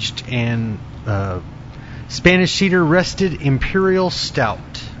aged and Spanish cedar rested imperial stout.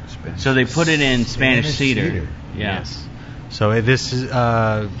 So they put it in Spanish cedar. Yeah. Yes. So this is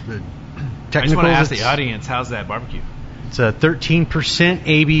I just technical. want to ask the audience, how's that barbecue? It's a 13%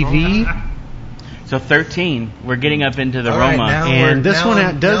 ABV. So 13, we're getting up into the All right, Roma. now- And this now one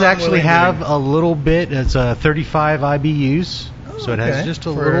I'm- does now I'm actually willing to have drink. a little bit. It's 35 IBUs, so it has just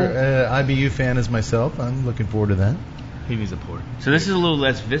a For little. IBU fan as myself, I'm looking forward to that. He needs a pour. So this is a little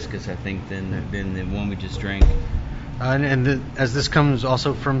less viscous, I think, than the one we just drank. As this comes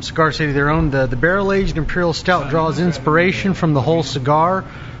also from Cigar City, their own, the barrel-aged Imperial Stout draws inspiration from the whole cigar.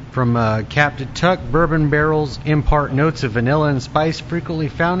 From Captain Tuck, bourbon barrels impart notes of vanilla and spice frequently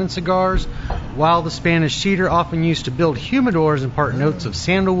found in cigars, while the Spanish cedar, often used to build humidors, impart notes of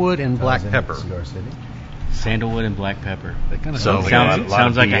sandalwood and black pepper. Cigar City. Sandalwood and black pepper. That kind of So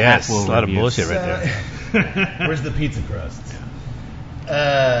sounds like a half-full a lot of review. bullshit right there. Where's the pizza crust?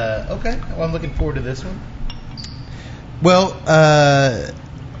 Okay. Well, I'm looking forward to this one. Well,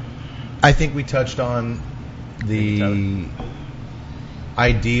 I think we touched on the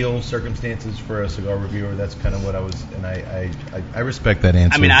ideal circumstances for a cigar reviewer. That's kind of what I was, and I respect that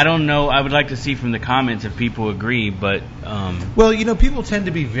answer. I mean, I don't know. I would like to see from the comments if people agree, but Well, people tend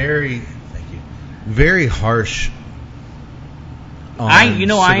to be very harsh. I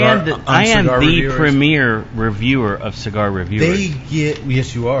am the reviewers. premier reviewer of cigar reviewers.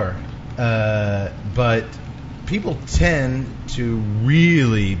 Yes, you are. But people tend to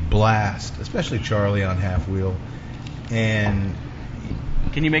really blast, especially Charlie on Half Wheel, and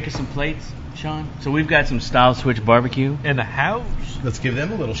Can you make us some plates, Sean? So we've got some Style Switch barbecue. In the house? let's give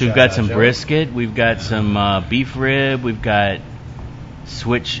them a little. So we've shout got out, some shall we? brisket. We've got some beef rib. We've got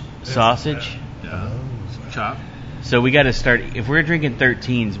Switch sausage. Chop. So we got to start. If we're drinking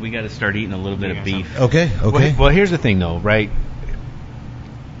 13s, we got to start eating a little bit of beef. Okay. Well, here's the thing, though, right?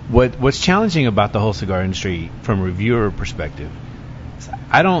 What's challenging about the whole cigar industry from a reviewer perspective,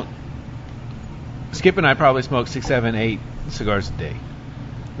 Skip and I probably smoke 6, 7, 8 cigars a day,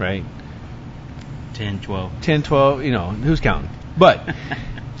 right? 10, 12. 10, 12, who's counting? But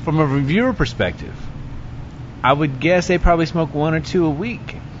from a reviewer perspective, I would guess they probably smoke 1 or 2 a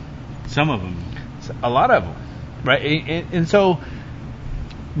week. Some of them. A lot of them, right? And so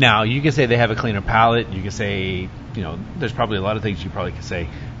now you can say they have a cleaner palate. You can say, there's probably a lot of things you probably could say,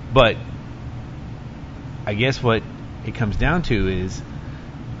 but I guess what it comes down to is,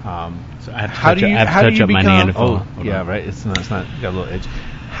 So I have to how touch, do you I have to how do touch you up my become? Neanderthal. Oh, Hold yeah, on. right. It's not got a little edge.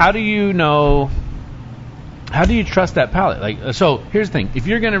 How do you know? How do you trust that palate? Like, so here's the thing: if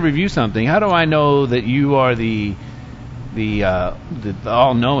you're going to review something, how do I know that you are the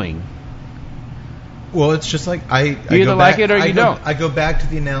all-knowing? Well, it's just like I either go like back, it or you don't. I go back to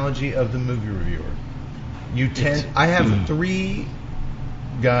the analogy of the movie reviewer. I have 3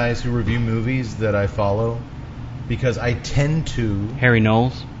 guys who review movies that I follow because I tend to. Harry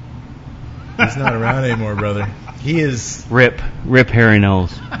Knowles. He's not around anymore, brother. He is. Rip Harry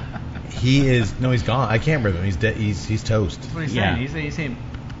Knowles. He is. No, he's gone. I can't remember him. He's dead. He's toast. What are you Yeah. saying? He's saying.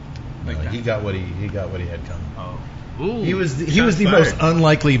 No, he got what he had coming. Oh. Ooh, He was the shots most fired.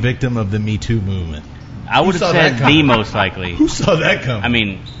 unlikely victim of the Me Too movement. I would saw have that said the coming? most likely. Who saw that coming? I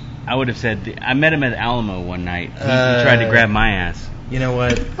mean, I would have said. I met him at Alamo one night. He tried to grab my ass. You know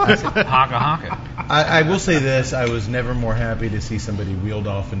what? Honka honka. I will say this: I was never more happy to see somebody wheeled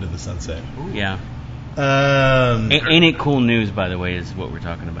off into the sunset. Yeah. Ain't it cool news, by the way, is what we're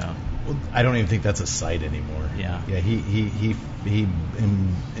talking about. I don't even think that's a sight anymore. Yeah. Yeah. He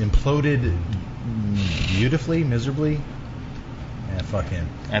imploded beautifully, miserably. Yeah. Fuck him.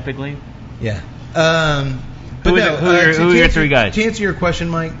 Epically? Yeah. Who are your 3 guys? To answer your question,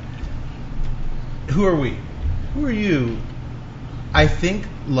 Mike, who are we? Who are you? I think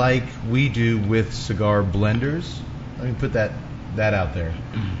like we do with cigar blenders. Let me put that out there.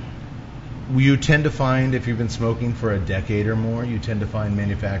 You tend to find, if you've been smoking for a decade or more, you tend to find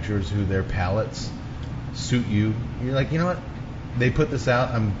manufacturers who their palates suit you. You're like, you know what? They put this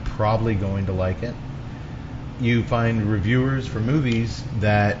out. I'm probably going to like it. You find reviewers for movies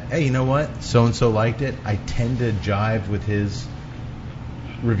that, hey, you know what? So-and-so liked it. I tend to jive with his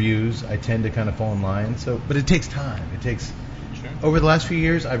reviews, I tend to kind of fall in line. So, but it takes time. It takes. Over the last few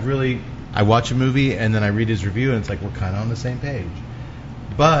years, I watch a movie and then I read his review and it's like we're kind of on the same page.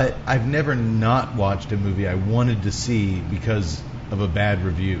 But I've never not watched a movie I wanted to see because of a bad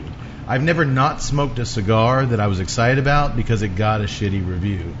review. I've never not smoked a cigar that I was excited about because it got a shitty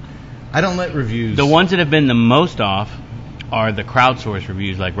review. I don't let reviews. The ones that have been the most off are the crowdsourced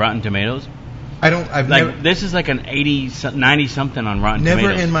reviews, like Rotten Tomatoes. I've Like never. this is like an 90 something on Rotten Never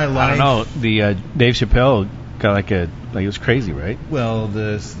Tomatoes. in my life. I don't know. The Dave Chappelle got like it was crazy, right? Well,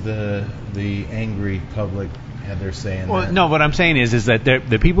 the angry public had their say in Well, that. no. What I'm saying is that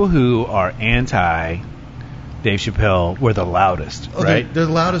the people who are anti Dave Chappelle were the loudest, Oh, right? They're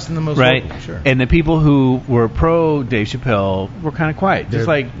the loudest and the most Right. vocal, sure. And the people who were pro Dave Chappelle were kind of quiet, just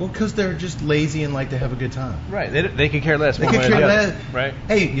like because they're just lazy and like to have a good time. right. They could care less. They one could way or care the other, less. right?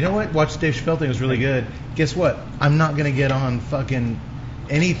 Hey, you know what? Watch the Dave Chappelle thing. It was really good. Guess what? I'm not going to get on fucking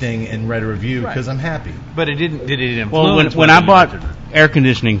anything and write a review because I'm happy. But it didn't. Did it influence? Well, when whether I you bought liked it or not? air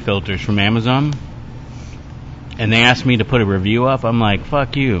conditioning filters from Amazon, and they asked me to put a review up, I'm like,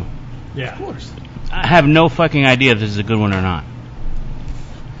 fuck you. Yeah. Of course. I have no fucking idea if this is a good one or not.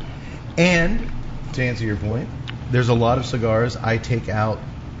 And to answer your point, there's a lot of cigars I take out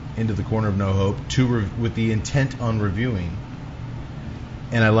into the corner of No Hope with the intent on reviewing,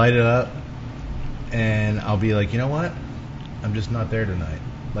 and I light it up, and I'll be like, you know what? I'm just not there tonight.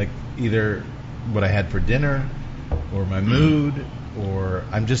 Like either what I had for dinner, or my mood, or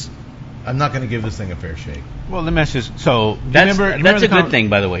I'm not going to give this thing a fair shake. Well, let me ask you. So That's remember a the good thing,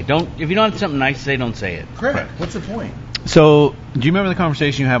 by the way. If you don't have something nice to say, don't say it. Correct. What's the point? So do you remember the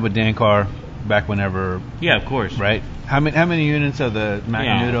conversation you had with Dan Carr back whenever? Yeah, of course. Right. How many units of the Yeah,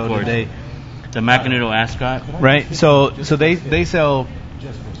 Macanudo of course. did they? The Macanudo Ascot. Right. So they sell.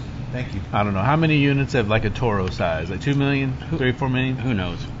 Thank you. I don't know how many units of like a Toro size, like 2 million, 3, 4 million. Who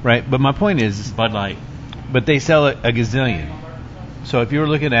knows? Right. But my point is, Bud Light. but they sell a gazillion. So if you were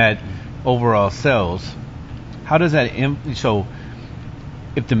looking at overall sales, how does that so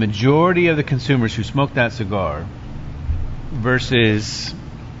if the majority of the consumers who smoke that cigar versus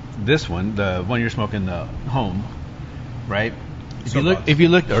this one, the one you're smoking, the home, right? If you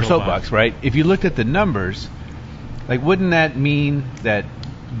looked or soapbox, right? If you looked at the numbers, like wouldn't that mean that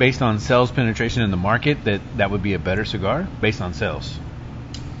based on sales penetration in the market that would be a better cigar based on sales?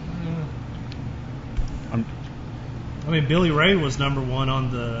 I mean, Billy Ray was number one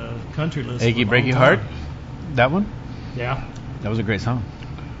on the country list. Achy for a long Breaky time. Heart, that one, Yeah. that was a great song.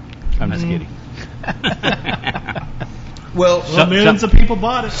 I'm just kidding. Well, Well, millions of people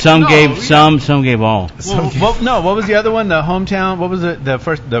bought it. Some No, gave yeah. some gave all. What was the other one? The hometown. What was it?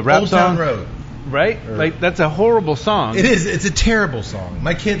 The rap Old song, Town Road. right? Like that's a horrible song. It is. It's a terrible song.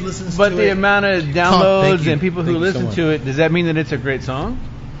 My kid listens But to the it. amount of Thank downloads you. and people who Thank you so listen much. to it, does that mean that it's a great song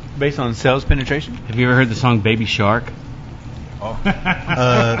based on sales penetration? Have you ever heard the song Baby Shark?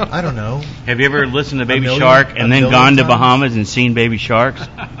 I don't know. Have you ever listened to Baby million? Shark A and then million gone to times? Bahamas and seen Baby Sharks?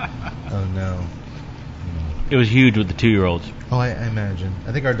 Oh no. It was huge with the 2-year-olds. Oh, I imagine.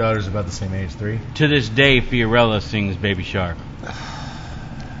 I think our daughter's about the same age, 3. To this day, Fiorella sings Baby Shark.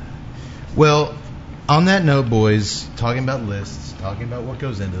 Well, on that note, boys, talking about lists, talking about what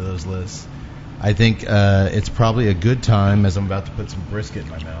goes into those lists, I think it's probably a good time, as I'm about to put some brisket in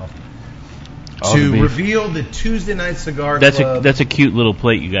my mouth, All the to beef. reveal the Tuesday Night Cigar That's Club. a cute little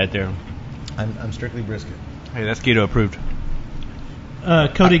plate you got there. I'm strictly brisket. Hey, that's keto approved.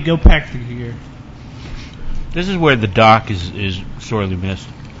 Cody, go pack the gear. This is where the doc is sorely missed.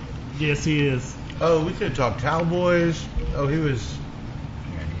 Yes, he is. Oh, we could have talked Cowboys. Oh,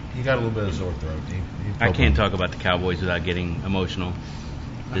 he got a little bit of sore throat. I can't talk about the Cowboys without getting emotional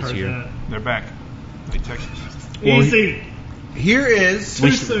I this heard year. that. They're back. Like Texas. Easy. Here is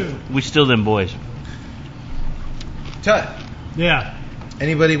Too soon. We still them boys. Tut. Yeah.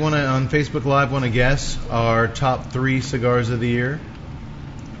 Anybody on Facebook Live want to guess our top 3 cigars of the year?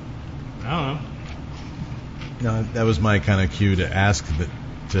 I don't know. No, that was my kind of cue to ask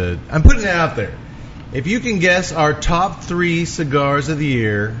I'm putting it out there. If you can guess our top 3 cigars of the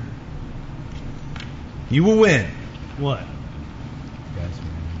year, you will win. What?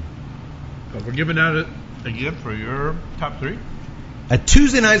 But we're giving out a gift for your top 3. A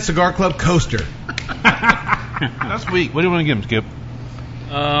Tuesday Night Cigar Club coaster. That's sweet. What do you want to give them, Skip?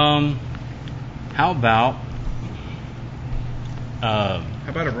 How about How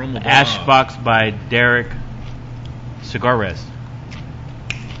about a Roma Ashbox by Derek Cigar Rest?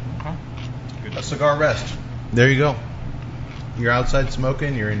 A cigar rest. There you go. You're outside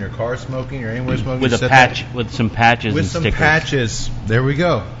smoking. You're in your car smoking. You're anywhere smoking. With you a set patch, that- with some patches with and some stickers. patches. There we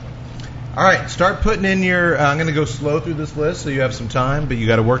go. All right, start putting in your. I'm going to go slow through this list so you have some time, but you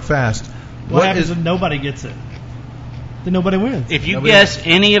got to work fast. What happens if nobody gets it? Then nobody wins. If you guess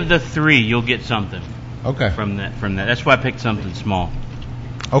any of the three, you'll get something. Okay. From that. That's why I picked something small.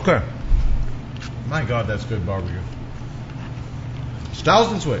 Okay. My God, that's good barbecue.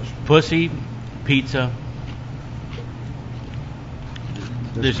 Styles and Switch. Pussy, pizza.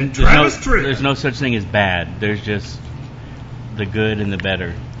 There's no such thing as bad. There's just the good and the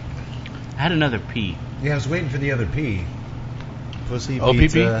better. I had another P. Yeah, I was waiting for the other P. Pussy, OPP?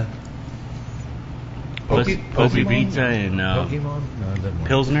 pizza. Pussy pizza and Pokemon? No, it doesn't work.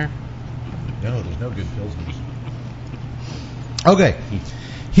 Pilsner. No, there's no good Pilsners. Okay.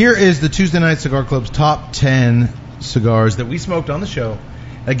 Here is the Tuesday Night Cigar Club's top 10 cigars that we smoked on the show.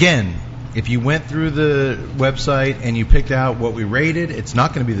 Again, if you went through the website and you picked out what we rated, it's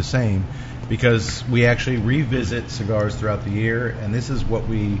not going to be the same because we actually revisit cigars throughout the year, and this is what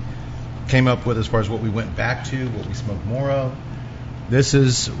we came up with as far as what we went back to, what we smoked more of. This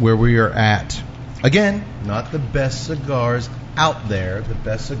is where we are at. Again, not the best cigars out there, the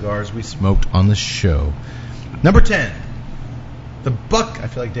best cigars we smoked on the show. Number 10, I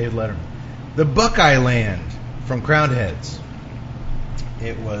feel like David Letterman. The Buckeye Land from Crowned Heads.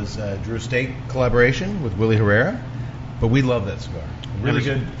 It was a Drew Estate collaboration with Willie Herrera, but we love that cigar. Really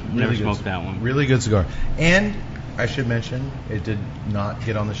good. Never smoked that one. Really good cigar. And I should mention, it did not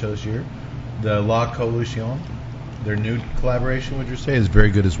get on the show this year. The La Colusion, their new collaboration with Drew Estate, is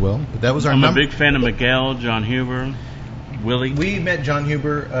very good as well. But that was our I'm a big fan of Miguel, John Huber, Willie. We met John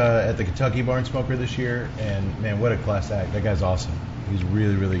Huber at the Kentucky Barn Smoker this year, and man, what a class act! That guy's awesome. He's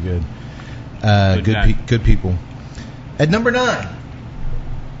really, really good. Good people. At number 9,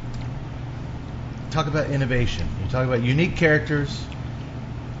 talk about innovation. You talk about unique characters.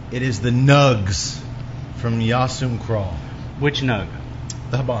 It is the Nugs from Yasum Crawl. Which Nug?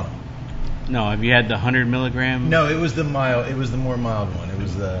 The Habano. No, have you had the 100 milligram? No, it was the mild. It was the more mild one. It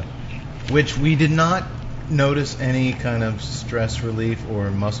was which we did not notice any kind of stress relief or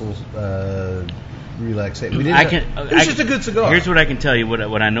muscle relaxation. It's just a good cigar. Here's what I can tell you,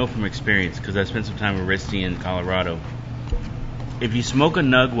 what I know from experience, because I spent some time with Risty in Colorado. If you smoke a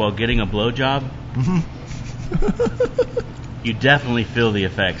Nug while getting a blowjob, you definitely feel the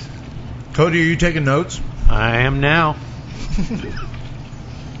effects. Cody, are you taking notes? I am now.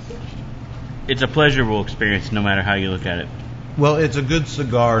 It's a pleasurable experience no matter how you look at it. Well, it's a good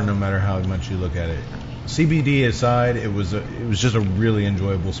cigar no matter how much you look at it. CBD aside, it was just a really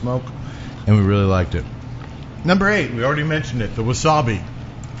enjoyable smoke, and we really liked it. Number 8, we already mentioned it, the Wasabi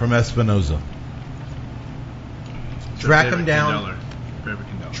from Espinosa. Track them down.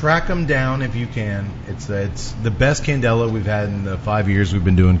 Track them down if you can. It's the best Candela we've had in the 5 years we've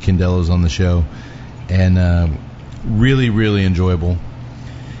been doing Candelas on the show, and really, really enjoyable.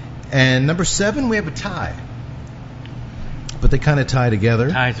 And number 7, we have a tie. But they kind of tie together.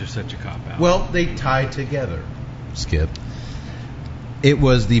 Ties are such a cop-out. Well, they tie together, Skip. It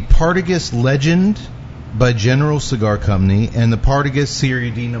was the Partagas Legend by General Cigar Company and the Partagas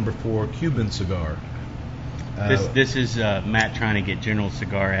Serie D No. 4 Cuban cigar. This is Matt trying to get General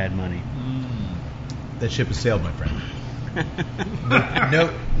Cigar ad money. That ship has sailed, my friend.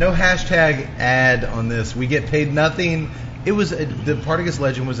 No hashtag ad on this. We get paid nothing. It was the Partagas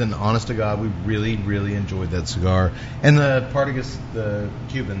Legend was an honest to God. We really, really enjoyed that cigar. And the Partagas, the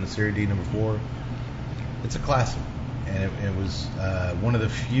Cuban, the Serie D No. 4, it's a classic. And it was one of the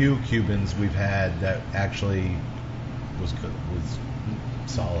few Cubans we've had that actually was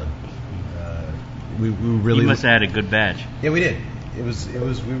solid. We really. You must have had a good batch. Yeah, we did. It was.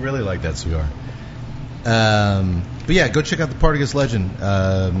 We really liked that cigar. But yeah, go check out the Partagas Legend.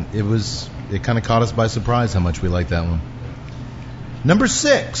 It kind of caught us by surprise how much we liked that one. Number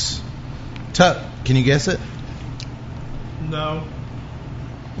 6, Tut. Can you guess it? No.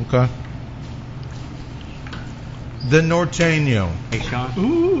 Okay. The Norteño. Hey, Sean.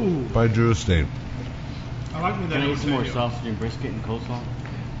 Ooh. By Drew Estate. I like when that. Can I eat some more sausage and brisket and coleslaw?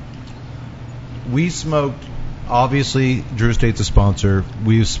 We smoked, obviously, Drew Estate's a sponsor.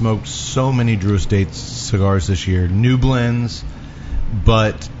 We've smoked so many Drew Estate cigars this year, new blends,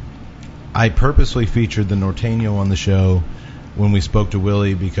 but I purposely featured the Norteño on the show when we spoke to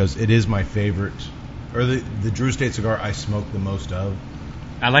Willie because it is my favorite, or the Drew Estate cigar I smoke the most of.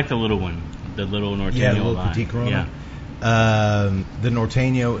 I like the little one, the little Norteño. Yeah, the little line. Petit Corona. Yeah. The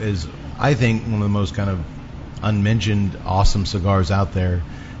Norteño is, I think, one of the most kind of unmentioned awesome cigars out there.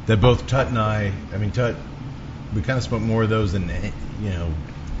 That both Tut and Tut, we kind of smoke more of those than,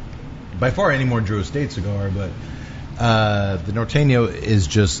 by far any more Drew Estate cigar, but the Norteño is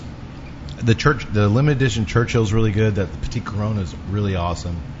just, the limited edition Churchill's really good, that the Petit Corona is really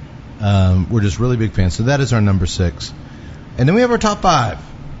awesome. We're just really big fans. So that is our number 6. And then we have our top 5.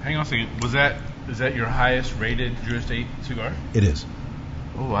 Hang on a second. Is that your highest rated Drew Estate cigar? It is.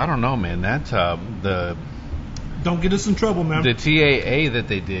 Oh, I don't know, man. That's the Don't get us in trouble, man. the TAA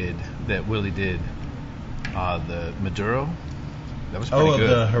that Willie did, the Maduro. That was pretty good.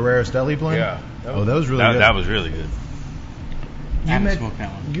 The Herrera Deli blend? Yeah. That was really good. That was really good. I haven't smoked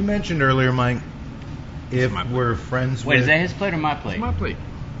that one. You mentioned earlier, Mike, if we're friends Wait, with... is that his plate or my plate? It's my plate.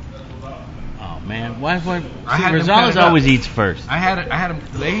 Oh man, why? I had them cut Rosales it up. always eats first. I had them.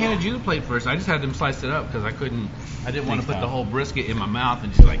 They handed you the plate first. I just had them slice it up because I didn't want to put the whole brisket in my mouth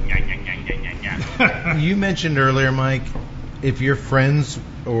and just like yang yang yang yang yang yang. You mentioned earlier, Mike, if you're friends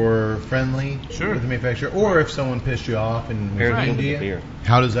or friendly Sure. with the manufacturer, or if someone pissed you off and Here's was a mean little to bit of you, beer.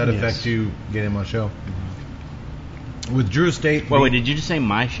 how does that affect you getting him on the show? With Drew Estate... Wait, did you just say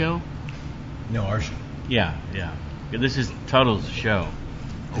my show? No, our show. Yeah. This is Tuttle's show.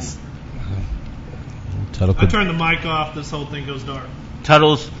 Tuttle I could- turn the mic off. This whole thing goes dark.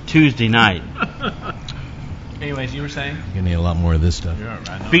 Tuttle's Tuesday night, Anyways, you were saying? You're going to need a lot more of this stuff. You're all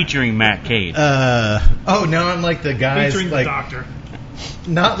right. featuring Matt Cade. Now I'm like the guys... Featuring the like, doctor.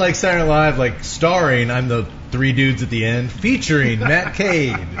 not like Saturday Night Live, like starring. I'm the 3 dudes at the end. Featuring Matt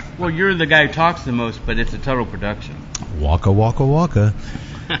Cade. Well, you're the guy who talks the most, but it's a Tuttle production. Waka, waka, waka.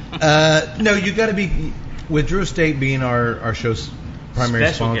 No, you got to be... With Drew Estate being our show's primary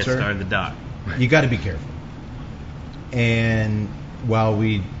Special guest sponsor... star, the doc. You got to be careful. And while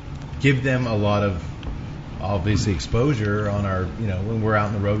we give them a lot of obviously exposure on our, when we're out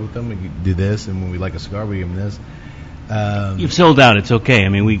on the road with them, we do this, and when we like a cigar, we give them this. You've sold out. It's okay. I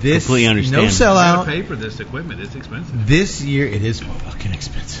mean, we This- completely understand. no sell- I out. gotta pay for this equipment. It's expensive. This year, it is fucking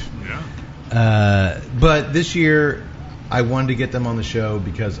expensive. Yeah. But this year, I wanted to get them on the show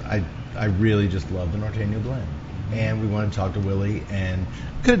because I really just love the Norteño blend. And we wanted to talk to Willie, and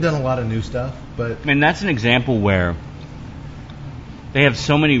could have done a lot of new stuff, but I mean, that's an example where they have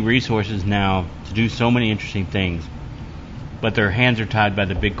so many resources now to do so many interesting things, but their hands are tied by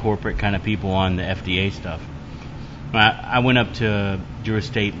the big corporate kind of people on the FDA stuff. I went up to Drew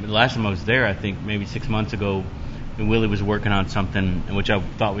Estate, the last time I was there, I think maybe 6 months ago, and Willie was working on something which I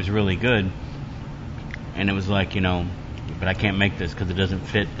thought was really good, and it was like, but I can't make this because it doesn't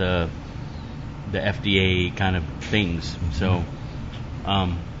fit the FDA kind of things. So,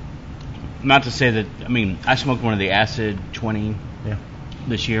 not to say that, I smoked one of the Acid 20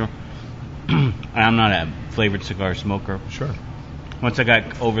 this year. I'm not a flavored cigar smoker. sure, Once I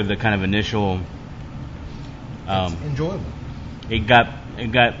got over the kind of initial, it's enjoyable. it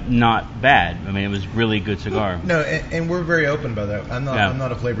got not bad. It was really good cigar. No, and we're very open about that. I'm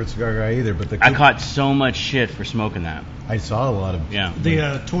not a flavored cigar guy either, but I caught so much shit for smoking that. I saw a lot of Yeah.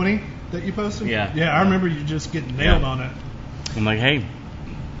 The 20 that you posted? Yeah. Yeah, I remember you just getting nailed Yeah. on it. I'm like, hey,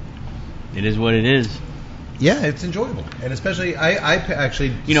 it is what it is. Yeah, it's enjoyable, and especially I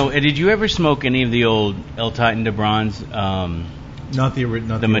actually Did you ever smoke any of the old El Titan de Bronze, not the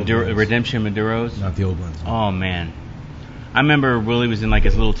Maduro, old ones. Redemption Maduros? Not the old ones. Oh man, I remember Willie was in like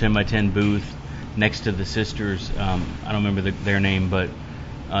his little 10x10 booth next to the sisters. I don't remember their name, but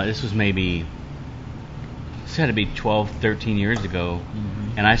this had to be 12, 13 years ago,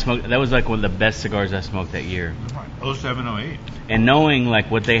 and I smoked. That was like one of the best cigars I smoked that year. 0708. And knowing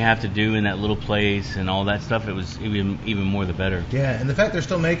like what they have to do in that little place and all that stuff, it was even more the better. Yeah, and the fact they're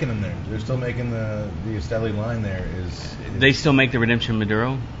still making them there, they're still making the Esteli line there is They still make the Redemption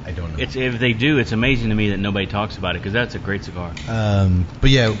Maduro. I don't know. If they do, it's amazing to me that nobody talks about it because that's a great cigar. But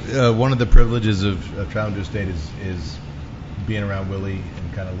yeah, one of the privileges of traveling to Estate is being around Willie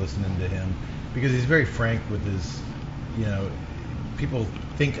and kind of listening to him because he's very frank with his, people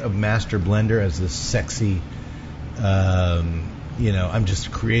think of Master Blender as this sexy, I'm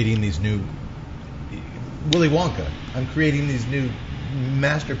just creating these new Willy Wonka. I'm creating these new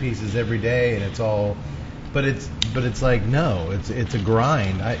masterpieces every day, and it's all. But it's like no, it's a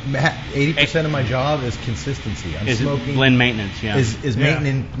grind. 80% of my job is consistency. I'm smoking blend maintenance, yeah. Is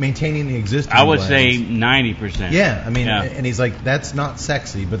maintaining the existing. I would blends. say 90%. Yeah, and he's like, that's not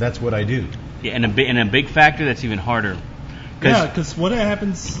sexy, but that's what I do. Yeah, and a big factor that's even harder. Yeah, because what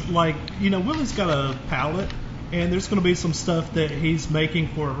happens, Willie's got a palette, and there's going to be some stuff that he's making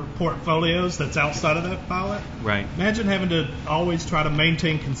for portfolios that's outside of that palette. Right. Imagine having to always try to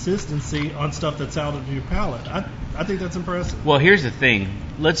maintain consistency on stuff that's out of your palette. I think that's impressive. Well, here's the thing.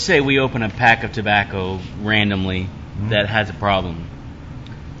 Let's say we open a pack of tobacco randomly that has a problem.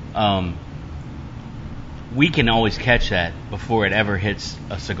 We can always catch that before it ever hits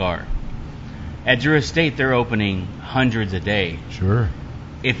a cigar. At Drew Estate, they're opening hundreds a day. Sure.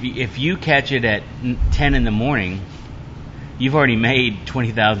 If you catch it at 10 in the morning, you've already made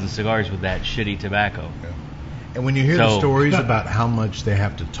 20,000 cigars with that shitty tobacco. And when you hear the So- stories about how much they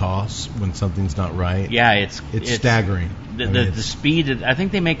have to toss when something's not right, Yeah, it's staggering. The, I mean, the it's- speed. I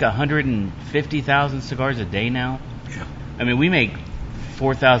think they make 150,000 cigars a day now. Yeah. I mean, we make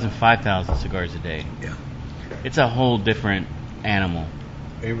 4,000, 5,000 cigars a day. Yeah. It's a whole different animal.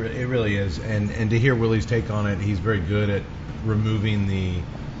 It really is, and to hear Willie's take on it, he's very good at removing the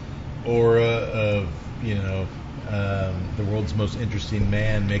aura of the world's most interesting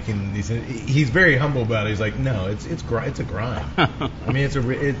man, making these. He's very humble about it. He's like, no, it's a grind. I mean,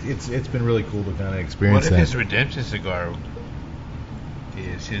 it's been really cool to kind of experience What if that. his redemption cigar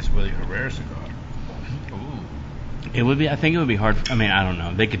is his Willie Herrera cigar? Ooh. It would be. I think it would be hard. I mean, I don't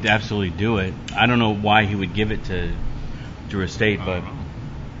know. They could absolutely do it. I don't know why he would give it to Drew Estate, I but don't know.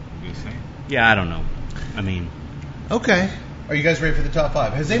 Just saying. yeah, I don't know. I mean, Okay, are you guys ready for the top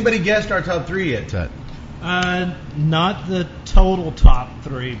 5? Has anybody guessed our top 3 yet, Tut? Not the total top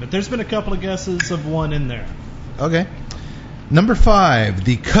 3, but there's been a couple of guesses of one in there. Okay. Number 5,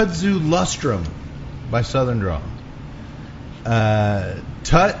 the Kudzu Lustrum by Southern Draw.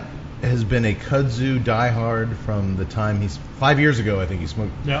 Tut has been a Kudzu diehard from the time 5 years ago, I think he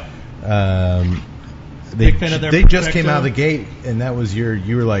smoked. Yep. They Big fan of their they just came Perfecto. out of the gate, and that was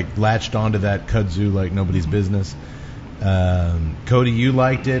you were like latched onto that Kudzu like nobody's business. Cody, you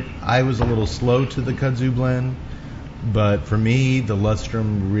liked it. I was a little slow to the Kudzu blend, but for me, the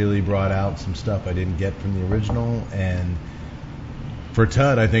Lustrum really brought out some stuff I didn't get from the original, and for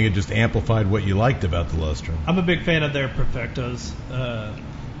Tut, I think it just amplified what you liked about the Lustrum. I'm a big fan of their Perfectos.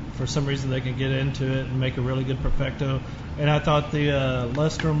 For some reason, they can get into it and make a really good Perfecto, and I thought the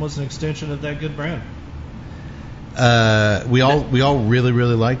Lustrum was an extension of that good brand. We all really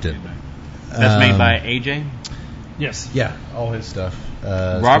liked it. that's made by AJ. Yes. Yeah, all his stuff.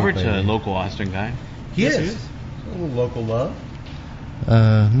 Robert's Steve a Bailey. local Austin guy. He Yes, is. he is. A little local love.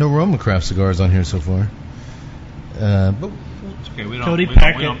 No Roma Craft cigars on here so far. But It's okay. We don't. Cody we don't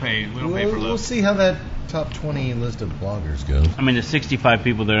Packett. pay. We don't pay for we'll love. see how that top 20 list of bloggers goes. I mean, the 65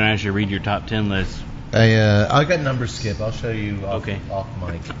 people that don't actually read your top 10 list. I got numbers, Skip. I'll show you off, Okay. off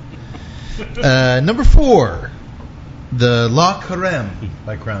mic. Number 4, the La Carême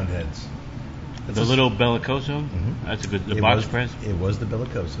by Crowned Heads. The little Bellicoso. Mhm. That's a good. The It box was- press. It was the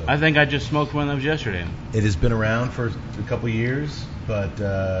Bellicoso. I think I just smoked one of those yesterday. It has been around for a couple years, but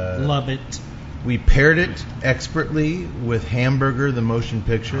Love it. we paired it expertly with Hamburger, the motion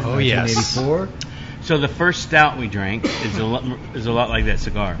picture, Oh, yes. 1984. So the first stout we drank is a lot like that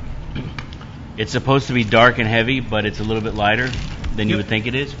cigar. It's supposed to be dark and heavy, but it's a little bit lighter than you Yep. would think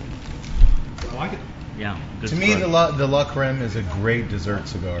it is. I like it. Yeah. good To me, cigar. the La Creme is a great dessert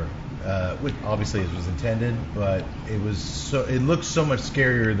cigar. Which obviously it was intended, but it looked so much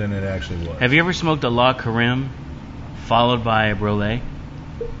scarier than it actually was. Have you ever smoked a La Carême followed by a Brulee?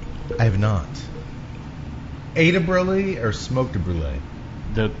 I have not. Ate a brulee or smoked a brulee?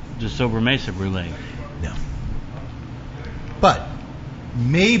 The Sobremesa Brulee. No. But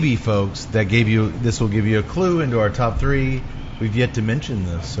maybe, folks, this will give you a clue into our top 3. We've yet to mention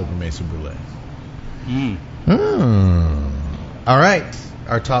the Sobremesa Brulee. All right,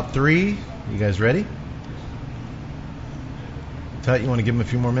 our top 3. You guys ready? Tut, you want to give them a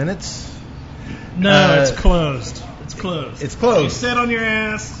few more minutes? No, it's closed. It's closed. It's closed. You sit on your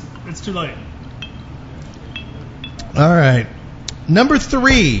ass. It's too late. All right. Number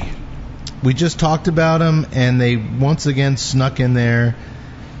 3. We just talked about them, and they once again snuck in there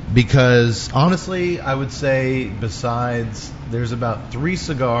because, honestly, I would say there's about 3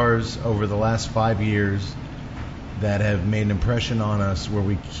 cigars over the last 5 years that have made an impression on us where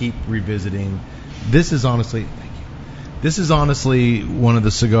we keep revisiting. This is honestly one of the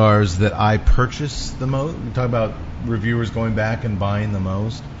cigars that I purchase the most. We talk about reviewers going back and buying the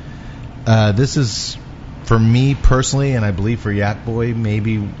most. This is, for me personally, and I believe for Yak Boy,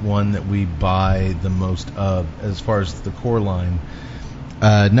 maybe one that we buy the most of as far as the core line.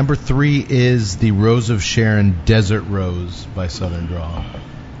 Number 3 is the Rose of Sharon Desert Rose by Southern Draw.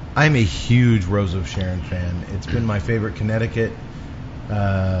 I'm a huge Rose of Sharon fan. It's been my favorite Connecticut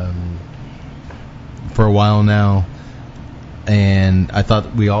for a while now. And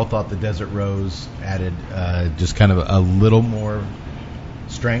we all thought the Desert Rose added just kind of a little more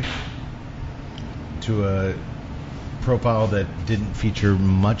strength to a profile that didn't feature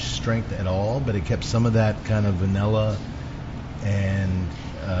much strength at all, but it kept some of that kind of vanilla and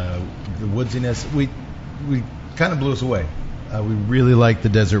the woodsiness. We kind of blew us away. We really liked the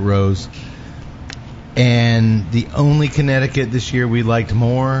Desert Rose. And the only Connecticut this year we liked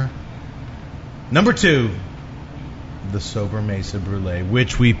more, number 2, the Sobremesa Brulee,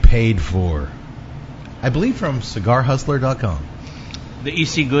 which we paid for. I believe from CigarHustler.com. The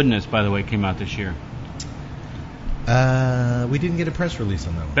EC Goodness, by the way, came out this year. We didn't get a press release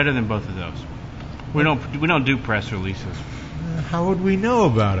on that one. Better than both of those. We don't do press releases. How would we know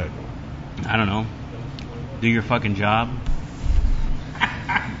about it? I don't know. Do your fucking job.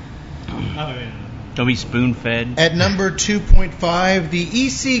 Don't be spoon fed. At number 2.5, the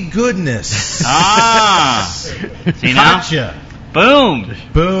EC Goodness. Ah, see now? Gotcha. Boom.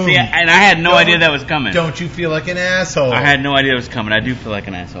 Boom. See, and I had no idea that was coming. Don't you feel like an asshole? I had no idea it was coming. I do feel like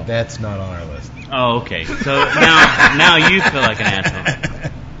an asshole. That's not on our list. Oh, okay. So now you feel like an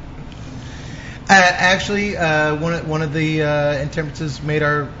asshole. Actually, one of the Intemperances made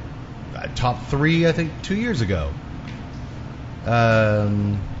our top 3, I think, 2 years ago.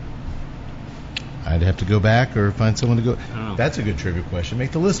 I'd have to go back or find someone to go. Oh. That's a good trivia question.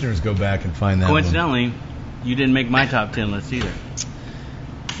 Make the listeners go back and find that Coincidentally, you didn't make my top 10 list either.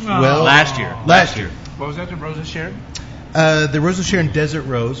 Well, Last year. What was that? The Roses Sharon? The Roses Sharon Desert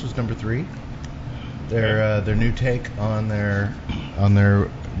Rose was number 3. Their new take on their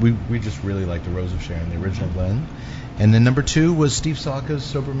we just really like the Rose of Sharon, the original blend. And then number 2 was Steve Saka's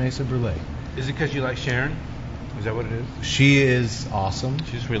Sober Mesa Brulee. Is it because you like Sharon? Is that what it is? She is awesome,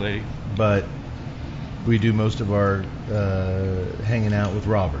 She's related. but we do most of our hanging out with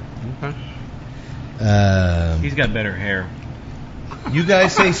Robert. Okay. He's got better hair. You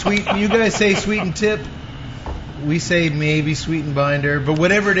guys say sweet. You guys say sweet and tip. We say maybe sweet and binder, but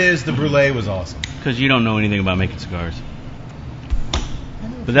whatever it is, the brulee was awesome. Because you don't know anything about making cigars.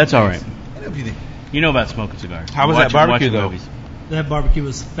 But that's all right. I know if you think. You know about smoking cigars. How was that barbecue, watching though? movies. That barbecue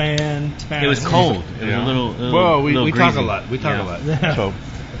was fantastic. It was cold. It was a little Well, we talk greasy. a lot. We talk a lot. Yeah. So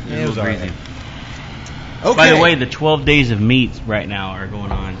It was all right. greasy. Okay. By the way, the 12 days of meats right now are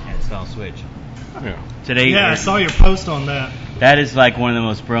going on at Style Switch. yeah. Today, Yeah, I saw your post on that. that is like one of the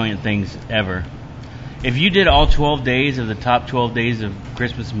most brilliant things ever. If you did all 12 days of the top 12 days of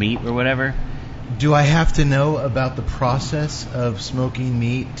Christmas meat or whatever, Do I have to know about the process of smoking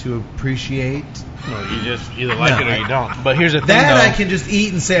meat to appreciate? No, you just either like No. it or you don't. But here's the thing, That though. I can just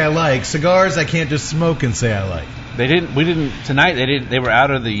eat and say I like. Cigars I can't just smoke and say I like. They didn't. We didn't tonight. They didn't. They were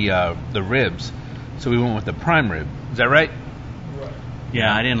out of the ribs, so we went with the prime rib. Is that right?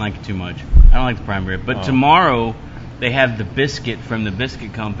 yeah, I didn't like it too much. I don't like the prime rib. But Oh. tomorrow, they have the biscuit from the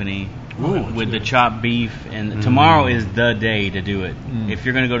biscuit company with the chopped beef. And tomorrow is the day to do it. If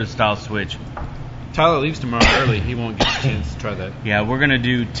you're going to go to Style Switch. Tyler leaves tomorrow early. He won't get a chance to try that. Yeah, we're going to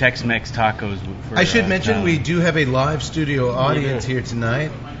do Tex-Mex tacos. For, I should mention Tyler. we do have a live studio audience here tonight.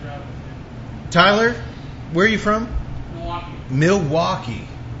 Tyler, where are you from? Milwaukee.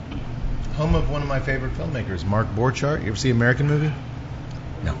 Home of one of my favorite filmmakers, Mark Borchardt. You ever see American Movie?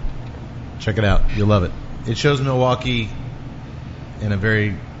 No. Check it out. You'll love it. It shows Milwaukee in a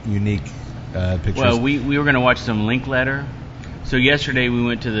very unique picture. Well, we were going to watch some Linkletter. So yesterday we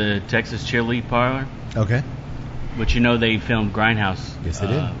went to the Texas Chili Parlor, Okay. which you know they filmed Grindhouse. Yes, they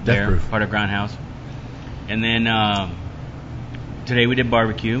did. Death There, Proof. part of Grindhouse. And then today we did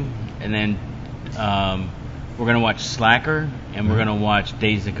barbecue, and then we're going to watch Slacker, and we're going to watch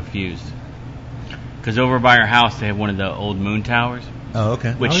Dazed and Confused. Because over by our house they have one of the old moon towers, Oh,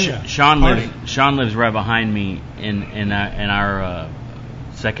 okay. which Oh, yeah. Sean Party. lives right behind me in our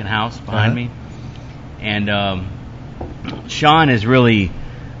second house behind Uh-huh. me, and Sean is really,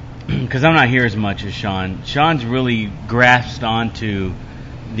 because I'm not here as much as Sean. Sean's really grasped onto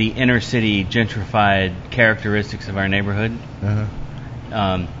the inner city gentrified characteristics of our neighborhood.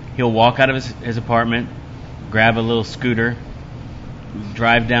 Uh-huh. He'll walk out of his apartment, grab a little scooter,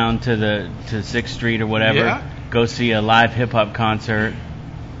 drive down to 6th Street or whatever, Yeah. go see a live hip hop concert.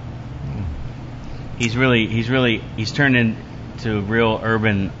 He's turned into a real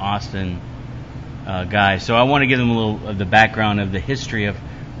urban Austin guy. So I want to give him a little of the background of the history of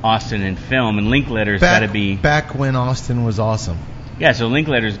Austin in film, and Linkletter's got to be back when Austin was awesome. yeah. So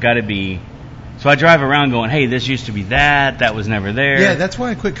Linkletter's got to be. So I drive around going, hey, this used to be that was never there. Yeah, that's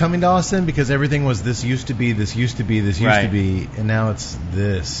why I quit coming to Austin, because everything was this used to be, this used to be, this used Right. to be, and now it's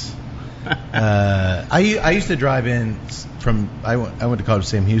this. I used to drive in from I went to college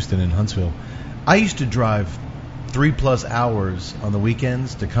Sam Houston in Huntsville. I used to drive 3+ hours on the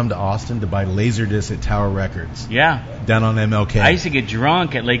weekends to come to Austin to buy Laserdisc at Tower Records Yeah. down on MLK. I used to get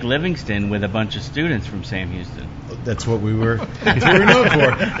drunk at Lake Livingston with a bunch of students from Sam Houston. That's what we were. That's what we were known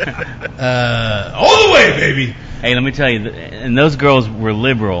for. All the way, baby. Hey, let me tell you, and those girls were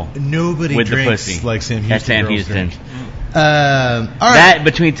liberal Nobody with the drinks pussy. like Sam Houston. At Sam girls Houston. drink. All right. That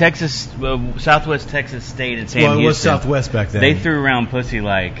between Texas, Southwest Texas State and Sam well, it Houston, was Southwest back then. they threw around pussy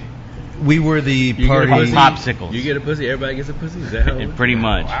like We were the You get a party. pussy? popsicles. You get a pussy. Everybody gets a pussy. Is that how it works? Pretty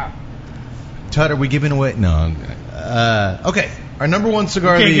much. Wow. Tut, are we giving away? No. Okay. Our number one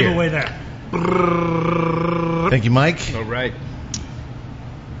cigar of the Can't year. give away that. Thank you, Mike. All right.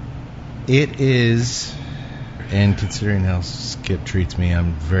 It is, and considering how Skip treats me,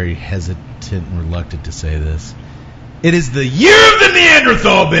 I'm very hesitant and reluctant to say this. It is the year of the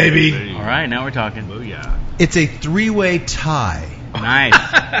Neanderthal, baby. All right, now we're talking. Oh yeah. It's a 3-way tie.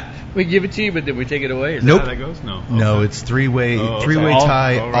 Nice. We give it to you, but did we take it away? Is Nope. that how that goes? No. No, Okay. it's three-way okay.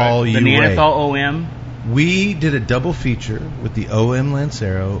 tie, All right. all The you Neanderthal OM. We did a double feature with the OM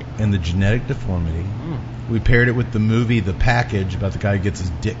Lancero and the Genetic Deformity. We paired it with the movie The Package about the guy who gets his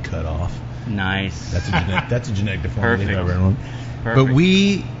dick cut off. Nice. That's a genetic deformity. Perfect. Everyone. Perfect. But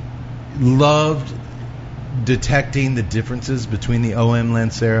we loved detecting the differences between the OM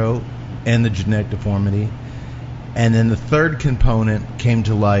Lancero and the Genetic Deformity. And then the third component came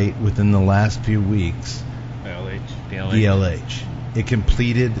to light within the last few weeks. The The LH. It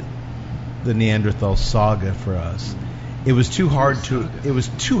completed the Neanderthal saga for us. It was too hard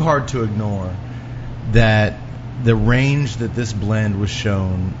to ignore that the range that this blend was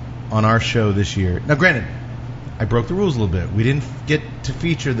shown on our show this year. Now, granted, I broke the rules a little bit. We didn't get to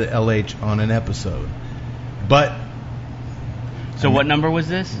feature the LH on an episode, but So what number was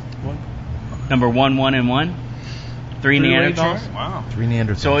this? Number 1, 1, and 1? 3 Neanderthals? Wow. 3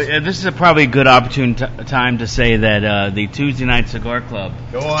 Neanderthals. So this is probably a good opportune time to say that the Tuesday Night Cigar Club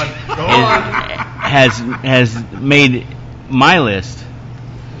go on. has made my list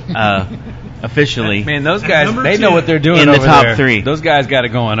officially. Man, those guys, number they 2. know what they're doing In the over top there. 3. Those guys got it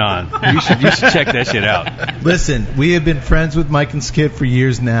going on. You should check that shit out. Listen, we have been friends with Mike and Skip for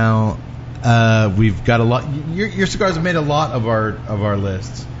years now. We've got a lot. Your cigars have made a lot of our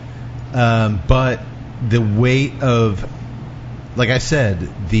lists, but the weight of, like I said,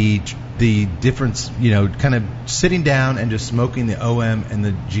 the difference. Kind of sitting down and just smoking the OM and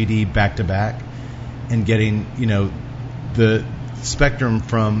the GD back to back, and getting the spectrum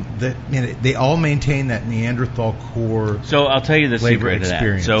from the. They all maintain that Neanderthal core. So I'll tell you the flavor secret to that.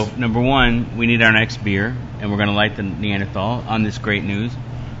 experience. So number 1, we need our next beer, and we're going to light the Neanderthal on this great news.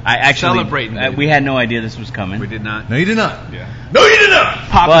 I actually Celebrating, baby. we had no idea this was coming. We did not. No, you did not. Yeah. No, you did not.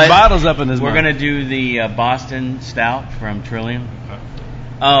 Popping But bottles up in this. We're month. going to do the Boston Stout from Trillium.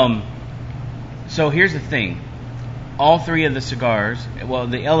 So here's the thing. All 3 of the cigars, well,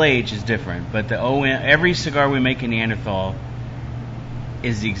 the LH is different, but the OM, every cigar we make in Neanderthal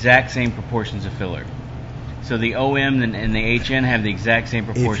is the exact same proportions of filler. So the OM and the HN have the exact same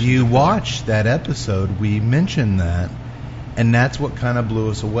proportions. If you of filler. watch that episode, we mentioned that, and that's what kind of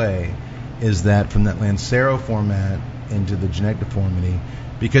blew us away, is that from that Lancero format into the Genetic Deformity,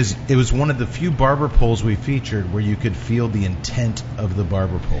 because it was one of the few barber poles we featured where you could feel the intent of the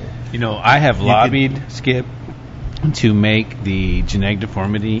barber pole. I have lobbied Skip to make the Genetic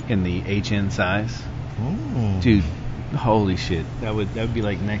Deformity in the HN size. Ooh. Dude, holy shit. That would be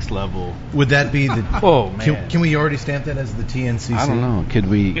like next level. Would that be the? Oh, man. Can we already stamp that as the TNCC? I don't know. Could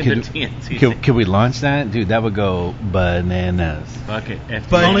we Get the TNT. could we launch that? Dude, that would go bananas. Fuck it. FD.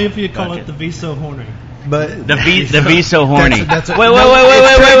 But- Only if you call Fuck it the V so horny. But The V so horny. That's a- wait. no,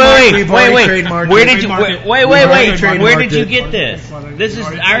 it's trademarked. We've already Wait. trademarked Where it. did you? Trademarked it. Wait. We've already Where did trademarked you it. get this? This is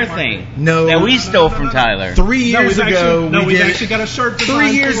our thing. No. That we stole from Tyler. 3 years ago, we've did. actually got a shirt. 3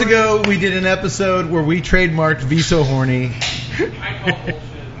 designed years for it. ago, we did an episode where we trademarked Viso Horny.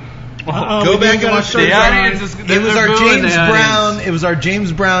 Uh-oh, Go we back did and got a watch shirt the designed. audience is- It was they're our booing James the Brown. It was our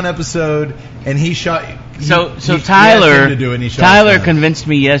James Brown episode, and he shot. So he asked him Tyler to do it, and he shot Tyler us down. convinced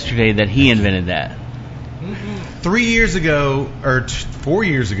me yesterday that he invented that. 3 years ago, or 4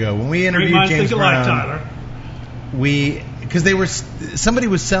 years ago, when we Great interviewed minds James think alike, Brown, Tyler. because somebody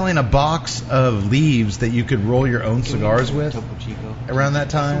was selling a box of leaves that you could roll your own cigars with around that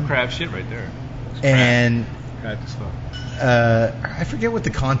time, Crap shit right there. and Crap as fuck. I forget what the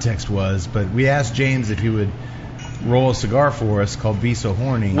context was, but we asked James if he would roll a cigar for us called Viso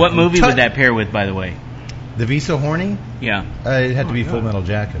Horny. What movie Tut- would that pair with, by the way? The Viso Horny? Yeah, It had to be Full Metal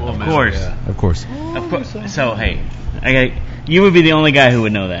Jacket. Full of Metal, course. yeah. Of course. Of course. So hey, you would be the only guy who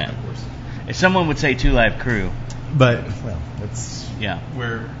would know that. If someone would say Two Live Crew, But, well, that's yeah,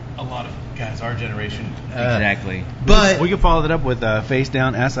 where a lot of guys our generation. exactly. But We could follow that up with face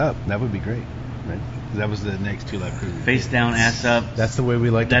down, ass up. That would be great. Right? 'Cause that was the next 2 Live Crew. Face down, ass up. that's the way we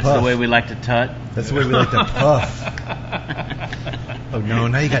like That's to puff. the way we like to tut. That's the way we like to puff. Oh no!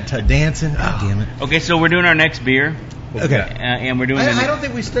 Now you got Tut dancing. Oh damn it! Okay, so we're doing our next beer, Okay. and we're doing. I don't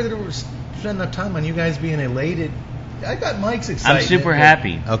think we spent enough time on you guys being elated. I got Mike's excited. I'm super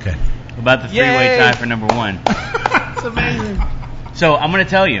happy Okay. about the 3-way Yay! tie for number 1. That's amazing. So I'm going to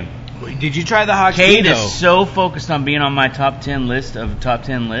tell you, Did you try the hot Kate Kate is so focused on being on my top 10 list of top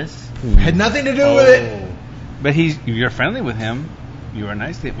 10 lists Had nothing to do with it. But you're friendly with him. You were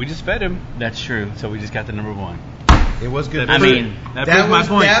nice to him. We just fed him, That's true. so we just got the number one. It was good. I mean, That proves my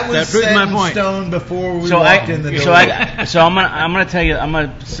point. That was That proves set my in point. stone before we So walked in the door. so I'm gonna tell you. I'm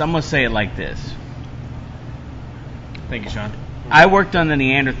gonna say it like this. Thank you, Sean. I worked on the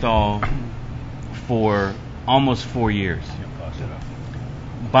Neanderthal for almost 4 years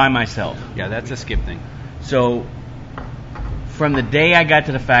by myself. Yeah, that's a skip thing. So from the day I got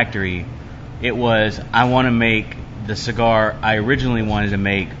to the factory, it was I want to make the cigar I originally wanted to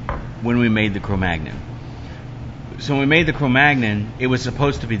make when we made the Cro-Magnon. So when we made the Cro-Magnon, it was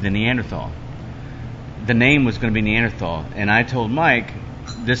supposed to be the Neanderthal. The name was going to be Neanderthal, and I told Mike,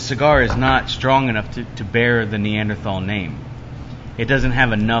 this cigar is not strong enough to bear the Neanderthal name. It doesn't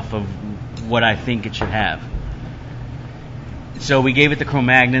have enough of what I think it should have. So we gave it the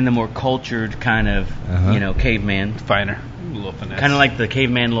Cro-Magnon, the more cultured kind of, caveman. Finer. A little finesse. Kind of like the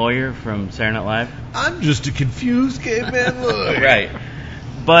caveman lawyer from Saturday Night Live. I'm just a confused caveman lawyer. Right.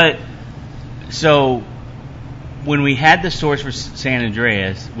 But, so, when we had the source for San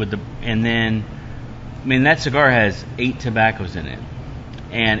Andreas, and then, that cigar has 8 tobaccos in it.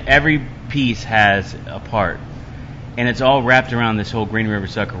 And every piece has a part. And it's all wrapped around this whole Green River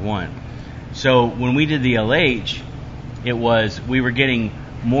Sucker 1. So when we did the LH, we were getting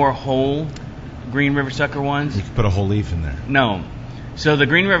more whole Green River Sucker 1s. You could put a whole leaf in there. No. So the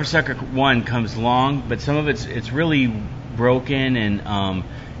Green River Sucker 1 comes long, but some of it's really broken, and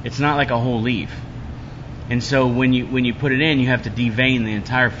it's not like a whole leaf. And so when you put it in, you have to devein the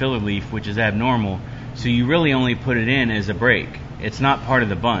entire filler leaf, which is abnormal. So you really only put it in as a break. It's not part of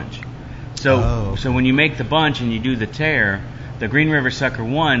the bunch. So so when you make the bunch and you do the tear, the Green River Sucker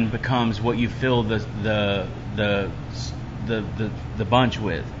 1 becomes what you fill the bunch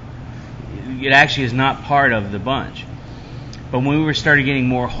with. It actually is not part of the bunch. But when we started getting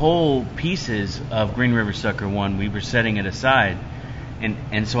more whole pieces of Green River Sucker 1, we were setting it aside.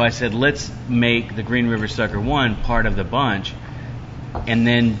 And so I said, let's make the Green River Sucker 1 part of the bunch, and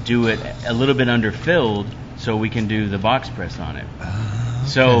then do it a little bit underfilled so we can do the box press on it. Okay.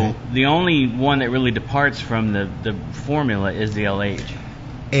 So the only one that really departs from the formula is the LH.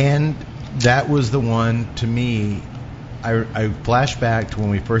 And that was the one, to me, I flash back to when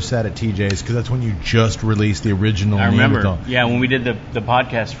we first sat at TJ's, because that's when you just released the original I remember. Neanderthal. Yeah, when we did the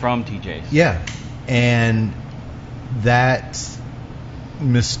podcast from TJ's. Yeah. And that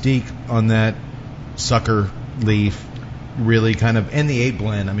mystique on that sucker leaf really kind of, and the 8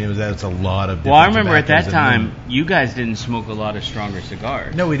 blend, that's a lot of different Well, I remember at that tobaccos time, you guys didn't smoke a lot of stronger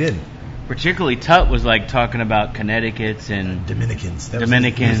cigars. No, we didn't. Particularly Tut was like talking about Connecticut's and Dominicans. He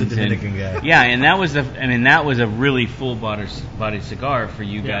Dominicans. was a Dominican guy. Yeah, and that was a really full body cigar for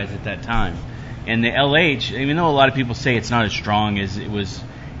you guys at that time. And the LH, even though a lot of people say it's not as strong as it was,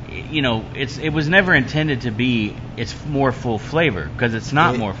 it was never intended to be. It's more full flavor, because it's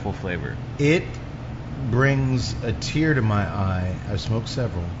not more full flavor. It brings a tear to my eye. I've smoked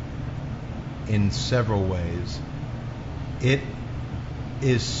several in several ways. It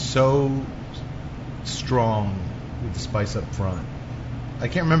is so strong with the spice up front. I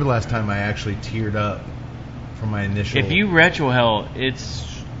can't remember the last time I actually teared up from my initial. If you retrohale, it's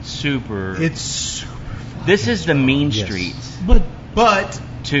super. It's super. This is the mean Yes. streets. But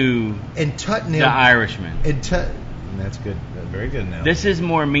to and Tut the Irishman. And that's good. Very good now. This is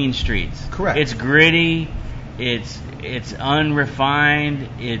more mean streets. Correct. It's gritty. It's unrefined.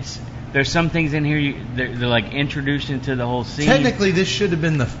 There's some things in here they're like introduced into the whole scene. Technically, this should have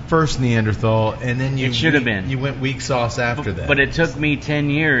been the first Neanderthal, and then It should have been. You went weak sauce after that. But it took me 10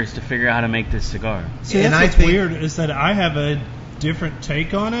 years to figure out how to make this cigar. See, And that's I what's think- weird is that I have a different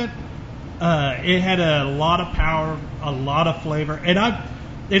take on it. It had a lot of power, a lot of flavor, and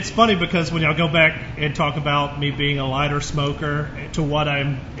it's funny because when y'all go back and talk about me being a lighter smoker to what I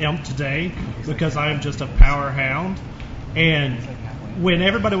am today, because I am just a power hound, and when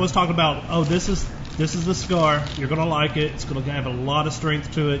everybody was talking about, oh, this is the cigar, you're gonna like it, it's gonna have a lot of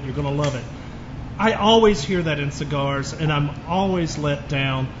strength to it, you're gonna love it. I always hear that in cigars, and I'm always let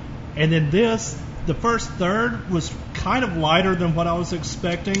down. And then the first third was kind of lighter than what I was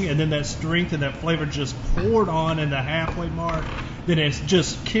expecting, and then that strength and that flavor just poured on in the halfway mark. Then it's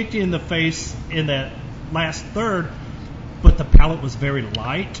just kicked you in the face in that last third, but the palate was very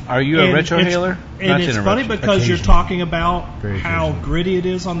light. Are you a retrohaler? And it's funny because you're talking about Very how occasionally. gritty it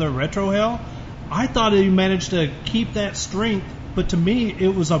is on the retrohale. I thought he managed to keep that strength, but to me,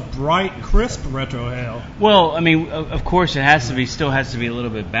 it was a bright, crisp retrohale. Well, of course, it still has to be a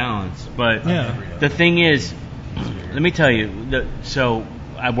little bit balanced. But Yeah. the thing is, let me tell you. So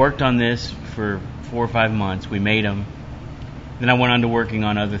I worked on this for 4 or 5 months. We made them, Then I went on to working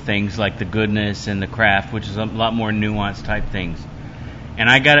on other things like the goodness and the craft, which is a lot more nuanced type things. And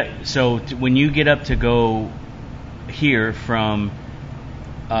I got it. So when you get up to go here from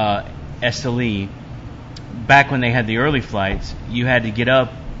Esteli, back when they had the early flights, you had to get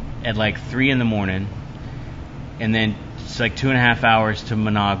up at like 3 in the morning, and then it's like 2.5 hours to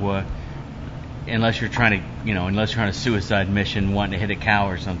Managua, unless you're trying to a suicide mission, wanting to hit a cow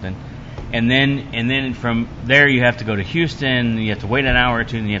or something. And then from there you have to go to Houston. You have to wait an hour or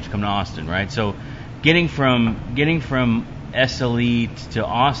two, and then you have to come to Austin, right? So getting from Esteli to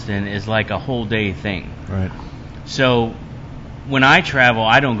Austin is like a whole day thing. Right. So when I travel,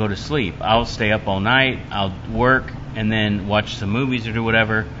 I don't go to sleep. I'll stay up all night. I'll work and then watch some movies or do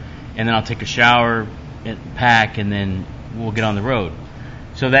whatever, and then I'll take a shower, pack, and then we'll get on the road.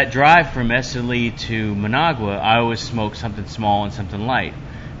 So that drive from Esteli to Managua, I always smoke something small and something light.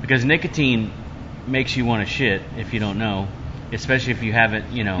 Because nicotine makes you want to shit, if you don't know, especially if you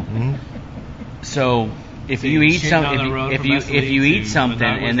haven't, Mm-hmm. So if you eat something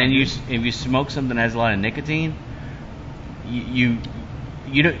and then if you smoke something that has a lot of nicotine, you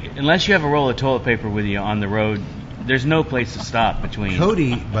don't, unless you have a roll of toilet paper with you on the road, there's no place to stop between.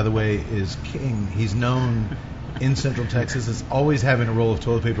 Cody, by the way, is king. He's known in Central Texas as always having a roll of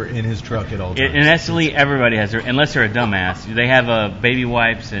toilet paper in his truck at all times. In Esteli, everybody has unless they're a dumbass. They have baby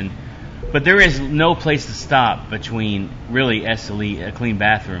wipes, but there is no place to stop between really Esteli, a clean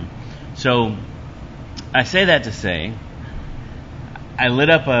bathroom. So I say that to say, I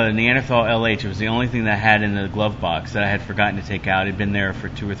lit up a Neanderthal LH. It was the only thing that I had in the glove box that I had forgotten to take out. It had been there for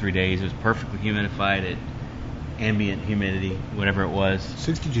 2 or 3 days. It was perfectly humidified at ambient humidity, whatever it was.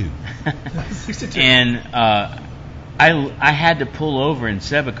 62. 62. And I had to pull over in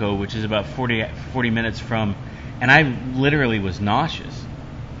Sebaco, which is about 40 minutes from, and I literally was nauseous.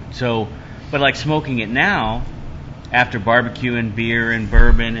 So, but like smoking it now, after barbecue and beer and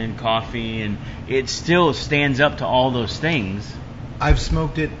bourbon and coffee, and it still stands up to all those things. I've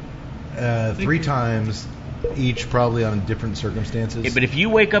smoked it 3 times, each probably on different circumstances. Yeah, but if you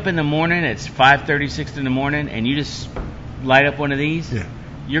wake up in the morning, it's 5:30, 6 in the morning, and you just light up one of these,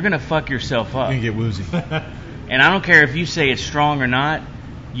 you're going to fuck yourself up. You're going to get woozy. And I don't care if you say it's strong or not,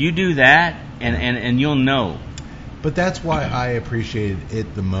 you do that, and you'll know. But that's why I appreciated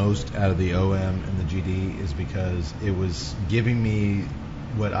it the most out of the OM and the GD, is because it was giving me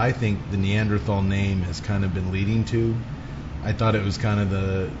what I think the Neanderthal name has kind of been leading to. I thought it was kind of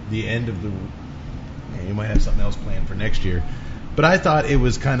the end of the... You might have something else planned for next year. But I thought it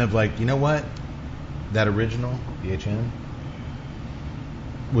was kind of like, you know what? That original, BHN,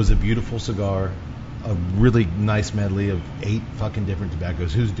 was a beautiful cigar. A really nice medley of 8 fucking different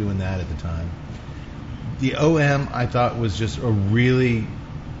tobaccos. Who's doing that at the time? The OM, I thought, was just a really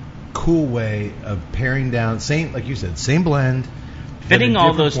cool way of paring down, same, like you said, same blend. Fitting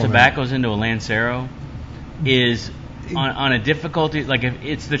all those format. tobaccos into a Lancero is on a difficulty, like if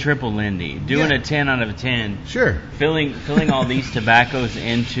it's the triple Lindy, doing a 10 out of a 10. Sure. Filling all these tobaccos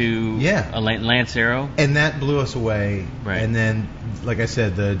into a Lancero. And that blew us away. Right. And then, like I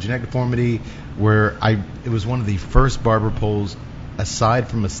said, the genetic deformity, where it was one of the first barber poles, aside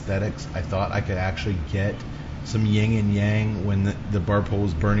from aesthetics, I thought I could actually get some yin and yang when the barber pole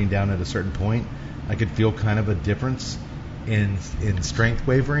was burning down at a certain point. I could feel kind of a difference in strength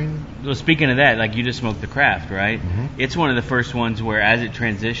wavering. Well, speaking of that, like you just smoked the craft, right? Mm-hmm. It's one of the first ones where as it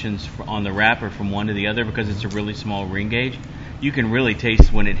transitions on the wrapper from one to the other, because it's a really small ring gauge, you can really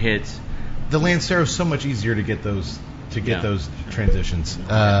taste when it hits. The Lancero is so much easier to get those transitions.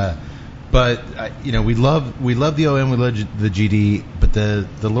 But we love the OM, we love the GD, but the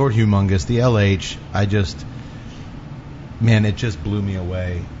Lord Humongous, the LH, it just blew me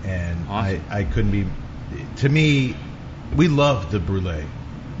away, and awesome. I couldn't be. To me, we loved the Brulee.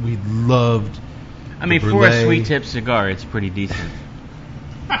 We loved. For a sweet tip cigar, it's pretty decent.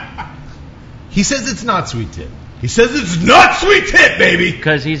 He says it's not sweet tip. He says it's not sweet tip, baby.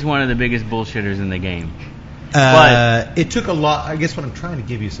 Because he's one of the biggest bullshitters in the game. But it took a lot. I guess what I'm trying to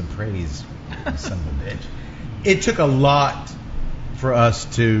give you some praise, son of a bitch. It took a lot for us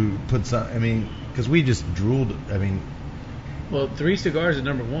to put some. Because we just drooled. Well, 3 cigars at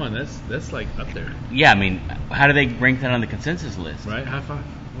number 1. That's like up there. Yeah, how do they rank that on the consensus list? Right, high five.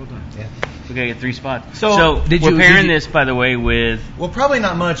 Well done. Yeah, we gotta get 3 spots. So we're pairing this, by the way, with. Well, probably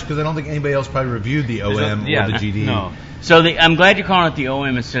not much, because I don't think anybody else probably reviewed the OM or the GD. No. So I'm glad you're calling it the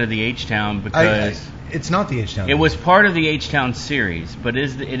OM instead of the H-Town, because it's not the H-Town. It was part of the H-Town series, but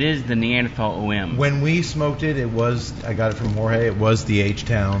it is the Neanderthal OM. When we smoked it, I got it from Jorge. It was the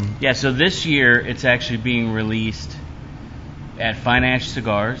H-Town. Yeah. So this year, it's actually being released at Fine Ash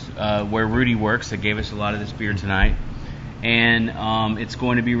Cigars, where Rudy works, that gave us a lot of this beer tonight. and it's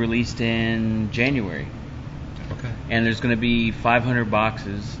going to be released in January. Okay. And there's going to be 500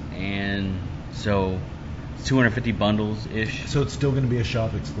 boxes, and so it's 250 bundles ish. So it's still going to be a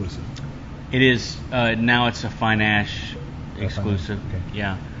shop exclusive. It is now. It's a Fine Ash exclusive. Okay.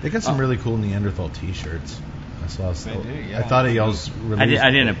 Yeah. They got some really cool Neanderthal T-shirts. I saw. They do, yeah. I thought of y'all's release.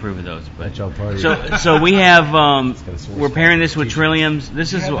 I didn't approve of those, but At y'all party. so we have It's got a source we're pairing this with T-shirts. Trillium's.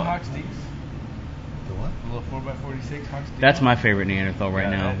 This You is have the what Hawks Deeks? The what? The little 4x46 Hawks Deeks? that's my favorite Neanderthal right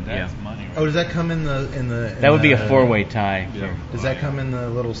now. That's Yeah, money. Right? Oh, does that come in the? that would be a 4-way tie. Yeah. Does that come in the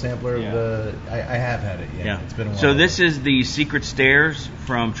little sampler Yeah. of the? I have had it. Yeah. Yeah. It's been a while. So this is the Secret Stairs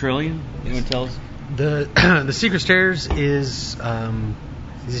from Trillium. You want to tell us? The Secret Stairs is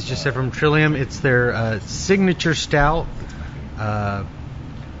this is just said from Trillium. It's their signature stout,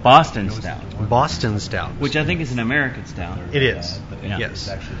 Boston Stout, Boston Stout. which I think is an American stout. It is. Yeah. Yes.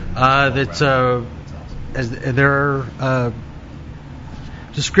 That's as their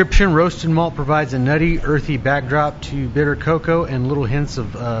description. Roasted malt provides a nutty, earthy backdrop to bitter cocoa and little hints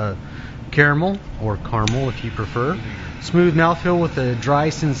of caramel or caramel if you prefer. Smooth mouthfeel with a dry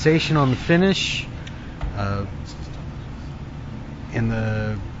sensation on the finish.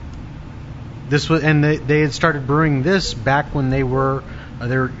 They had started brewing this back when they were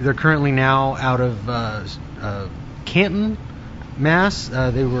they're currently now out of Canton, Mass.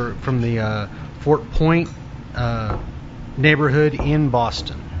 They were from the Fort Point neighborhood in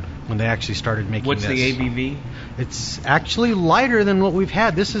Boston when they actually started making What's this. the ABV? It's actually lighter than what we've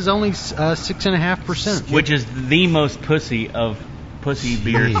had. This is only 6.5%. Which is the most pussy beer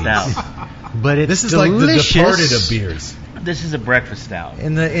Jeez. stout. But it's This is delicious. like the Departed of beers. This is a breakfast stout.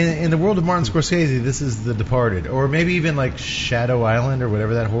 In the world of Martin Scorsese, this is the Departed, or maybe even like Shadow Island or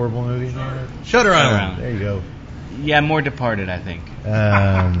whatever that horrible movie is. Shutter Island. Island. There you go. Yeah, more Departed, I think.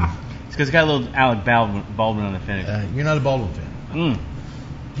 It's because it's got a little Alec Baldwin on the finish. You're not a Baldwin fan. Mm.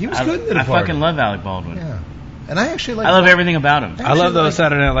 He was good in the I Departed. fucking love Alec Baldwin. Yeah, and I actually like. I love everything about him. I love those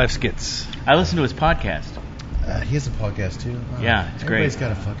Saturday Night Live skits. I listen to his podcast. He has a podcast too. Oh, Yeah, it's great. Everybody's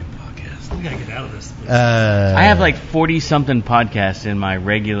got a fucking podcast. We gotta get out of this. I have like 40-something podcasts in my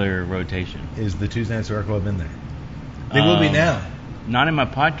regular rotation. Is the Tuesday Night Cigar Club in there? They will be now. Not in my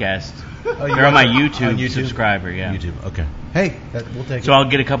podcast. Oh, They're on my on YouTube subscriber, yeah. YouTube. Okay. Hey, we'll take So it. I'll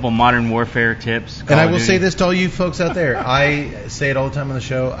get a couple Modern Warfare tips. And I will say this to all you folks out there. I say it all the time on the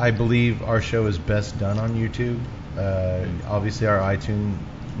show. I believe our show is best done on YouTube. Obviously, our iTunes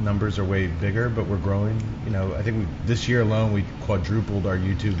numbers are way bigger, but we're growing. You know, I think this year alone we quadrupled our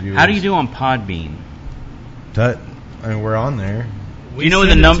YouTube viewers. How do you do on Podbean? I mean, we're on there. Do you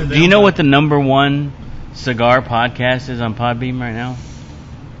know what the number one cigar podcast is on Podbean right now?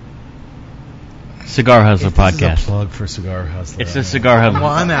 Cigar Hustler If this podcast. is a plug for Cigar Hustler. It's a Cigar Hustler. Well,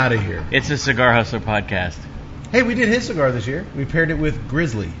 I'm out of here. It's a Cigar Hustler podcast. Hey, we did his cigar this year. We paired it with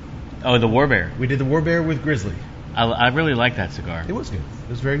Grizzly. Oh, the War Bear. We did the War Bear with Grizzly. I really like that cigar. It was good. It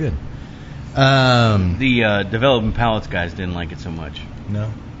was very good. The Development Palates guys didn't like it so much.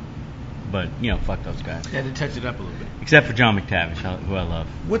 No. But, fuck those guys. Had to touch it up a little bit. Except for John McTavish, who I love.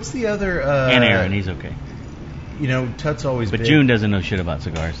 What's the other? And Aaron, he's okay. Tut's always But big. June doesn't know shit about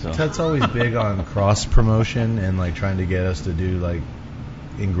cigars, so. Tut's always big on cross promotion and like trying to get us to do like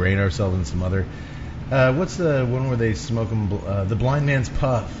ingrain ourselves in some other. What's the one where they smoke them? The Blind Man's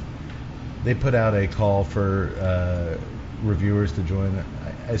Puff. They put out a call for reviewers to join.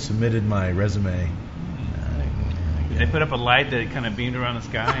 I submitted my resume. They put up a light that kind of beamed around the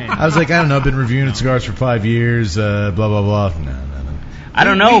sky. And I was like, I don't know. I've been reviewing cigars for 5 years. Blah blah blah. No. I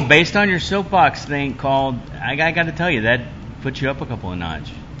don't know. Based on your soapbox thing called, I got to tell you, that puts you up a couple of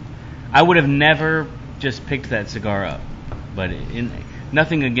notch. I would have never just picked that cigar up. But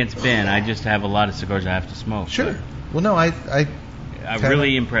nothing against Ben. I just have a lot of cigars I have to smoke. Sure. Well, no, I'm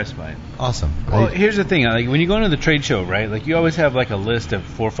really impressed by it. Awesome. Well, here's the thing. Like when you go into the trade show, right? Like you always have like a list of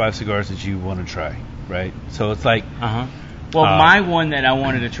 4 or 5 cigars that you want to try, right? So it's like, Well, my one that I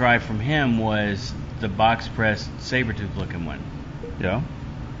wanted to try from him was the box pressed Sabertooth looking one. Yeah.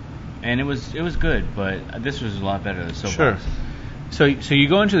 And it was good, but this was a lot better than soapbox. Sure. So you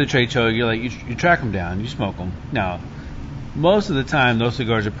go into the trade show, you're like you track them down, you smoke them. Now, most of the time those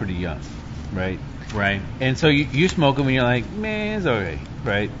cigars are pretty young, right? Right. And so you smoke them and you're like, man, it's okay,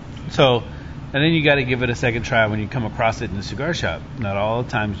 right? So, and then you got to give it a second try when you come across it in the cigar shop. Not all the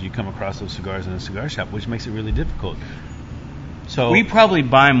times you come across those cigars in a cigar shop, which makes it really difficult. So we probably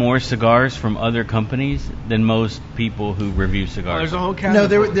buy more cigars from other companies than most people who review cigars. there's a whole No,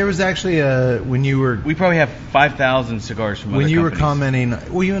 category. there was actually when you were We probably have 5,000 cigars from when other you were companies.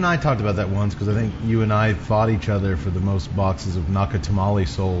 commenting. Well, you and I talked about that once because I think you and I fought each other for the most boxes of Nakatamale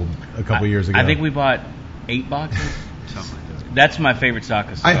sold a couple years ago. I think we bought 8 boxes Something like that. That's my favorite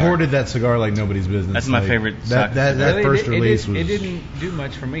Saka cigar. I hoarded that cigar like nobody's business. That's my Like, favorite That cigar. that first release was. It didn't do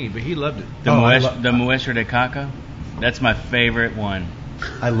much for me, but he loved it. The Oh, I Muestra de Caca. That's my favorite one.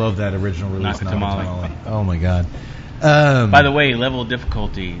 I love that original release. Nakatamale. Nakatamale. Oh my god. By the way, level of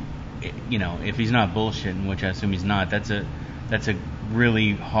difficulty, if he's not bullshitting, which I assume he's not, that's a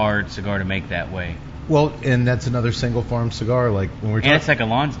really hard cigar to make that way. Well, and that's another single farm cigar. Like when we're And it's like a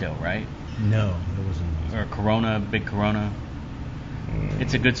Lonsdale, right? no, it wasn't. Or a Corona, big Corona.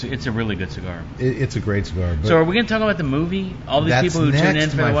 It's a really good cigar. It's a great cigar. But So are we going to talk about the movie? All these that's people who next, tune in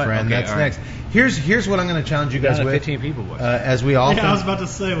for my what? friend. Okay, That's all right. next. Here's what I'm going to challenge you guys Down to with. 15 people watching. As we often. Yeah, I was about to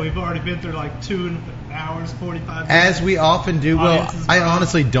say we've already been through like 2 hours 45 minutes. As we often do. Well, Audiences I vote.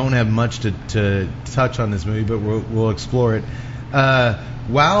 honestly don't have much to touch on this movie, but we'll explore it.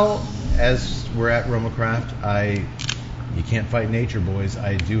 While as we're at Roma Craft, you can't fight nature, boys.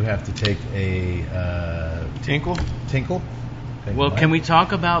 I do have to take a Tinkle? tinkle. Well, can we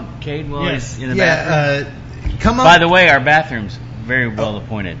talk about Cade while Yes. he's in the bathroom? Come up. By the way, our bathrooms very well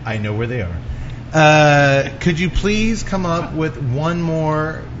appointed. I know where they are. Could you please come up with one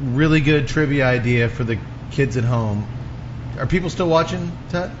more really good trivia idea for the kids at home? Are people still watching,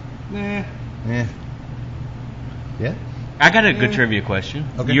 Tut? Nah. Yeah. Yeah? I got a good trivia question.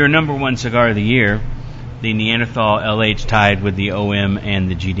 Okay. Your number one cigar of the year, the Neanderthal LH tied with the OM and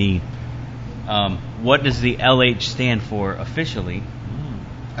the GD. What does the LH stand for officially?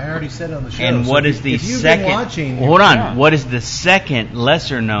 I already said it on the show. And so what is the if you've second? Been watching, Hold on. yeah. What is the second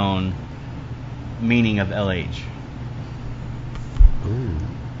lesser known meaning of LH? Ooh.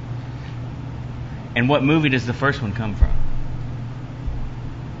 And what movie does the first one come from?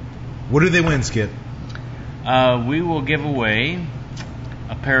 What do they win, Skip? We will give away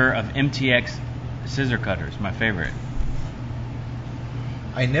a pair of MTX scissor cutters, my favorite.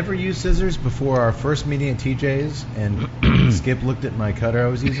 I never used scissors before our first meeting at TJ's, and Skip looked at my cutter I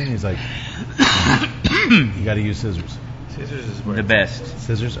was using. He's like, "You got to use scissors. Scissors is where The best.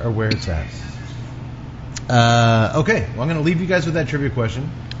 Scissors are where it's at." Okay, well, I'm going to leave you guys with that trivia question.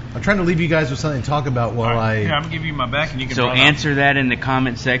 I'm trying to leave you guys with something to talk about while Here, I'm I. gonna give you my back, and you can. So run answer that in the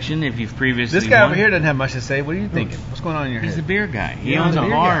comment section if you've previously This guy won. over here doesn't have much to say. What are you thinking? What's going on in your He's a head? beer guy. He Yeah, owns he's a a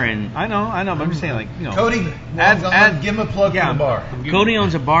beer bar, guy. and I know, but I'm just saying, like, you know. Cody, give him a plug for the bar. Cody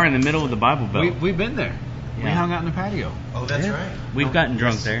owns a bar in the middle of the Bible Belt. We've been there. We Yeah. hung out in the patio. Oh, that's right. We've gotten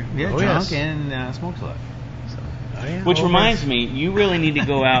drunk there. Yeah, Oh, drunk yes. and smoked a lot. Which reminds me, you really need to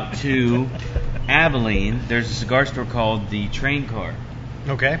go out to Abilene. There's a cigar store called the Train Car.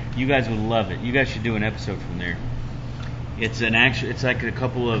 Okay. You guys would love it. You guys should do an episode from there. It's like a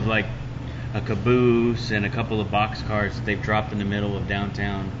couple of like a caboose and a couple of box cars that they've dropped in the middle of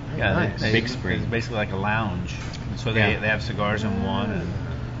downtown. Yeah, Nice. Big Spring. It's basically like a lounge. So they have cigars in one and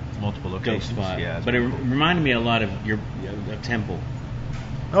multiple Dope locations. spot. Yeah, it's But it reminded me a lot of your Temple.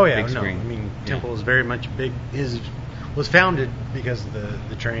 Oh yeah, Big no. Spring. I mean, Yeah. Temple is very much big. Was founded because of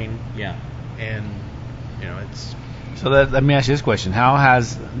the train, Yeah. and it's So let me ask you this question: how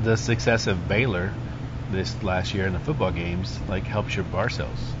has the success of Baylor this last year in the football games helped your bar sales?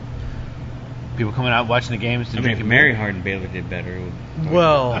 People coming out watching the games. I mean, if Mary Hardin Baylor did better. It would-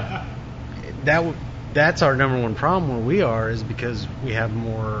 well. That's our number one problem where we are is because we have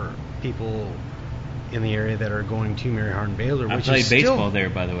more people in the area that are going to Mary Hardin Baylor. I which played is baseball still, there,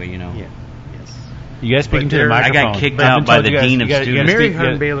 by the way. Yeah. Yes. you guys speaking But to the there- I microphone. got kicked I've out been by told the you guys- dean of you gotta students. Mary speak-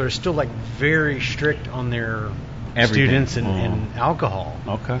 Hardin Baylor is still very strict on their Everything. students and alcohol.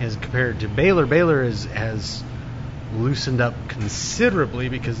 Okay. As compared to Baylor. Baylor has loosened up considerably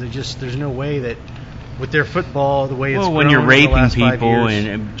because there's no way that with their football the way it's Well, when you're grown over the raping last 5 people years.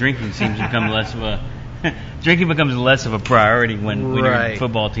 and drinking seems to become less of a drinking becomes less of a priority when your Right.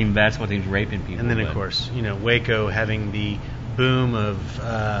 football team, basketball team's raping people. And then, of but- course, Waco having the boom of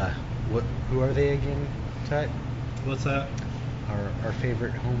who are they again? Tut? What's that? Our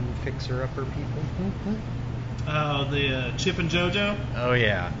favorite home fixer-upper people. Oh, the Chip and JoJo. Oh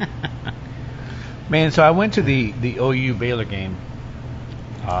yeah. Man, so I went to the OU Baylor game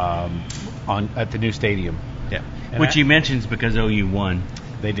at the new stadium. Yeah. And Which he mentions because OU won.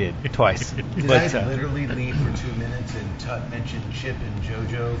 they did twice. Did But, I literally leave for 2 minutes and Tut mentioned Chip and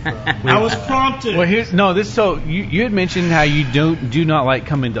JoJo from? I was prompted. well, so you had mentioned how you do not like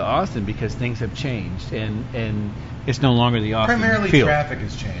coming to Austin because things have changed and it's no longer the Austin Primarily feel. traffic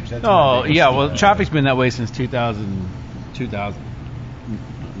has changed. That's Oh my biggest, yeah, well traffic's been that way since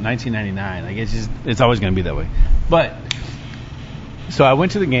 1999. Like it's always going to be that way. But so I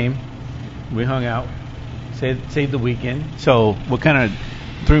went to the game, we hung out, saved the weekend. So what kind of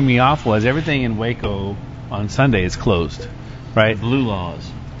threw me off was everything in Waco on Sunday is closed, right? Blue laws.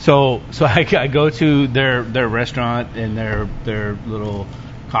 So I go to their restaurant and their little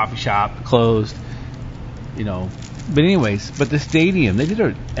coffee shop closed, you know. But anyways, the stadium, they did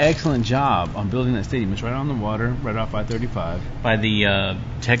an excellent job on building that stadium. It's right on the water, right off I-35. By the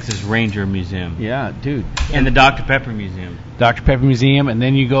Texas Ranger Museum. Yeah, dude. And the Dr. Pepper Museum. Dr. Pepper Museum, and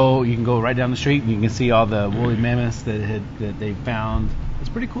then you can go right down the street and you can see all the woolly mammoths that they found. It's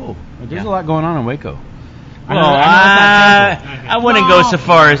pretty cool. There's a lot going on in Waco. Well, I wouldn't go so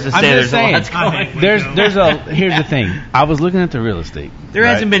far as to say there's a lot going on. Here's the thing. I was looking at the real estate. There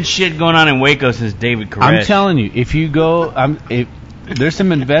hasn't been shit going on in Waco since David Koresh. I'm telling you, if you go, there's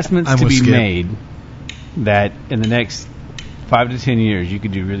some investments to be made that in the next 5 to 10 years you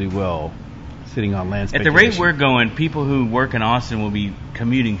could do really well sitting on land At speculation. the rate we're going, people who work in Austin will be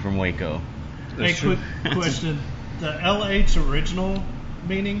commuting from Waco. Hey, quick question. The LH original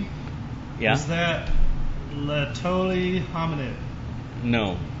meaning, is that La Tole Hominid?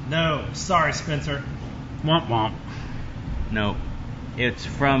 No. No. Sorry, Spencer. Womp womp. No. It's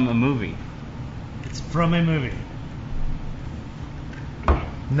from a movie. It's from a movie.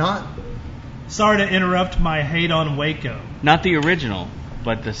 Not. Sorry to interrupt my hate on Waco. Not the original,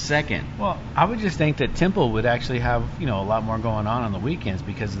 but the second. Well, I would just think that Temple would actually have, a lot more going on the weekends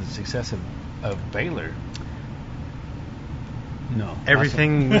because of the success of Baylor. No.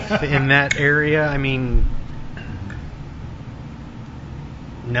 Everything in that area, I mean,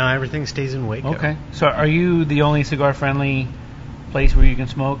 no, everything stays in Waco. Okay. So are you the only cigar-friendly place where you can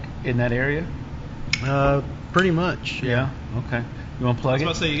smoke in that area? Pretty much. Yeah. Okay. You want to plug it? I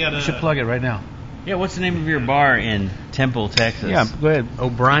was about to say, you should plug it right now. Yeah, what's the name of your bar in Temple, Texas? Yeah, go ahead.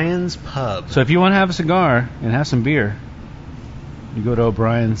 O'Brien's Pub. So if you want to have a cigar and have some beer, you go to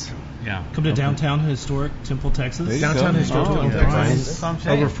O'Brien's. Yeah. Come to downtown historic Temple, Texas. Downtown historic Temple, Texas. That's what I'm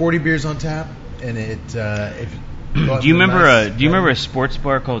saying. Over 40 beers on tap, and it. If you Do you remember a sports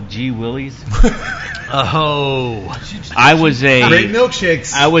bar called G. Willie's? Oh. I was great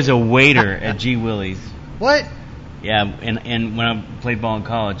milkshakes. I was a waiter at G. Willie's. What? Yeah, and when I played ball in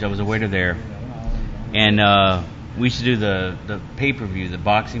college, I was a waiter there. And we used to do the pay-per-view, the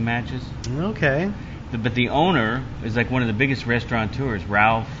boxing matches. Okay. But the owner is like one of the biggest restaurateurs,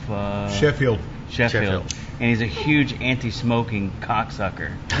 Ralph Sheffield. And he's a huge anti-smoking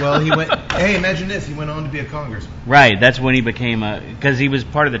cocksucker. Well, he went. Hey, imagine this. He went on to be a congressman. Right. That's when he became because he was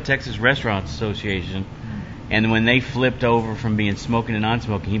part of the Texas Restaurants Association, and when they flipped over from being smoking to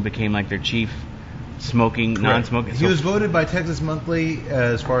non-smoking, he became like their chief smoking, non-smoking. He was voted by Texas Monthly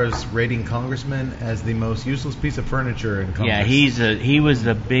as far as rating congressmen as the most useless piece of furniture in Congress. Yeah, he was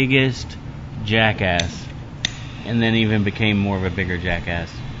the biggest jackass, and then even became more of a bigger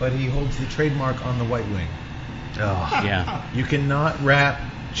jackass. But he holds the trademark on the White Wing. Oh, yeah. You cannot wrap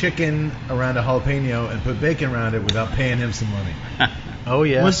chicken around a jalapeno and put bacon around it without paying him some money. Oh,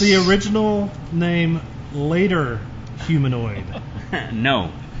 yes. Was the original name Later Humanoid?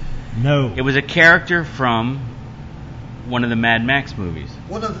 No. No. It was a character from one of the Mad Max movies.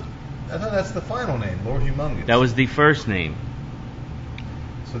 I thought that's the final name, Lord Humongous. That was the first name.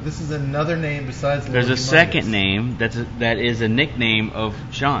 So this is another name besides Lord There's a Humongous. second name that is a nickname of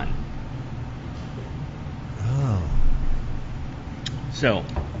Sean. Oh. So,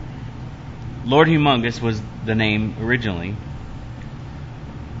 Lord Humongous was the name originally.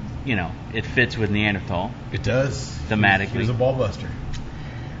 It fits with Neanderthal. It does. Thematically. He was a ball buster.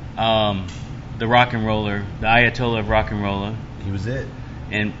 The rock and roller, the Ayatollah of rock and roller. He was it.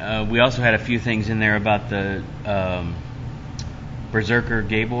 And we also had a few things in there about the Berserker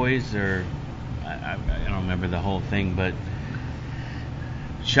Gay Boys, or I don't remember the whole thing, but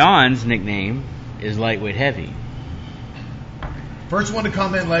Sean's nickname is Lightweight Heavy. First one to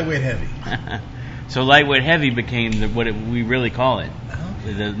comment Lightweight Heavy. So Lightweight Heavy became we really call it,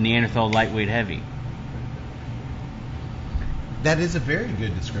 the Neanderthal Lightweight Heavy. That is a very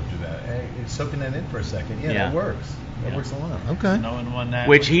good descriptive. Soaking that in for a second. Yeah, that works. That works a lot. Okay. No one won that.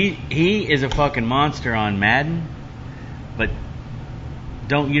 Which he is a fucking monster on Madden, but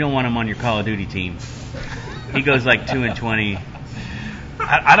you don't want him on your Call of Duty team. He goes like 2-20.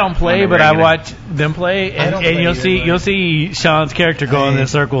 I don't play, but I watch them play, and you'll see Sean's character going in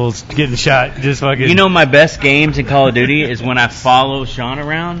circles, getting shot, just fucking. My best games in Call of Duty is when I follow Sean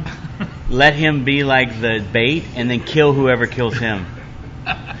around, let him be like the bait, and then kill whoever kills him.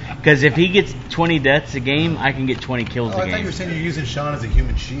 Because if he gets 20 deaths a game, I can get 20 kills a game. I thought you were saying you're using Sean as a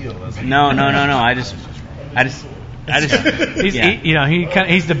human shield. No. I just.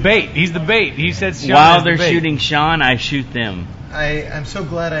 He's the bait. He's the bait. He said Sean while they're shooting Sean, I shoot them. I'm so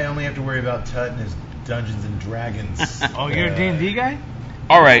glad I only have to worry about Tut and his Dungeons and Dragons. Oh, you're a D&D guy?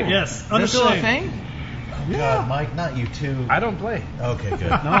 All right. Yes. Is that still a thing? Oh, God, Mike, not you too. I don't play. Okay, good.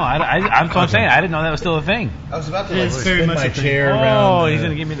 No, I'm what I'm saying. I didn't know that was still a thing. I was about to It like, is very spin much my a thing. chair around. Oh, he's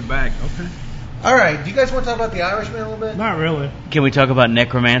gonna give me the bag. Okay. All right, do you guys want to talk about The Irishman a little bit? Not really. Can we talk about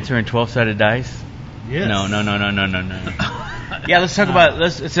Necromancer and 12-sided dice? Yes. No. Yeah, let's talk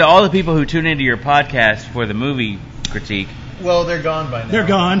about so all the people who tune into your podcast for the movie critique. Well, they're gone by now. They're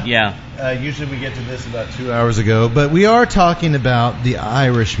gone. Yeah. Usually we get to this about 2 hours ago, but we are talking about The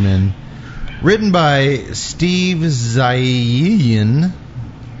Irishman, written by Steve Zaillian.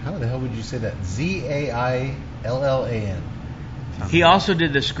 How the hell would you say that? Zaillan. He also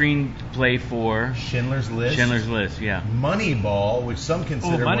did the screenplay for Schindler's List. Schindler's List, yeah. Moneyball, which some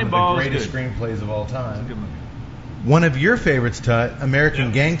consider one of Moneyball the is greatest good. screenplays of all Good time. movie. One of your favorites, Tut,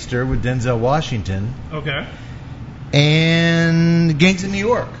 American Gangster with Denzel Washington, Okay. and Gangs in New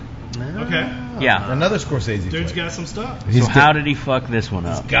York. Okay. Yeah. Another Scorsese Dude's flick. got some stuff. He's So how did he fuck this one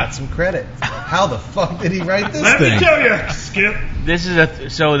up? got some credit. How the fuck did he write this Let thing? me tell you, Skip. This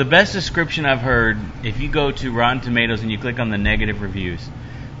is so the best description I've heard. If you go to Rotten Tomatoes and you click on the negative reviews,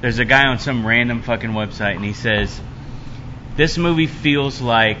 there's a guy on some random fucking website and he says, "This movie feels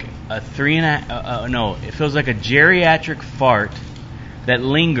like a it feels like a geriatric fart that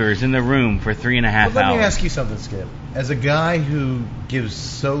lingers in the room for 3.5 But let hours." me ask you something, Skip. As a guy who gives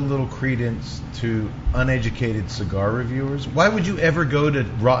so little credence to uneducated cigar reviewers, why would you ever go to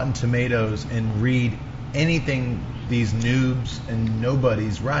Rotten Tomatoes and read anything these noobs and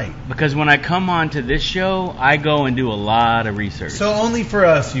nobodies write? Because when I come on to this show, I go and do a lot of research. So only for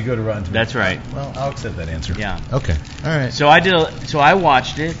us you go to Rotten Tomatoes. That's right. Well, I'll accept that answer. Yeah. Okay. All right. So I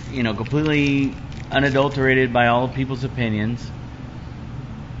watched it, completely unadulterated by all people's opinions.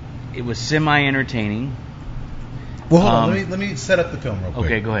 It was semi-entertaining. Well, hold on. Let me set up the film real quick.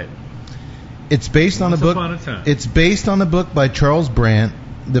 Okay, go ahead. It's based on a Once book. upon a time. It's based on a book by Charles Brandt.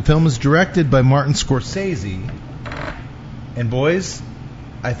 The film is directed by Martin Scorsese. And boys,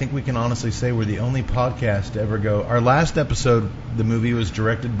 I think we can honestly say we're the only podcast to ever go. Our last episode, the movie was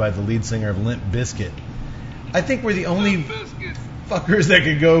directed by the lead singer of Limp Bizkit. I think we're the only fuckers that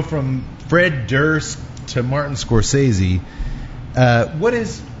could go from Fred Durst to Martin Scorsese.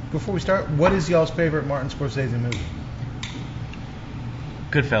 Before we start, what is y'all's favorite Martin Scorsese movie?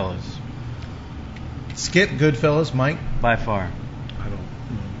 Goodfellas, Skip, Goodfellas, Mike. by far.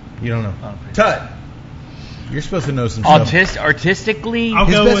 You don't know. Tut, you're supposed to know some stuff. Artistically, I'll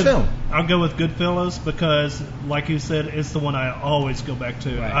His go best with film. I'll go with Goodfellas because, like you said, it's the one I always go back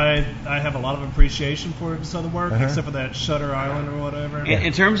to. Right. I have a lot of appreciation for his other work, Uh-huh. except for that Shutter Island or whatever.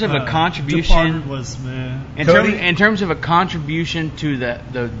 in terms of a Departed contribution, was man. Cody? in terms of a contribution to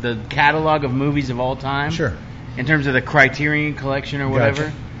the catalog of movies of all time. Sure. In terms of the Criterion Collection or whatever,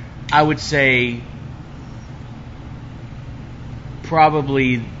 Gotcha. I would say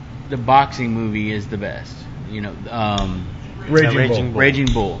probably the boxing movie is the best. Raging Bull. Raging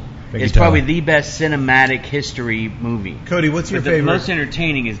Bull. Thank It's you, probably Tyler. the best cinematic history movie. Cody, what's your But the favorite? most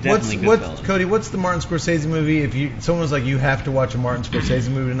entertaining is definitely Goodfellas. Cody, what's the Martin Scorsese movie? If someone was like, you have to watch a Martin Scorsese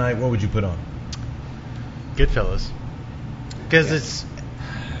movie tonight, what would you put on? Goodfellas. Because it's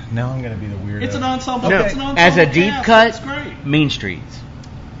Now I'm going to be the weirdo. It's an ensemble. No, It's an ensemble as a deep cast. cut, It's great. Mean Streets.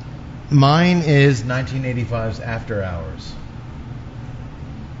 Mine is 1985's After Hours.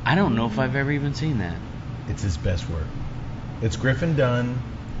 I don't know if I've ever even seen that. It's his best work. It's Griffin Dunn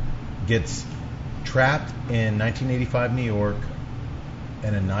gets trapped in 1985 New York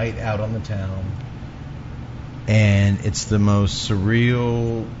and a night out on the town, and it's the most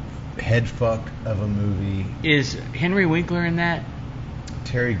surreal head fuck of a movie. Is Henry Winkler in that?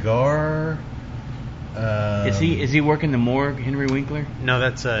 Terry Garr. Is he working the morgue, Henry Winkler? no,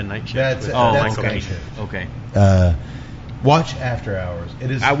 that's a Night Shift. That's with Oh, that's Michael okay. Night Caine. Shift. Okay. Watch After Hours. It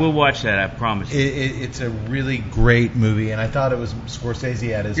is. I will watch that, I promise you. It's a really great movie, and I thought it was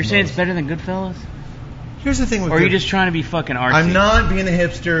Scorsese at his You're saying most. it's better than Goodfellas? Here's the thing with Or are you Good- just trying to be fucking artsy? I'm not being a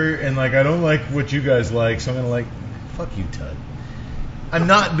hipster, and like I don't like what you guys like, so I'm gonna like fuck you, Tud. I'm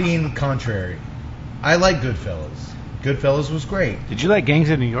not being contrary. I like Goodfellas. Goodfellas was great. Did you like Gangs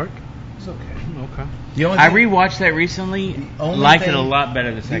of New York? It's okay. Okay. The only I thing, rewatched that recently. the only Liked it thing- a lot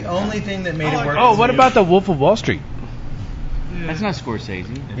better the second The only time. thing that made it work. Oh, is what that about The Wolf of Wall Street? That's not Scorsese.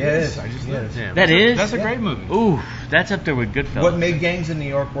 Yeah, it is. I just Yeah, it looked. is. Yeah. That is? That's a great movie. Ooh, that's up there with Goodfellas. What made Gangs in New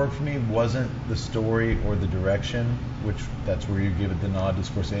York work for me wasn't the story or the direction, which that's where you give it the nod to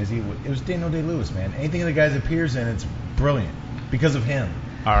Scorsese. It was Daniel Day-Lewis, man. Anything the guy appears in, it's brilliant because of him.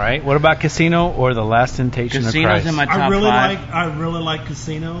 All right. What about Casino or The Last Temptation Casino's of Christ? in my top I five. really like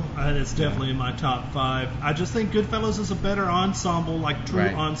Casino. It's definitely in my top 5. I just think Goodfellas is a better ensemble, like true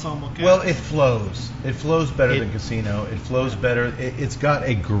Right. ensemble cast. Well, it flows. It flows better than Casino. It flows better. It's got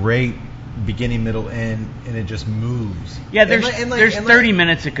a great beginning, middle, end, and it just moves. Yeah, there's And 30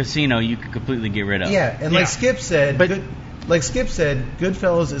 minutes of Casino you could completely get rid of. Yeah, and like Skip said, But-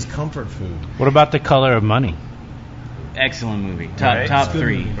 Goodfellas is comfort food. What about The Color of Money? Excellent movie. Right. Top It's good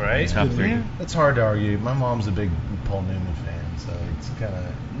three. movie, right? Top three. Yeah, it's hard to argue. My mom's a big Paul Newman fan, so it's kind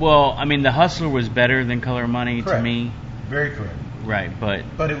of Well, I mean, The Hustler was better than Color of Money to Correct. me. very correct. Right, but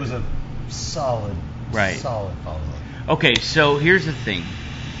But it was a solid follow-up. okay. So here's the thing.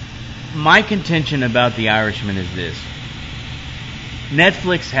 My contention about The Irishman is this: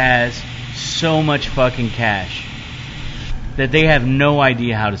 Netflix has so much fucking cash that they have no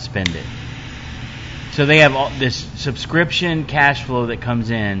idea how to spend it. So they have all this subscription cash flow that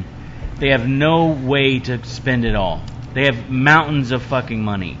comes in. They have no way to spend it all. They have mountains of fucking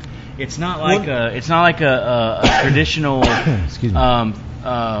money. It's not like a traditional Excuse me.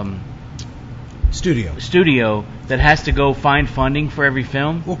 Studio that has to go find funding for every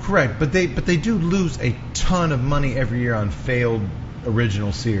film. Well, correct, but they do lose a ton of money every year on failed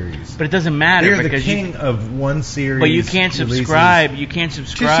original series. But it doesn't matter They're the because king of one series. But you can't releases. subscribe. You can't 2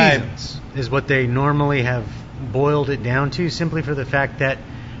 subscribe. seasons is what they normally have boiled it down to, simply for the fact that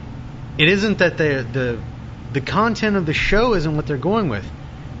it isn't that the content of the show isn't what they're going with.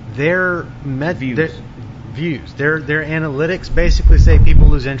 Their views. Their analytics basically say people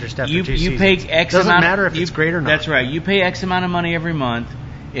lose interest after 2 You seasons. pay X Doesn't amount. matter if it's great or not. That's right. You pay X amount of money every month.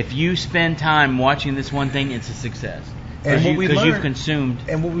 If you spend time watching this one thing, it's a success. And what we Because learned, you've consumed.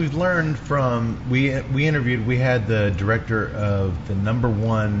 and what we've learned from we had the director of the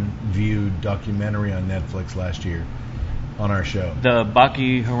 #1 viewed documentary on Netflix last year on our show. The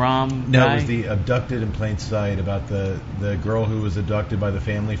Baki Haram No, guy? it was the Abducted in Plain Sight, about the girl who was abducted by the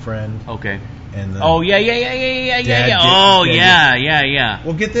family friend. Okay. And the Oh, yeah. Dad Oh, did- yeah.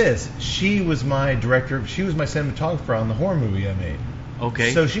 Well, get this. She was my director. She was my cinematographer on the horror movie I made.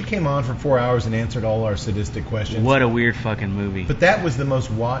 Okay. So she came on for 4 hours and answered all our sadistic questions. What a weird fucking movie. But that was the most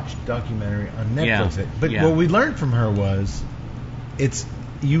watched documentary on Netflix. Yeah, But yeah. what we learned from her was,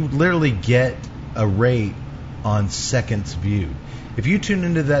 you literally get a rate on seconds viewed. If you tune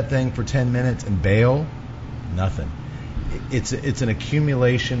into that thing for 10 minutes and bail, nothing. It's an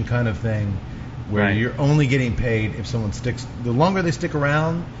accumulation kind of thing where Right. you're only getting paid if someone sticks. The longer they stick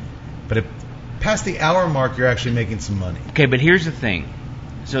around, but if past the hour mark, you're actually making some money. Okay, but here's the thing.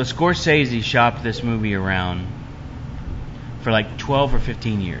 So Scorsese shopped this movie around for like 12 or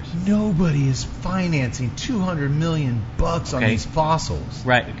 15 years. Nobody is financing $200 million on Okay. these fossils.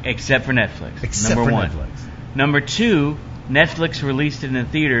 Right, except for Netflix. Except number for one. Netflix. Number two, Netflix released it in the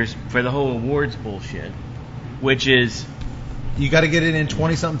theaters for the whole awards bullshit, which is You got to get it in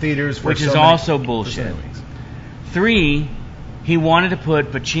 20-something theaters for which so is many- also for so bullshit. many weeks. Three, he wanted to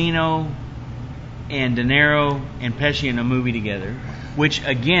put Pacino and De Niro and Pesci in a movie together, which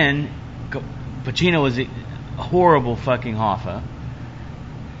again, Pacino was a horrible fucking Hoffa.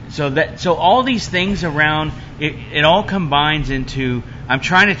 So all these things around it all combines into I'm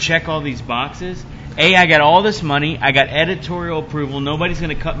trying to check all these boxes. I got all this money. I got editorial approval. Nobody's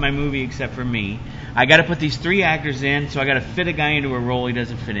going to cut my movie except for me. I got to put these 3 actors in, so I got to fit a guy into a role he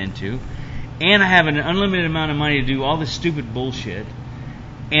doesn't fit into. And I have an unlimited amount of money to do all this stupid bullshit.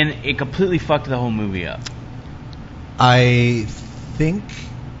 And it completely fucked the whole movie up. I think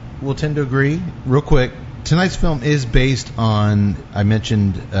we'll tend to agree. Real quick, tonight's film is based on, I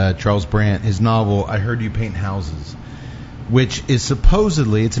mentioned Charles Brandt, his novel, I Heard You Paint Houses, which is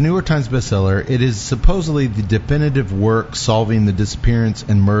supposedly, it's a New York Times bestseller, it is supposedly the definitive work solving the disappearance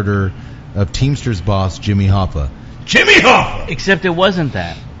and murder of Teamsters boss Jimmy Hoffa. Jimmy Hoffa! Except it wasn't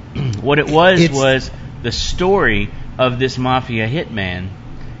that. What it was the story of this mafia hitman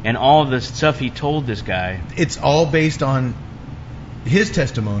and all the stuff he told this guy. It's all based on his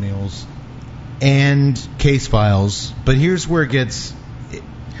testimonials and case files, but here's where it gets...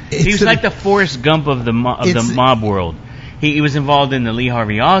 He was like the Forrest Gump of the mob world. He was involved in the Lee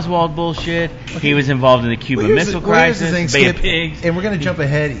Harvey Oswald bullshit. Okay. He was involved in the Cuban Missile Crisis, Bay of Pigs. And we're going to jump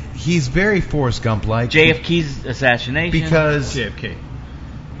ahead. He's very Forrest Gump-like. JFK's assassination. Because JFK.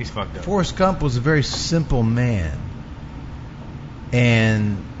 He's fucked up. Forrest Gump was a very simple man.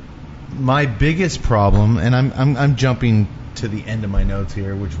 And my biggest problem, and I'm jumping to the end of my notes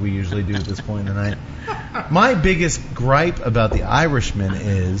here, which we usually do at this point in the night. My biggest gripe about The Irishman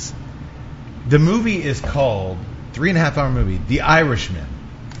is the movie is called 3.5-hour movie, The Irishman,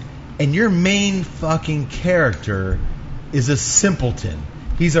 and your main fucking character is a simpleton.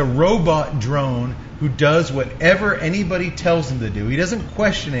 He's a robot drone who does whatever anybody tells him to do. He doesn't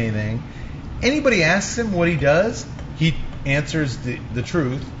question anything. Anybody asks him what he does, he answers the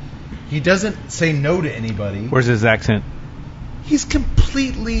truth. He doesn't say no to anybody. Where's his accent? He's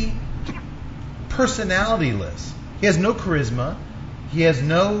completely personalityless. He has no charisma.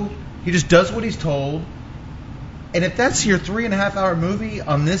 He just does what he's told. And if that's your 3.5 hour movie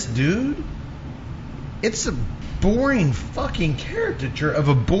on this dude, it's a boring fucking caricature of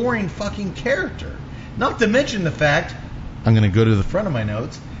a boring fucking character. Not to mention the fact, I'm going to go to the front of my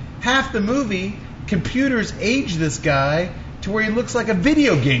notes, half the movie, computers age this guy to where he looks like a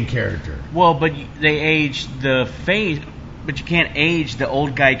video game character. Well, but they age the face, but you can't age the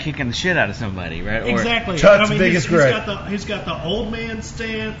old guy kicking the shit out of somebody, right? Exactly. Tut's biggest gripe. He's got the old man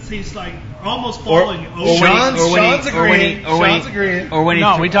stance. He's like almost falling over. Sean's agreeing. Or when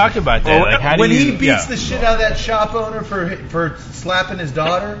he we talked about that. Like, how do when you, he beats the shit out of that shop owner for slapping his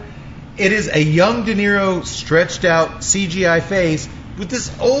daughter, it is a young De Niro stretched out CGI face with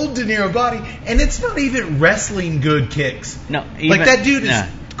this old De Niro body, and it's not even wrestling good kicks. No, like that dude is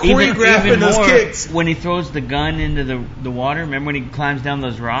choreographing even those more kicks. When he throws the gun into the water, remember when he climbs down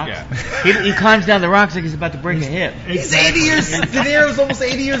those rocks? Yeah. He climbs down the rocks like he's about to break a hip. He's 80 years. De Niro's almost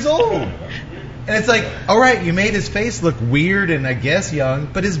 80 years old, and it's like, all right, you made his face look weird and I guess young,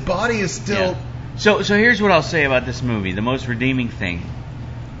 but his body is still. Yeah. So here's what I'll say about this movie. The most redeeming thing.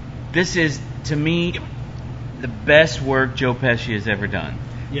 This is, to me, the best work Joe Pesci has ever done.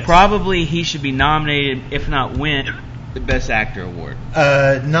 Yes. Probably he should be nominated, if not win, the Best Actor award.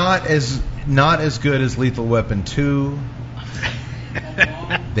 Not as good as Lethal Weapon 2.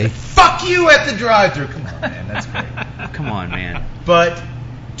 They fuck you at the drive-thru. Come on, man, that's great. Come on, man. But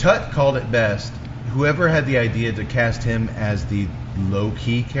Tut called it best. Whoever had the idea to cast him as the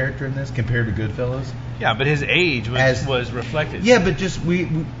low-key character in this compared to Goodfellas. Yeah, but his age was reflected. Yeah, but just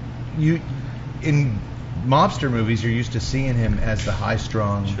you in mobster movies, you're used to seeing him as the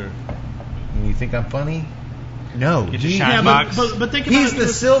high-strung. Sure. And you think I'm funny? No. Get your shine box. But think about He's the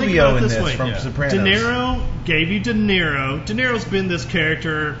Silvio in this way. from Sopranos. De Niro gave you De Niro. De Niro's been this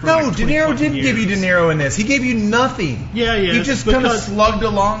character for No, like De 20 Niro fucking didn't give you years. De Niro in this. He gave you nothing. Yeah. He just kind of because slugged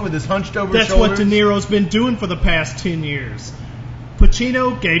along with his hunched over that's shoulders. what De Niro's been doing for the past 10 years.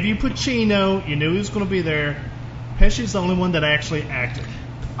 Pacino gave you Pacino. You knew he was going to be there. Pesci's the only one that actually acted.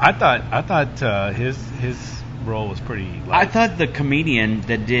 I thought his role was pretty light. I thought the comedian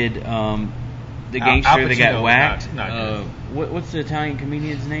that did the gangster Al that got Pacino, whacked. not good. What's the Italian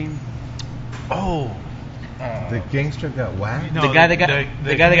comedian's name? Oh, The gangster got whacked? No, the guy that got the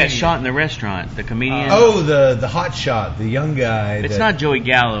the guy that got comedian. shot in the restaurant. The comedian. The hot shot, the young guy. It's not Joey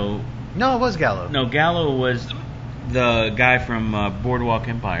Gallo. No, it was Gallo. No, Gallo was the guy from Boardwalk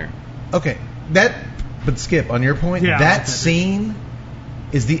Empire. Okay, but Skip, on your point, Yeah. that scene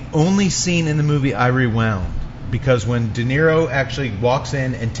is the only scene in the movie I rewound. Because when De Niro actually walks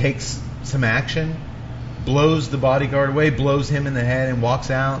in and takes some action, blows the bodyguard away, blows him in the head and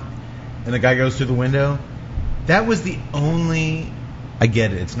walks out, and the guy goes through the window, that was the only... I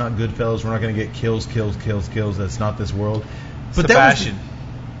get it, it's not Goodfellas, we're not going to get kills, that's not this world. But Sebastian.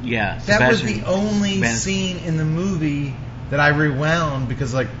 That was the only scene in the movie that I rewound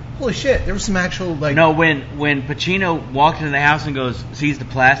because, like, holy shit, there was some actual, like... No, when Pacino walked into the house and sees the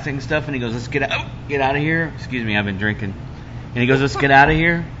plastic and stuff, and he goes, let's get out of here. Excuse me, I've been drinking. And he goes, let's get out of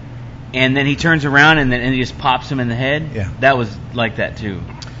here. And then he turns around and he just pops him in the head. Yeah. That was like that, too.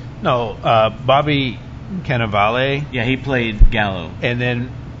 No, Bobby Cannavale. Yeah, he played Gallo. And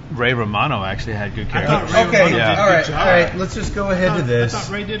then Ray Romano actually had good I character. thought Ray Romano did a all good right, job. all right, let's just go ahead to this. I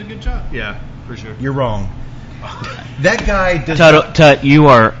thought Ray did a good job. Yeah, for sure. You're wrong. That guy does Tut, you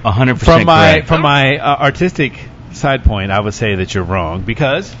are 100% correct. From my artistic side point, I would say that you're wrong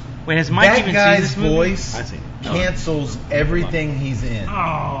because Wait, has Mike that even seen guy's this movie? voice I've seen it. cancels everything he's in.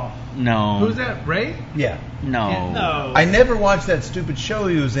 Oh, No. Who's that? Ray? Yeah. No. no. I never watched that stupid show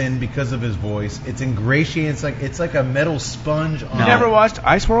he was in because of his voice. It's ingratiating. It's like a metal sponge on You never watched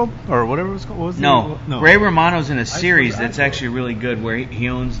Ice World or whatever it was called? What was No. the- Ray Romano's in a series forgot. that's actually really good where he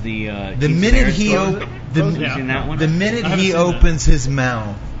owns the The Keith minute Sedaris he store. op- You seen that one? the minute I haven't he seen that. opens his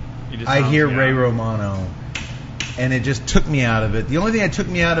mouth, You just I saw- hear yeah. Ray Romano, and it just took me out of it. The only thing that took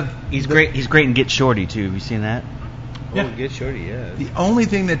me out of He's great. He's great in Get Shorty too. Have you seen that? Oh, Get Shorty, yeah. The only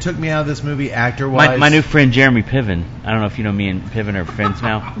thing that took me out of this movie, actor-wise, My new friend Jeremy Piven. I don't know if you know me and Piven are friends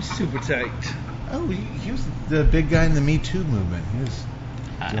now. Super tight. Oh, he was the big guy in the Me Too movement. He was.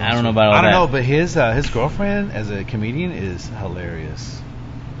 I don't know about all I don't that. know, but his girlfriend as a comedian is hilarious.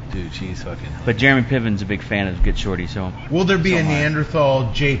 Dude, she's fucking. But Jeremy Piven's a big fan of Get Shorty, so Will there be So a am I.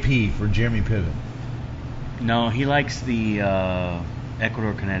 Neanderthal JP for Jeremy Piven? no, he likes the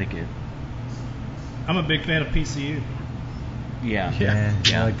Ecuador, Connecticut. I'm a big fan of PCU. Yeah.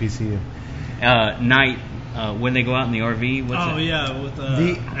 I like PCU. Night when they go out in the RV. What's Oh it? yeah, with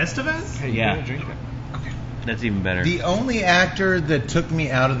The- Estevez. Hey, Yeah. you gonna drink that? That's even better. The only actor that took me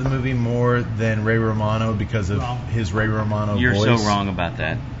out of the movie more than Ray Romano because of his Ray Romano You're voice so wrong about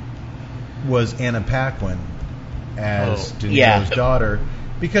that. was Anna Paquin as De Niro's Yeah. daughter.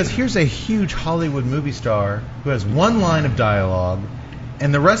 Because here's a huge Hollywood movie star who has one line of dialogue,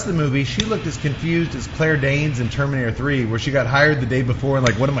 and the rest of the movie, she looked as confused as Claire Danes in Terminator 3, where she got hired the day before and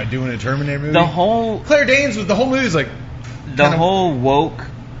like, what am I doing in a Terminator movie? Claire Danes was the whole movie was like whole woke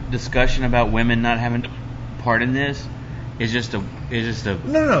discussion about women not having part in this is just a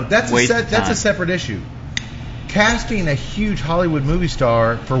no. That's waste of that's time. a separate issue. Casting a huge Hollywood movie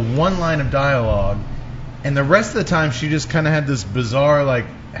star for one line of dialogue, and the rest of the time she just kind of had this bizarre like,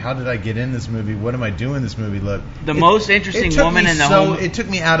 how did I get in this movie? What am I doing in this movie? Look, The most interesting woman in the whole. It took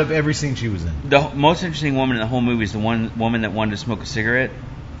me out of every scene she was in. The most interesting woman in the whole movie is the one woman that wanted to smoke a cigarette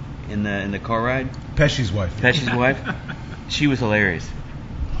in the car ride. Pesci's wife. Pesci's wife. She was hilarious.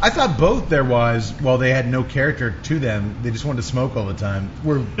 I thought both their wives, while they had no character to them, they just wanted to smoke all the time,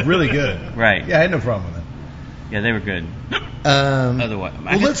 were really good. Right. Yeah, I had no problem with it. Yeah, they were good. Otherwise,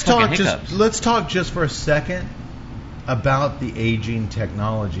 I had let's fucking talk hiccups. let's talk just for a second about the aging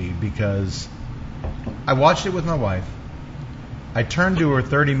technology, because I watched it with my wife. I turned to her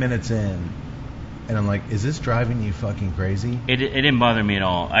 30 minutes in, and I'm like, "Is this driving you fucking crazy?" It didn't bother me at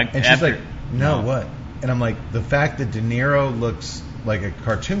all. And she's like, "No, what?" And I'm like, "The fact that De Niro looks like a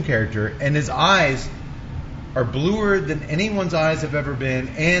cartoon character, and his eyes are bluer than anyone's eyes have ever been,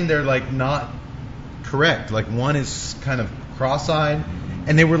 and they're like not correct. Like one is kind of cross-eyed,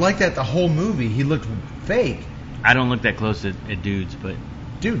 and they were like that the whole movie. He looked fake." I don't look that close at dudes, but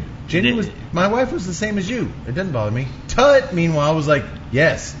Dude, Jenny was. My wife was the same as you. It doesn't bother me. Tut, meanwhile, was like,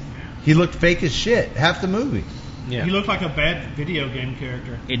 yes, he looked fake as shit half the movie. Yeah. He looked like a bad video game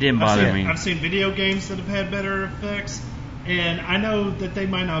character. It didn't bother me. I've seen video games that have had better effects, and I know that they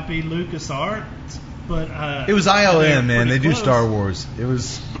might not be LucasArts, but it was ILM, man. They do close. Star Wars. It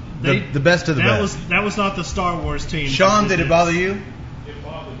was the best of the best. That was not the Star Wars team. Sean, did it bother you? It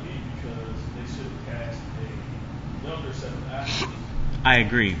bothered me because they should have cast a younger set of actors I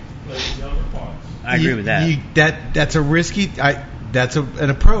agree. to play younger parts. I agree with that. That's a risky. That's an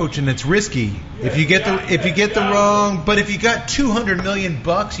approach, and it's risky. If you get the wrong, but if you got $200 million,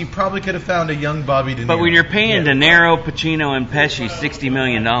 you probably could have found a young Bobby De Niro. But when you're paying De Niro, Pacino, and Pesci $60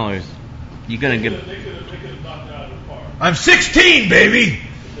 million, you're gonna give. They could have knocked out the part. I'm 16, baby.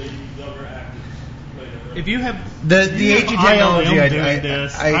 If they used younger actors to play their If you have The if you aging have technology, ILM doing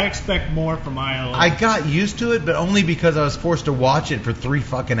this, I expect more from ILM. I got used to it, but only because I was forced to watch it for 3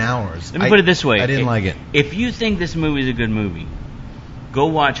 fucking hours. Let me put it this way: I didn't like it. If you think this movie is a good movie, go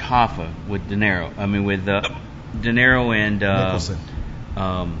watch Hoffa with De Niro. I mean, with De Niro and Nicholson.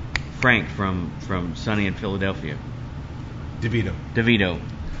 Frank from Sunny in Philadelphia. DeVito.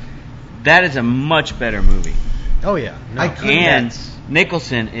 That is a much better movie. Oh yeah. No. And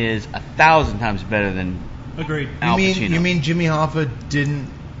Nicholson is 1,000 times better than Agreed. Al Pacino. You mean Jimmy Hoffa didn't?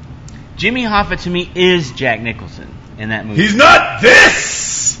 Jimmy Hoffa to me is Jack Nicholson in that movie. He's not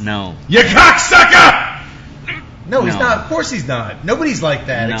this. No. You cocksucker! No, he's No. not. Of course he's not. Nobody's like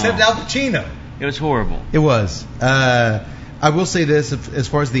that No. except Al Pacino. It was horrible. It was. I will say this, as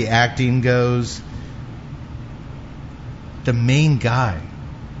far as the acting goes, the main guy,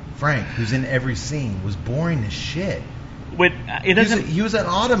 Frank, who's in every scene, was boring as shit. But it doesn't. He was an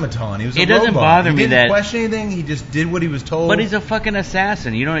automaton. He was a It doesn't robot. bother he me didn't that- question anything. He just did what he was told. But he's a fucking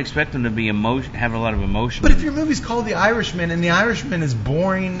assassin. You don't expect him to be have a lot of emotion. But if your movie's called The Irishman and The Irishman is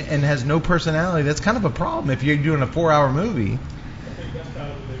boring and has no personality, that's kind of a problem if you're doing a 4-hour movie. I think that's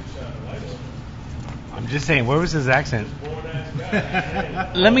kind of what they shot the light on. I'm just saying, where was his accent?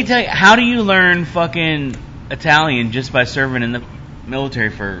 Let me tell you, how do you learn fucking Italian just by serving in the military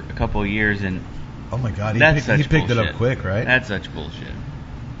for a couple of years? And Oh my God, that's he such picked it bullshit. up quick, right? That's such bullshit.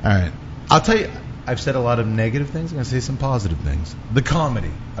 All right. I'll tell you, I've said a lot of negative things. I'm going to say some positive things. The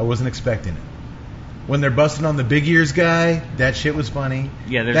comedy, I wasn't expecting it. When they're busting on the big ears guy, that shit was funny.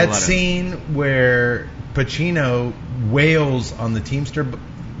 Yeah, there's that a lot of- scene where Pacino wails on the Teamster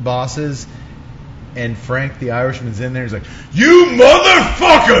bosses, and Frank the Irishman's in there. He's like, "You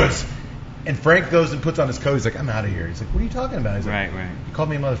motherfuckers!" And Frank goes and puts on his coat. He's like, "I'm out of here." He's like, "What are you talking about?" He's like, Right. "You called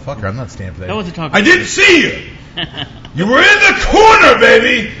me a motherfucker. I'm not standing for that." That wasn't talking. I didn't see you. You were in the corner,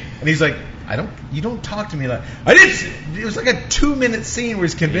 baby. And he's like, you don't talk to me like, I didn't see. It was like a 2-minute scene where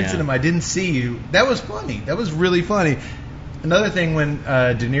he's convincing Yeah. him, I didn't see you. That was funny. That was really funny. Another thing, when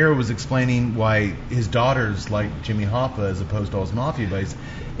De Niro was explaining why his daughters like Jimmy Hoffa as opposed to all his mafia buddies,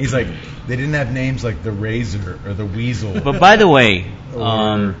 he's like, they didn't have names like the Razor or the Weasel. But by the way,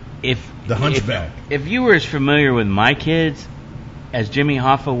 Or if the Hunchback. if you were as familiar with my kids as Jimmy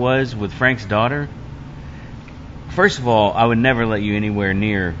Hoffa was with Frank's daughter, first of all, I would never let you anywhere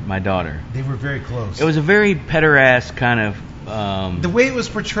near my daughter. They were very close. It was a very pederast kind of. The way it was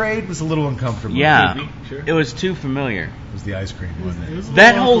portrayed was a little uncomfortable. Yeah, it was too familiar. It was the ice cream, wasn't it?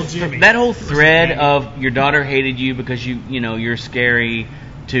 That whole thread of your daughter hated you because you're scary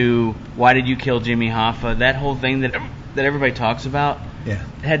to why did you kill Jimmy Hoffa? That whole thing that everybody talks about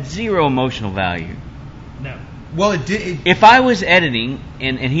had zero emotional value. No. Well, it did. If I was editing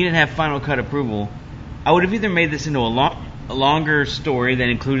and he didn't have Final Cut approval, I would have either made this into a longer story that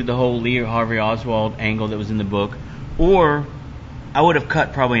included the whole Lee Harvey Oswald angle that was in the book, or I would have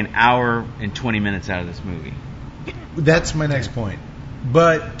cut probably an hour and 20 minutes out of this movie. That's my next point.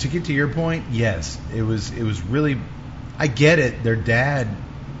 But to get to your point, yes, it was really. I get it. Their dad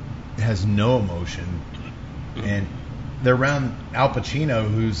has no emotion, and they're around Al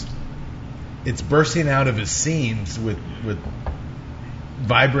Pacino, it's bursting out of his seams with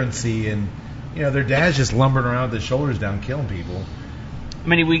vibrancy, and their dad's just lumbering around with his shoulders down, killing people. I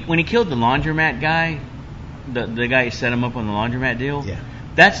mean, when he killed the laundromat guy, the guy who set him up on the laundromat deal. Yeah,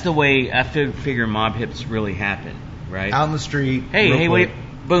 that's the way I figure mob hits really happen, right? Out in the street. Hey, wait,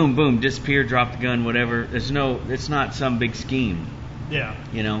 boom, boom, disappear, drop the gun, whatever. It's not some big scheme. Yeah.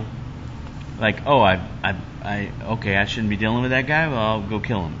 Like, oh, I shouldn't be dealing with that guy. Well, I'll go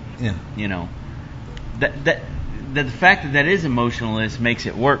kill him. Yeah. The fact that is emotionalist makes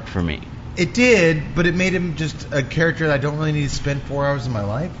it work for me. It did, but it made him just a character that I don't really need to spend 4 hours of my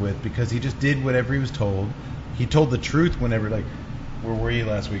life with, because he just did whatever he was told. He told the truth whenever, like, where were you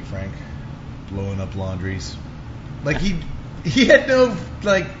last week, Frank? Blowing up laundries. Like, he had no,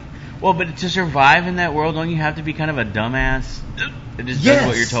 like... Well, but to survive in that world, don't you have to be kind of a dumbass that just does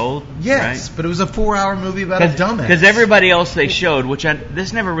what you're told? Yes, right? But it was a 4-hour movie about a dumbass. Because everybody else they showed,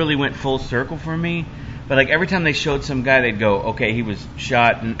 this never really went full circle for me, but like every time they showed some guy, they'd go, okay, he was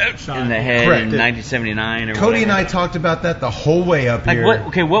shot in the head in 1979 or Cody whatever. and I talked about that the whole way up like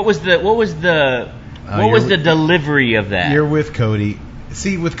here. What was the delivery of that? You're with Cody.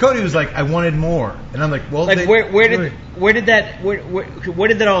 See, with Cody, it was like, I wanted more, and I'm like, well, like where did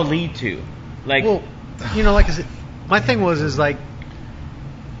that all lead to? Like, well, like I said, my thing is like,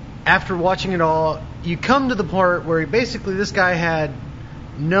 after watching it all, you come to the part where basically this guy had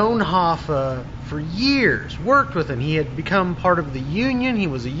known Hoffa for years, worked with him. He had become part of the union. He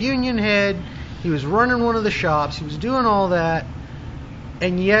was a union head. He was running one of the shops. He was doing all that,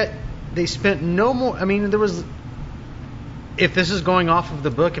 and yet they spent no more. I mean, there was. If this is going off of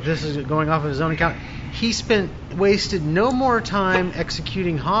the book, if this is going off of his own account, he wasted no more time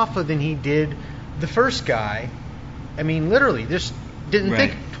executing Hoffa than he did the first guy. I mean, literally, just didn't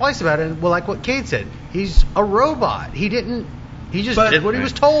think twice about it. Well, like what Cade said, he's a robot. He just did what he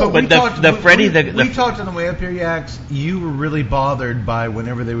was told. But we talked on the way up here, Yax. You were really bothered by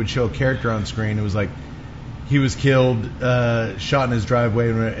whenever they would show a character on screen. It was like he was killed, shot in his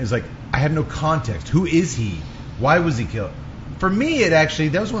driveway. It's like, I have no context. Who is he? Why was he killed? For me, that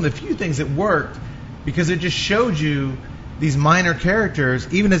was one of the few things that worked, because it just showed you these minor characters,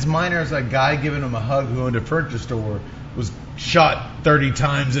 even as minor as that guy giving him a hug who owned a furniture store, was shot 30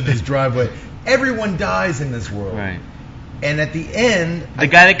 times in his driveway. Everyone dies in this world. Right. And at the end... The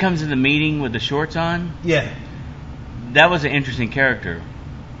guy that comes to the meeting with the shorts on? Yeah. That was an interesting character.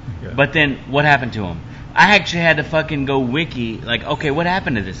 Yeah. But then, what happened to him? I actually had to fucking go wiki, like, okay, what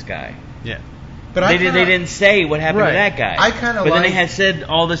happened to this guy? Yeah. But they didn't say what happened to that guy. But then they had said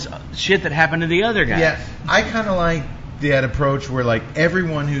all this shit that happened to the other guy. Yeah, I kind of like that approach where, like,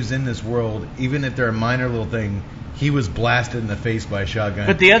 everyone who's in this world, even if they're a minor little thing, he was blasted in the face by a shotgun.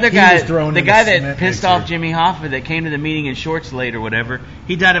 But the other guy, the guy that pissed off Jimmy Hoffa that came to the meeting in shorts late or whatever,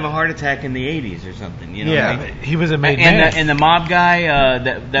 he died of a heart attack in the 80s or something. You know what I mean? He was a made man. And the mob guy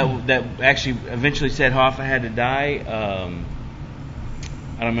that actually eventually said Hoffa had to die.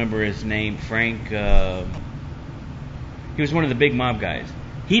 I don't remember his name, Frank. He was one of the big mob guys.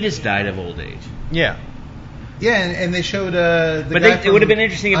 He just died of old age. Yeah. Yeah, and they showed it would have been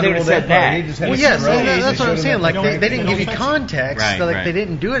interesting if they would have said that. Well, yes, that's what I'm saying. Like, they didn't give you context. Right, like, they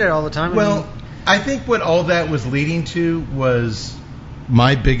didn't do it all the time. Well, I think what all that was leading to was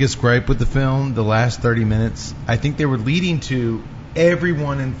my biggest gripe with the film, the last 30 minutes. I think they were leading to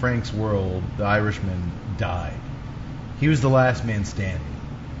everyone in Frank's world, the Irishman, died. He was the last man standing.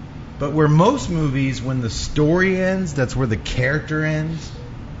 But where most movies, when the story ends, that's where the character ends.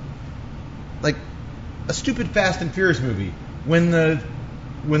 Like a stupid Fast and Furious movie, when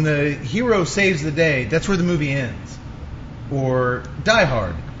the hero saves the day, that's where the movie ends. Or Die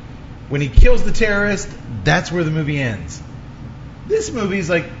Hard, when he kills the terrorist, that's where the movie ends. This movie's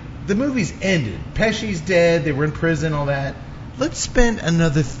like, the movie's ended. Pesci's dead, they were in prison, all that. let's spend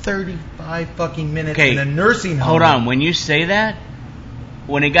another 35 fucking minutes Okay, in a nursing home. Hold on. When you say that,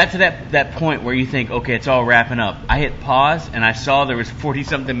 when it got to that point where you think, okay, it's all wrapping up, I hit pause and I saw there was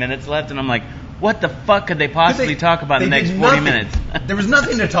 40-something minutes left, and I'm like, what the fuck could they possibly talk about in the next 40 minutes? There was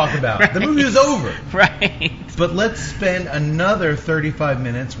nothing to talk about. Right. The movie was over. Right. But let's spend another 35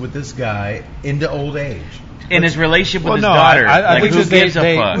 minutes with this guy into old age. In his relationship with Well, his no, daughter. I like, think who that gives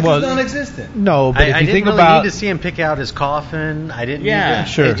they- a fuck? Which Well, is non-existent. No, but I if you didn't think really about need to see him pick out his coffin. I didn't. Yeah. Need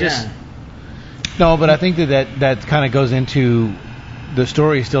to, Sure. It just, Yeah. no, but I think that kind of goes into the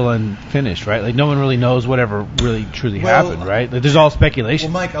story is still unfinished, right? Like no one really knows whatever really truly Well, happened, right? Like, there's all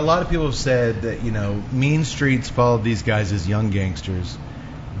speculation. Well, Mike, a lot of people have said that, Mean Streets followed these guys as young gangsters.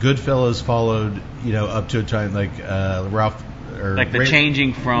 Goodfellas followed, up to a time like Ralph or Like the Ray,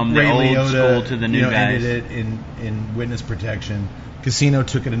 changing from Ray the old Liotta, school to the new guys. ended it in witness protection. Casino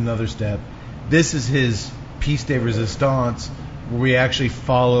took it another step. This is his piece de resistance, where we actually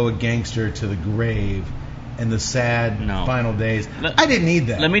follow a gangster to the grave and the sad final days. I didn't need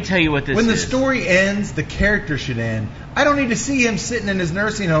that. Let me tell you what this When the is. story ends, the character should end. I don't need to see him sitting in his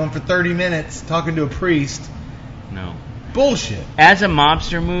nursing home for 30 minutes talking to a priest. No. Bullshit. As a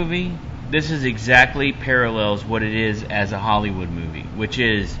mobster movie, this is exactly parallels what it is as a Hollywood movie, which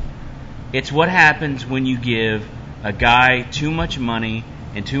is it's what happens when you give a guy too much money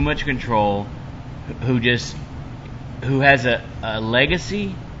and too much control who has a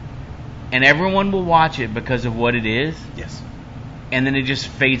legacy, and everyone will watch it because of what it is. Yes. And then it just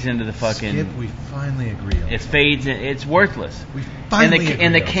fades into the fucking. Skip, we finally agree on It that. fades. It's worthless. We finally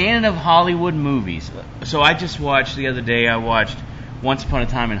in the agree on canon of Hollywood movies. So I just watched the other day. I watched Once Upon a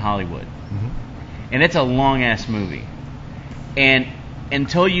Time in Hollywood, and it's a long ass movie. And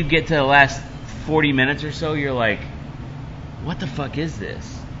until you get to the last 40 minutes or so, you're like, "What the fuck is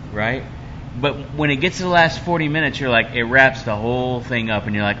this?" Right? But when it gets to the last 40 minutes, you're like, it wraps the whole thing up,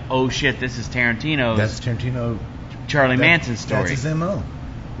 and you're like, "Oh shit, this is Tarantino's." That's Tarantino. Charlie Manson story. That's his MO.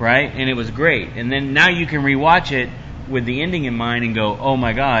 Right? And it was great. And then now you can rewatch it with the ending in mind and go, oh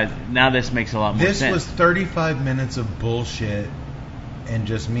my god, now this makes a lot more This sense. was 35 minutes of bullshit and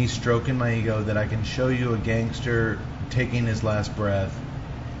just me stroking my ego that I can show you a gangster taking his last breath.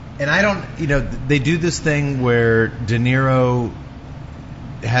 And I don't, they do this thing where De Niro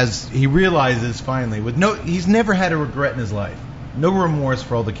he realizes finally, he's never had a regret in his life. No remorse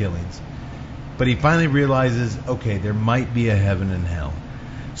for all the killings. But he finally realizes, okay, there might be a heaven and hell.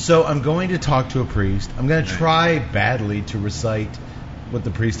 So I'm going to talk to a priest. I'm going to try badly to recite what the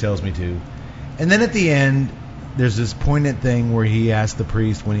priest tells me to. And then at the end, there's this poignant thing where he asks the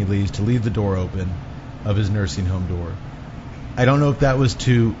priest when he leaves to leave the door open of his nursing home door. I don't know if that was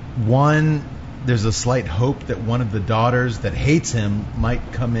there's a slight hope that one of the daughters that hates him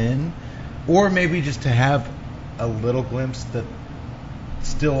might come in, or maybe just to have a little glimpse that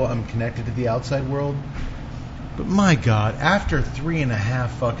still I'm connected to the outside world. But my god, after 3.5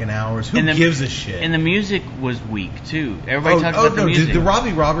 fucking hours, who gives a shit? And the music was weak too. Everybody talks about the music. The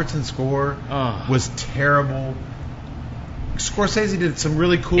Robbie Robertson score Ugh. was terrible. Scorsese did some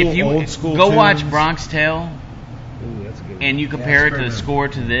really cool If you old school go tunes. watch Bronx Tale, Ooh, that's a good one. and you compare it to the experiment. score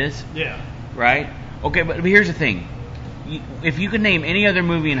to this, Yeah. right? Okay, but here's the thing. If you could name any other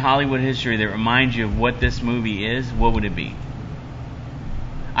movie in Hollywood history that reminds you of what this movie is, what would it be?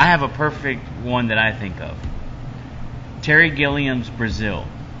 I have a perfect one that I think of. Terry Gilliam's Brazil.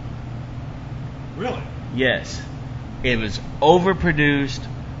 Really? Yes. It was overproduced,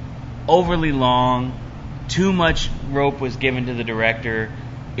 overly long, too much rope was given to the director.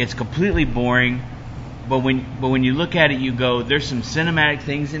 It's completely boring. But when you look at it, you go, there's some cinematic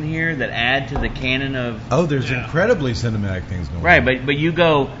things in here that add to the canon of... Oh, there's incredibly cinematic things going on. Right, but you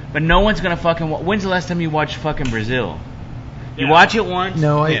go, but no one's going to fucking... When's the last time you watched fucking Brazil? You watch it once,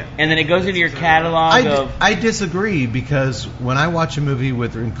 No, and then it goes into your catalog of... I disagree, because when I watch a movie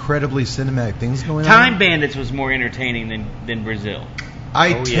with incredibly cinematic things going Time on, Bandits was more entertaining than Brazil.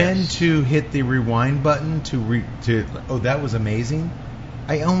 I tend to hit the rewind button oh, that was amazing.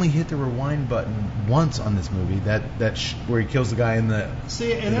 I only hit the rewind button once on this movie. Where he kills the guy in the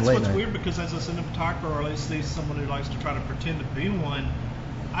See, in and the that's late what's night. weird, because as a cinematographer, or at least someone who likes to try to pretend to be one,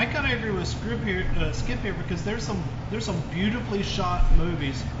 I kind of agree with Skip here, because there's some beautifully shot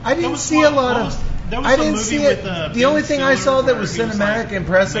movies. I didn't see a lot of. I didn't see it. The only thing I saw that was cinematic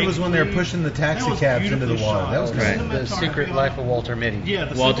impressive was when they were pushing the taxi cabs into the water. That was Right. The Secret Life of Walter Mitty. Yeah,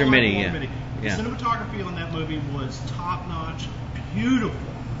 the Walter Secret Life Mitty, of yeah. Walter Mitty. Yeah. The cinematography on that movie was top notch, beautiful.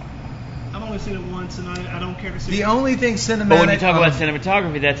 I've only seen it once, and I don't care to see The it. only thing cinematic. But when you talk about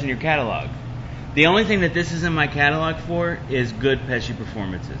cinematography, that's in your catalog. The only thing that this is in my catalog for is good Pesci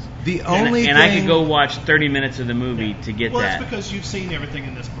performances. The only and thing, I could go watch 30 minutes of the movie to get well, that. that's because you've seen everything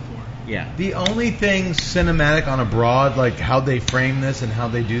in this before. Yeah. the only thing cinematic on a broad, like how they frame this and how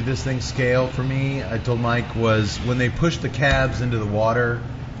they do this thing scale for me, I told Mike, was when they pushed the cabs into the water.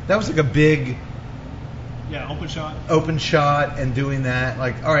 That was like a big Yeah, open shot and doing that.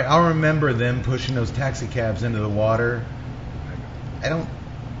 Like, all right, I'll remember them pushing those taxi cabs into the water. I don't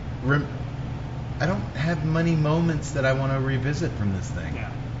have many moments that I want to revisit from this thing. Yeah.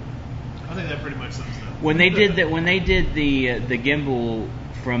 I think that pretty much sums it up. When they did the gimbal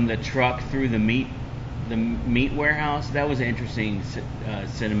from the truck through the meat warehouse, that was interesting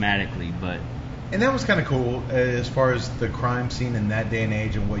cinematically, but. And that was kind of cool as far as the crime scene in that day and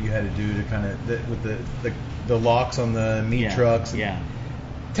age and what you had to do to kind of with the locks on the meat trucks. Yeah.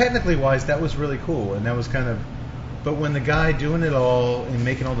 Technically wise, that was really cool, and that was kind of. But when the guy doing it all and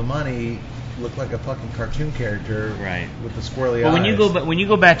making all the money looked like a fucking cartoon character, right, with the squirrely eyes. When you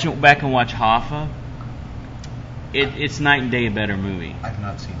go back and watch Hoffa, it's night and day a better movie. I've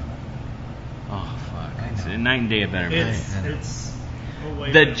not seen it. Oh fuck! It's night and day a better movie. It's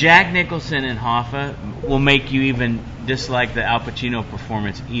the Jack Nicholson in Hoffa will make you even dislike the Al Pacino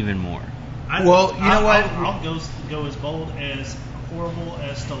performance even more. Well, you know what? I'll go as bold as horrible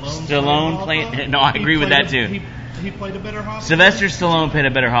as Stallone. Stallone played. No, I agree with that too. He played a better Hoffa. Sylvester Stallone played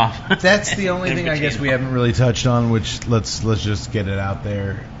a better Hoffa. That's the only thing I guess we haven't really touched on. Which let's just get it out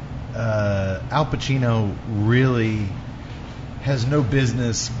there. Al Pacino really has no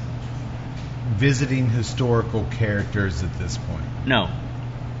business visiting historical characters at this point. No.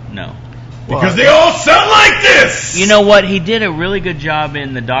 Because they all sound like this! You know what? He did a really good job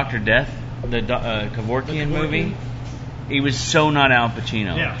in the Dr. Death, the Kevorkian movie. He was so not Al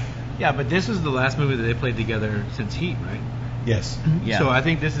Pacino. Yeah, but this was the last movie that they played together since Heat, right? Yes. Yeah. So I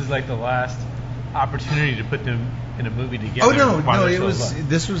think this is like the last opportunity to put them in a movie together. Oh no, it was.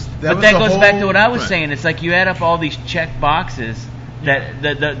 This was. That goes back to what I was saying. It's like you add up all these check boxes. That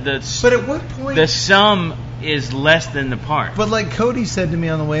But at what point the sum is less than the part. But like Cody said to me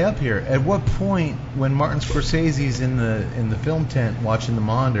on the way up here, at what point when Martin Scorsese's in the film tent watching the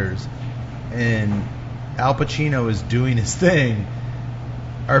Monders and Al Pacino is doing his thing,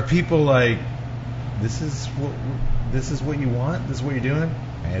 are people like, this is what you want? This is what you're doing?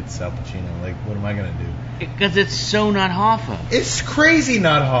 It's Al Pacino. Like, what am I gonna do? Because it's so not Hoffa. It's crazy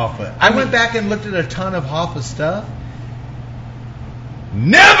not Hoffa. I went back and looked at a ton of Hoffa stuff.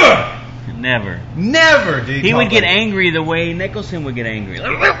 Never did he would get angry the way Nicholson would get angry.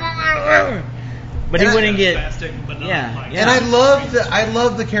 But he wouldn't get. And I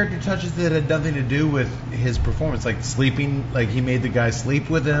love the character touches that had nothing to do with his performance, like sleeping, like he made the guy sleep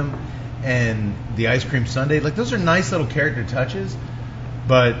with him, and the ice cream sundae. Like those are nice little character touches,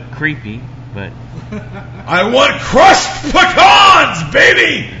 but creepy. But I want crushed pecans,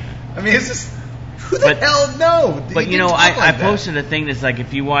 baby. I mean, it's just. Who the hell no? But you know, I posted a thing that's like,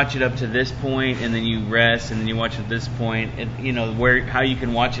 if you watch it up to this point and then you rest and then you watch it at this point, and you know how you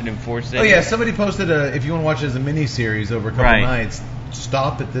can watch it in 4 seconds. Oh yeah, somebody posted if you want to watch it as a mini series over a couple nights,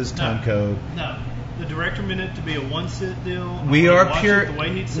 stop at this time code. No, the director meant it to be a one-sit deal. We are pure.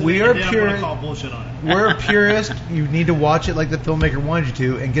 We are pure. I'm gonna call bullshit on it. We're a purist. You need to watch it like the filmmaker wanted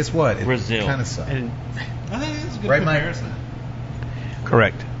you to, and guess what? Brazil kind of sucks. I think it's a good comparison.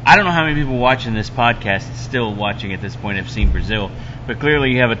 Correct. I don't know how many people watching this podcast, still watching at this point, have seen Brazil, but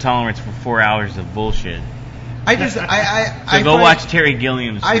clearly you have a tolerance for 4 hours of bullshit. I go watch Terry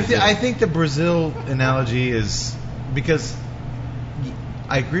Gilliam's. I think the Brazil analogy is because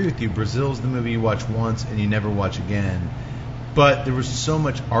I agree with you. Brazil is the movie you watch once and you never watch again, but there was so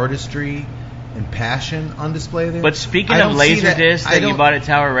much artistry and passion on display there. But speaking of Laserdisc that you bought at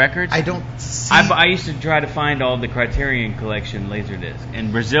Tower Records, I don't see. I used to try to find all the Criterion Collection Laserdisc,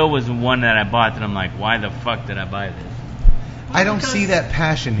 and Brazil was the one that I bought that I'm like, why the fuck did I buy this? I don't see that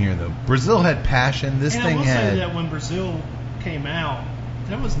passion here, though. Brazil had passion. This thing had. I will say that when Brazil came out,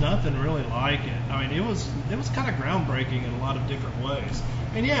 there was nothing really like it. I mean, it was kind of groundbreaking in a lot of different ways.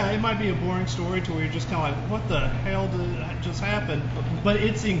 And yeah, it might be a boring story to where you're just kind of like, what the hell did just happen? But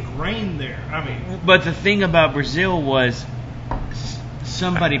it's ingrained there. I mean, but the thing about Brazil was,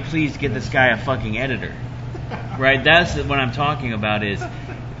 somebody please get this guy a fucking editor, right? That's what I'm talking about. Is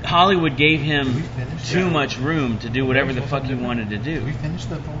Hollywood gave him too much room to do whatever the fuck he wanted to do. We finished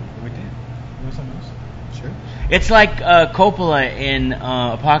the phone. We did. You want something else? Sure. It's like Coppola in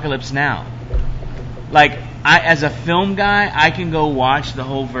Apocalypse Now. Like, as a film guy, I can go watch the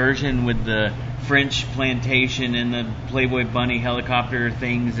whole version with the French plantation and the Playboy Bunny helicopter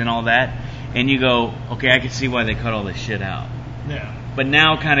things and all that, and you go, okay, I can see why they cut all this shit out. Yeah. But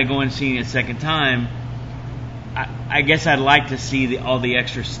now, kind of going and seeing it a second time, I guess I'd like to see all the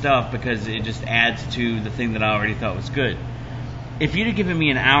extra stuff because it just adds to the thing that I already thought was good. If you'd have given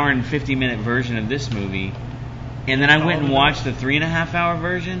me an hour and 50-minute version of this movie, and then I went and watched the 3.5-hour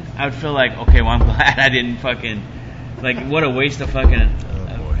version, I would feel like, okay, well, I'm glad I didn't fucking, like, what a waste of fucking.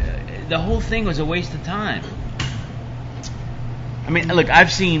 The whole thing was a waste of time. I mean, look,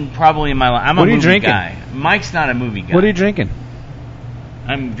 I've seen probably in my life. I'm a movie guy. Mike's not a movie guy. What are you drinking?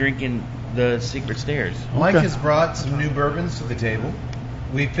 I'm drinking the Secret Stairs. Mike has brought some new bourbons to the table.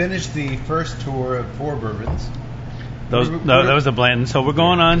 We finished the first tour of 4 bourbons. That was a blend. So we're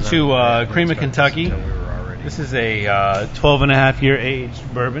going on to Cream of Kentucky. This is a 12.5-year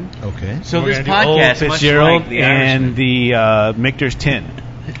aged bourbon. Okay. So We're this gonna do Old podcast, much Fitzgerald like the and the Michter's 10.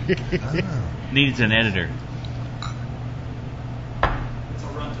 needs an editor. It's a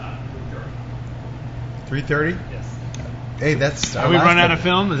runtime. 3:30. Yes. Hey, that's. Are we run out of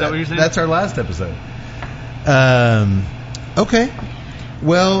film? Is that what you're saying? That's our last episode. Okay.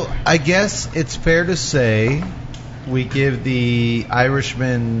 Well, I guess it's fair to say we give the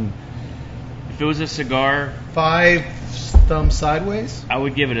Irishman If it was a cigar, 5 thumbs sideways. I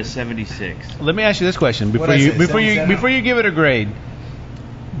would give it a 76. Let me ask you this question What'd I say, before 77? you give it a grade.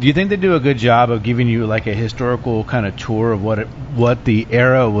 Do you think they do a good job of giving you like a historical kind of tour of what the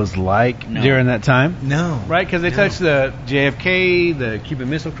era was like during that time? No. Right? Because they touch the JFK, the Cuban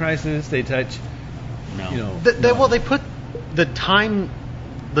Missile Crisis. They touch, No. Well, they put the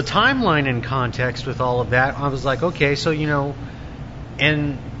timeline in context with all of that. I was like, okay, so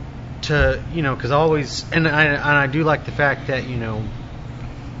and to because I do like the fact that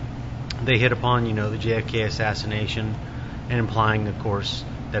they hit upon the JFK assassination and implying, of course,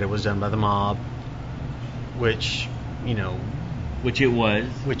 that it was done by the mob, which Which it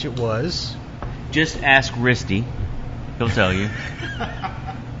was. Just ask Risty. He'll tell you.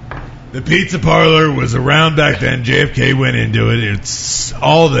 The pizza parlor was around back then. JFK went into it. It's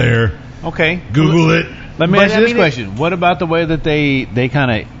all there. Okay. Google it. Let me ask you this question. What about the way that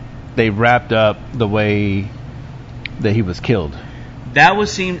they wrapped up the way that he was killed? That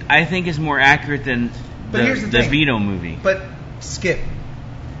I think is more accurate than But here's the the thing. Vito movie. But Skip,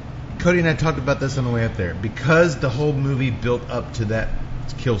 Cody and I talked about this on the way up there. Because the whole movie built up to that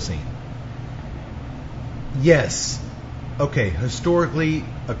kill scene. Yes. Okay, historically,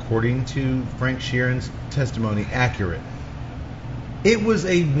 according to Frank Sheeran's testimony, accurate. It was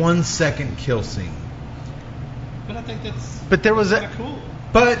a 1-second kill scene. But I think that's. But there was kind of cool.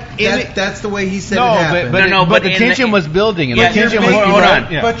 But that's the way he said No, it happened. but the tension was building. And Yeah, the tension was hold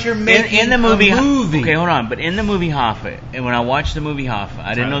on. Yeah. But you're making in the movie, a movie. Okay, hold on. But in the movie Hoffa, and when I watched the movie Hoffa,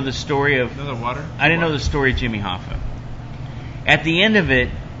 I didn't know the story of. Another water? I didn't know the story of Jimmy Hoffa. At the end of it,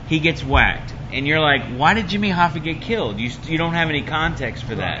 he gets whacked, and you're like, "Why did Jimmy Hoffa get killed?" You don't have any context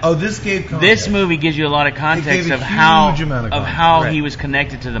for that. Oh, this gave context. This movie gives you a lot of context a of how huge amount of context. how Right. he was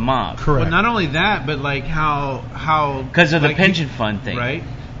connected to the mob. Correct. Well, not only that, but like how Because of the like, pension fund thing, right?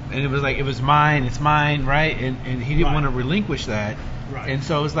 And it was like it mine, it's mine, right? And he didn't want to relinquish that, Right. and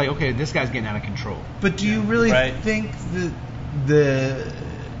so it's like, okay, this guy's getting out of control. But do you really Right. think the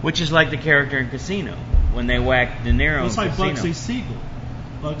Which is like the character in Casino when they whacked De Niro It's in like Casino. Bugsy Siegel.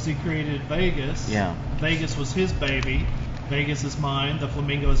 Bugsy created Vegas. Yeah. Vegas was his baby. Vegas is mine. The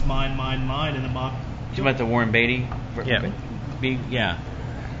Flamingo is mine, and the mob. You about the Warren Beatty? Yeah. Yeah.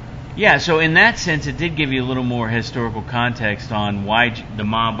 Yeah, so in that sense, it did give you a little more historical context on why the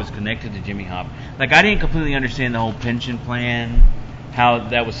mob was connected to Jimmy Hoffa. Like, I didn't completely understand the whole pension plan, how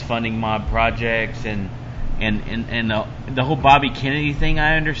that was funding mob projects, and the whole Bobby Kennedy thing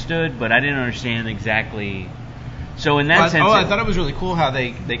I understood, but I didn't understand exactly. So in that sense... I thought it was really cool how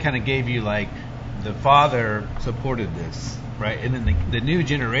they kind of gave you, like, the father supported this, right? And then the new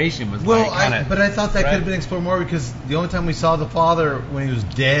generation was well, like kind of... but I thought that right? could have been explored more because the only time we saw the father when he was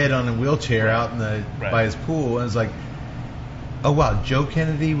dead on a wheelchair out in the by his pool, and it's like, oh wow, Joe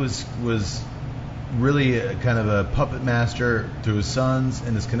Kennedy was really a kind of a puppet master to his sons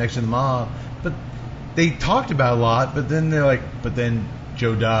and his connection to the mob. But they talked about a lot, but then they're like, but then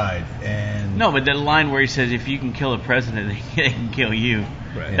Joe died, and No, but the line where he says, if you can kill a president, they can kill you.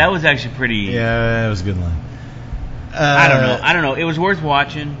 Right. That was actually pretty... yeah, that was a good line. I don't know. It was worth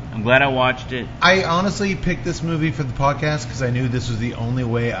watching. I'm glad I watched it. I honestly picked this movie for the podcast because I knew this was the only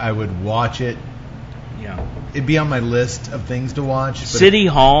way I would watch it. Yeah. It'd be on my list of things to watch. But City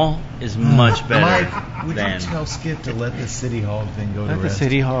Hall is much better Mike, would than... you tell Skip to let the City Hall thing go to Let the rest?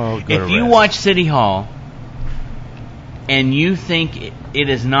 City Hall go If to you rest. watch City Hall and you think it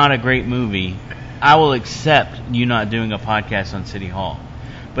is not a great movie, I will accept you not doing a podcast on City Hall.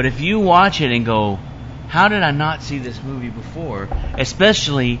 But if you watch it and go, how did I not see this movie before?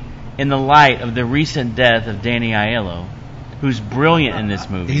 Especially in the light of the recent death of Danny Aiello, who's brilliant in this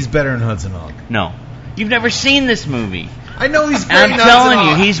movie. He's better than Hudson Hawk. No. You've never seen this movie. I know he's great. I'm telling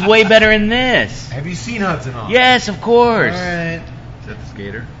you, he's way better in this. Have you seen Hudson Hawk? Yes, of course. All right. Is that the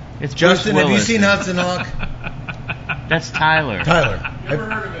skater? It's Bruce Justin, Willis. have you seen Hudson Hawk? That's Tyler. Never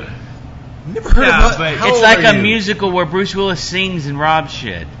heard of it. Never heard of it. How It's old like are a you? musical where Bruce Willis sings and robs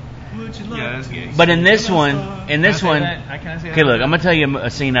shit. Yeah, that's gay. But in this one, Can I say that? okay, look, I'm gonna tell you a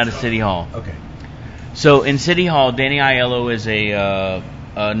scene out of City Hall. Okay. So in City Hall, Danny Aiello is a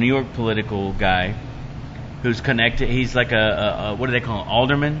New York political guy who's connected. He's like a what do they call him?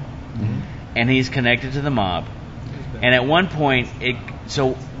 Alderman, and he's connected to the mob. And at one point,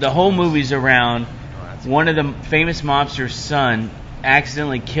 so the whole movie's around one of the famous mobster's son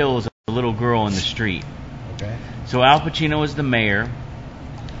accidentally kills a little girl in the street. Okay. So Al Pacino is the mayor,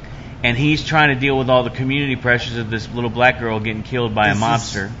 and he's trying to deal with all the community pressures of this little black girl getting killed by a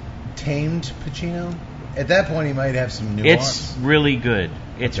mobster. Tamed Pacino? At that point, he might have some nuance. It's really good.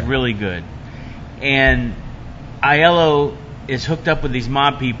 It's really good. And Aiello is hooked up with these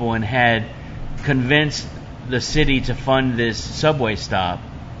mob people and had convinced the city to fund this subway stop.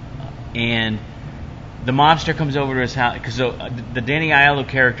 And the mobster comes over to his house because the Danny Aiello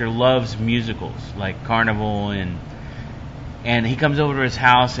character loves musicals like Carnival, and he comes over to his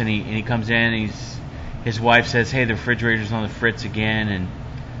house and he comes in and his wife says, "Hey, the refrigerator's on the fritz again," and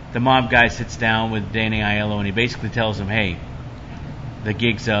the mob guy sits down with Danny Aiello and he basically tells him, "Hey, the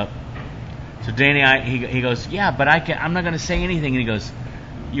gig's up." So Danny, he goes, "Yeah, but I'm not going to say anything." And he goes,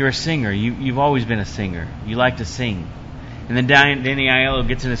 "You're a singer. You've always been a singer. You like to sing." And then Danny Aiello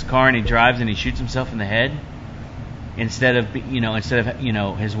gets in his car and he drives and he shoots himself in the head instead of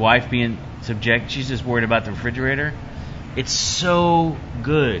his wife being subject. She's just worried about the refrigerator. It's so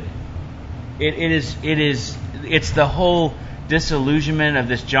good. It's the whole disillusionment of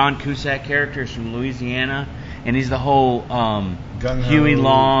this John Cusack character is from Louisiana, and he's the whole Huey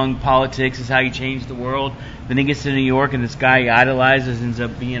Long politics is how you change the world. Then he gets to New York and this guy he idolizes ends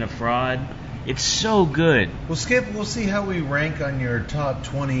up being a fraud. It's so good. Well, Skip, we'll see how we rank on your top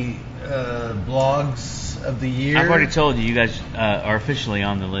 20 blogs of the year. I've already told you guys are officially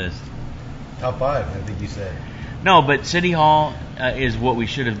on the list. Top 5, I think you said. No, but City Hall is what we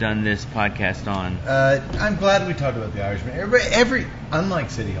should have done this podcast on. I'm glad we talked about The Irishman.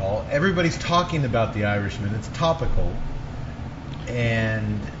 Unlike City Hall, everybody's talking about The Irishman. It's topical.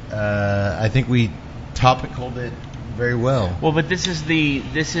 And I think we topicaled it very well. Well, but this is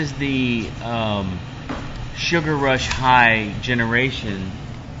the Sugar Rush High generation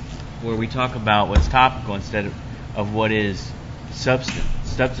where we talk about what's topical instead of what is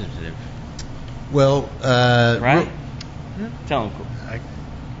substantive. Well, right? Tell them.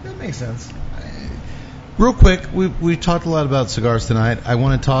 That makes sense. Real quick, we talked a lot about cigars tonight. I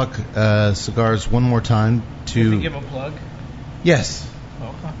want to talk cigars one more time. Can we give a plug? Yes.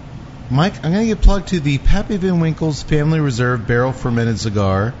 Okay. Mike, I'm going to get plugged to the Pappy Van Winkle's Family Reserve Barrel Fermented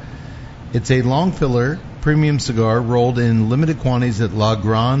Cigar. It's a long filler premium cigar rolled in limited quantities at La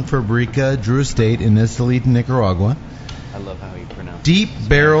Gran Fabrica Drew Estate in Estelita, Nicaragua. I love how you pronounce it. Deep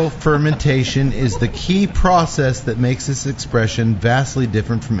barrel fermentation is the key process that makes this expression vastly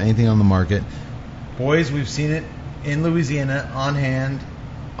different from anything on the market. Boys, we've seen it in Louisiana on hand.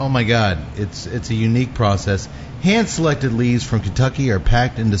 Oh my God, it's a unique process. Hand-selected leaves from Kentucky are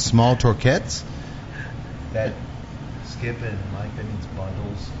packed into small torquettes. That Skip and Mike, that means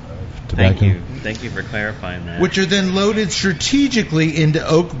bundles of tobacco. Thank you for clarifying that. Which are then loaded strategically into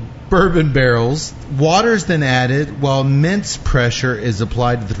oak bourbon barrels. Water is then added while immense pressure is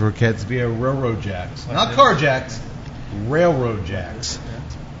applied to the torquettes via railroad jacks. Not car jacks, railroad jacks.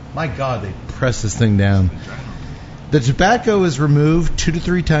 My God, they press this thing down. The tobacco is removed 2 to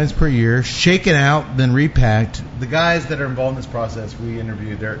 3 times per year, shaken out, then repacked. The guys that are involved in this process we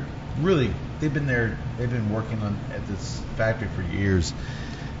interviewed, they've been working at this factory for years.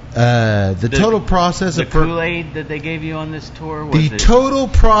 The total process the of Kool-Aid that they gave you on this tour was the total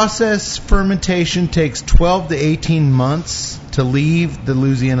process fermentation takes 12 to 18 months to leave the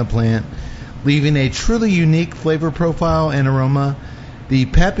Louisiana plant, leaving a truly unique flavor profile and aroma. The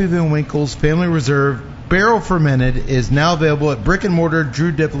Pappy Van Winkle's Family Reserve Barrel Fermented is now available at brick and mortar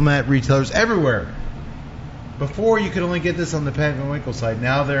Drew Diplomat retailers everywhere. Before you could only get this on the Pappy Van Winkle site.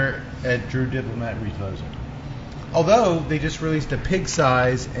 Now they're at Drew Diplomat retailers. Although they just released a pig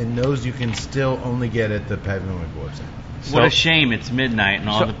size, and those you can still only get at the Pappy Van Winkle website. What a shame it's midnight and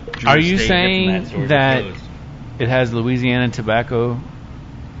all the Drew Are you Estate saying Diplomat stores are that closed. it has Louisiana tobacco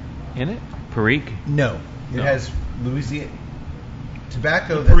in it? Perique? No, it has Louisiana.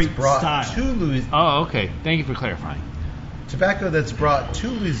 tobacco Perique that's brought style. to Louisiana. Oh, okay. Thank you for clarifying. Tobacco that's brought to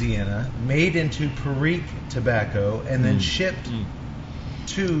Louisiana, made into Perique tobacco, and then shipped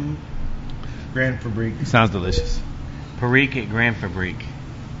to Grand Fabrique. Sounds delicious. Perique at Grand Fabrique.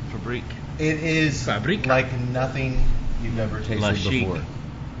 Fabrique. It is Fabrique. like nothing you've ever tasted La Chic. before.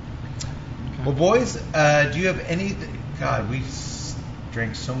 Well, boys, do you have any? God, we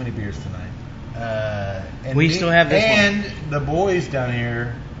drank so many beers tonight. And We still have this and the boys down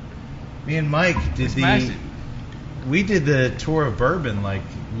here, me and Mike did massive. we did the tour of bourbon. Like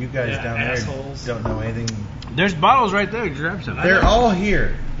you guys Yeah, down assholes. there don't know anything. There's bottles right there. Grab some. They're all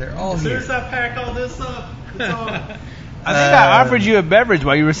here. They're all As soon here. as I pack all this up, it's on. I think I offered you a beverage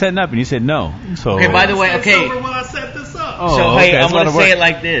while you were setting up, and you said no. So Okay, by the way, It's okay. over when I set this up. Oh, So okay, hey, that's I'm a lot gonna of say work. it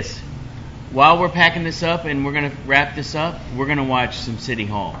like this. While we're packing this up and we're gonna wrap this up, we're gonna watch some City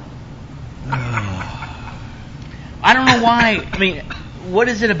Hall. I don't know why. I mean, what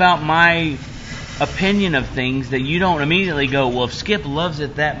is it about my opinion of things that you don't immediately go, well, if Skip loves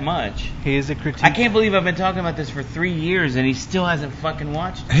it that much? he is a critique. I can't believe I've been talking about this for 3 years and he still hasn't fucking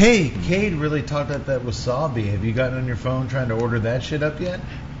watched it. Hey, Cade really talked about that wasabi. Have you gotten on your phone trying to order that shit up yet?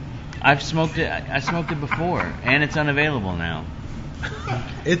 I've smoked it. I smoked it before, and it's unavailable now.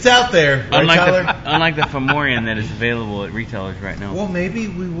 It's out there, right, Tyler? Unlike the Fomorian that is available at retailers right now. Well, maybe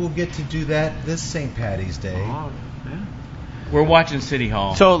we will get to do that this St. Patty's Day. Oh, yeah. We're watching City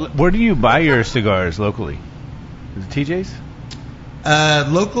Hall. So where do you buy your cigars locally? Is it TJ's?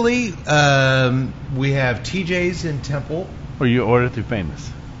 Locally, we have TJ's in Temple. Or you order through Famous?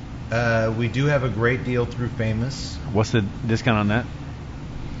 We do have a great deal through Famous. What's the discount on that?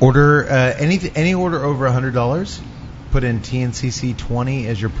 Order any order over $100. Put in TNCC20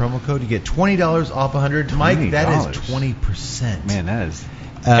 as your promo code. You get $20 off 100. Mike, that is 20%. Man, that is.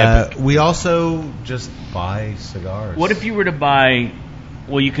 We also just buy cigars. What if you were to buy?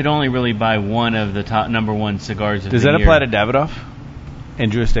 Well, you could only really buy one of the top number one cigars of Does the that year. apply to Davidoff and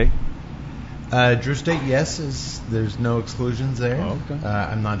Drew Estate? Drew Estate, yes, there's no exclusions there. Oh, okay.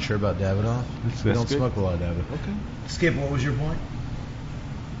 I'm not sure about Davidoff. That's We don't good. smoke a lot of Davidoff. Okay. Skip, what was your point?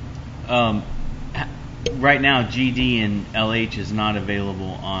 Right now, GD and LH is not available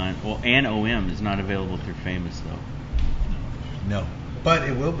on. Well, and OM is not available through Famous though. No, but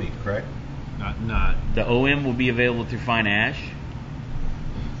it will be, correct? Not. The OM will be available through Fine Ash.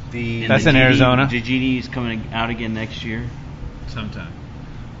 The And That's the in GD Arizona. The GD is coming out again next year. Sometime.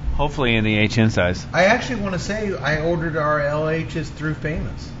 Hopefully in the HN size. I actually want to say I ordered our LHs through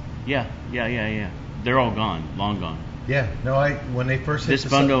Famous. Yeah. They're all gone, long gone. Yeah, no, when they first hit This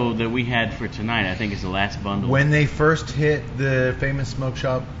bundle that we had for tonight, I think, is the last bundle. when they first hit the Famous Smoke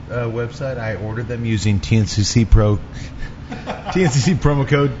Shop website, I ordered them using TNCC promo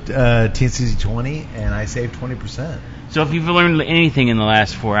code TNCC20, and I saved 20%. So if you've learned anything in the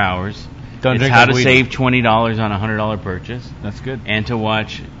last 4 hours, Don't it's drink how like to we save do. $20 on a $100 purchase, That's good. and to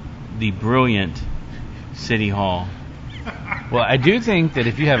watch the brilliant City Hall. Well, I do think that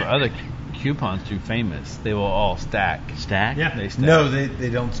if you have other coupons through Famous, they will all stack. Stack? Yeah. They stack. No, they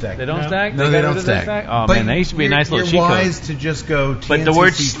don't stack. They don't No. stack? No, got they rid don't of their stack. Oh, But man, that used to be a nice little cheat You're code. wise to just go TNCC. But the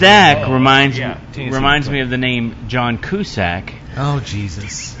word stack reminds TNCC reminds 20. me of the name John Cusack, Oh,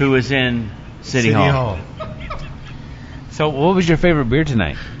 Jesus. who was in City Hall. So what was your favorite beer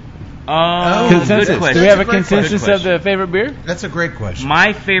tonight? Oh, Consensus. good question. Do we have a That's a great consensus question. of the favorite beer? That's a great question.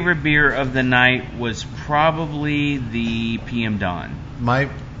 My favorite beer of the night was probably the PM Dawn. My The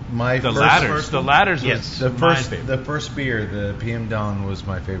first, ladders. The ladders Yes, was my favorite. the first beer, the PM Dawn, was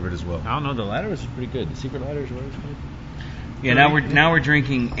my favorite as well. I don't know. The ladders was pretty good. The secret ladders were always good. Yeah, now we're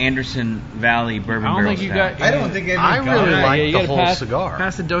drinking Anderson Valley Bourbon I don't Barrel think you Stout. got. I don't think I anyone really Yeah, like you the gotta whole pass- cigar.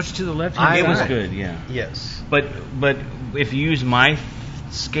 Pass the Doja to the left. It was like good, yeah. Yes. But if you use my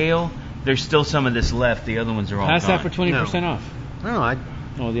scale, there's still some of this left. The other ones are all Pass gone. that for 20% off. No, I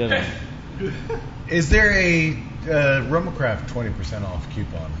Oh, the other one. Is there a Romacraft 20% off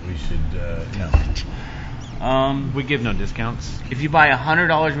coupon? We should no. We give no discounts. If you buy $100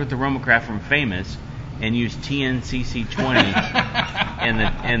 worth of Romacraft from Famous and use TNCC20 in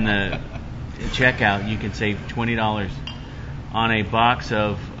the checkout, you can save $20 on a box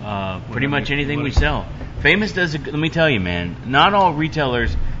of pretty much anything we sell. Famous does. Let me tell you, man. Not all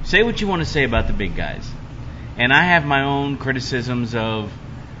retailers say what you want to say about the big guys, and I have my own criticisms of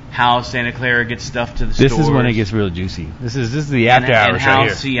how Santa Clara gets stuff to the This stores. is when it gets real juicy. This is the and, after and hours how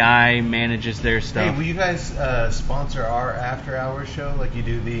right here. CI manages their Hey, stuff. will you guys sponsor our after hours show like you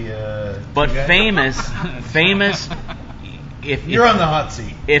do the? But you guys? famous. If You're on the hot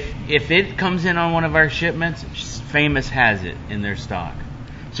seat. If it comes in on one of our shipments, Famous has it in their stock.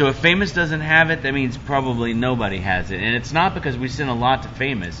 So if Famous doesn't have it, that means probably nobody has it. And it's not because we send a lot to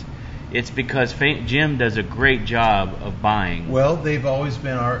Famous. It's because Jim does a great job of buying. Well, they've always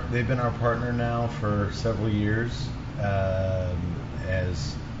been our partner now for several years,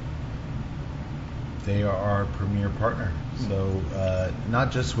 as they are our premier partner. So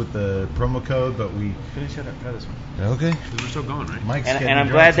not just with the promo code, but we Finish it up. Try this one. okay. We're still going, right? Mike's And getting I'm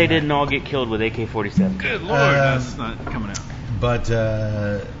drunk glad they tonight. didn't all get killed with AK-47. Good Lord, that's not coming out. But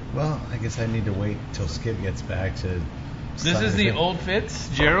well, I guess I need to wait till Skip gets back to. This sign is it the in. Old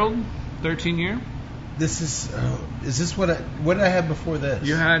Fitzgerald 13-year. This is this what did I have before this?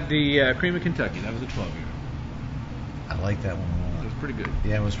 You had the Cream of Kentucky. That was a 12-year. I like that one a It lot. was pretty good.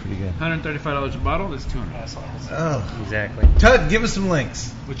 Yeah, it was pretty good. $135 a bottle. This is $200. Oh, Exactly. Tut, give us some links.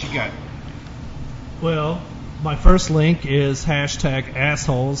 What you got? Well, my first link is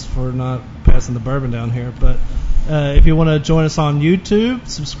 #assholes for not passing the bourbon down here. But if you want to join us on YouTube,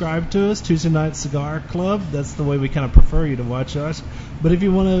 subscribe to us, Tuesday Night Cigar Club. That's the way we kind of prefer you to watch us. But if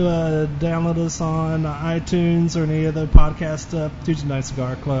you want to download us on iTunes or any other podcast stuff, Tuesday Night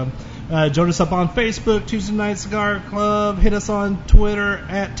Cigar Club. Join us up on Facebook, Tuesday Night Cigar Club. Hit us on Twitter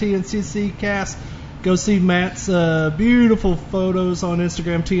at TNCCcast. Go see Matt's beautiful photos on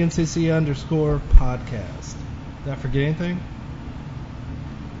Instagram, TNCC_podcast. Did I forget anything?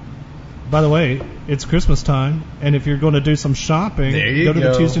 By the way, it's Christmas time, and if you're going to do some shopping, There you go to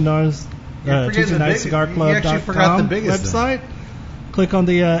go. the Tuesday Night You actually forgot the biggest website. Click on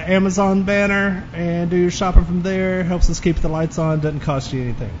the Amazon banner and do your shopping from there. Helps us keep the lights on. Doesn't cost you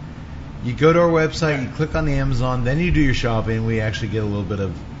anything. You go to our website, you click on the Amazon, then you do your shopping. We actually get a little bit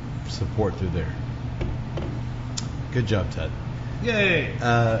of support through there. Good job, Ted. Yay!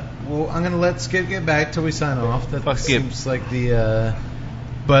 Well, I'm going to let Skip get back till we sign off. That Fuck Skip. seems like the.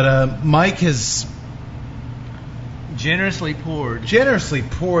 But Mike has Generously poured. generously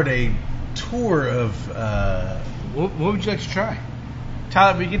poured a tour of. What would you like to try?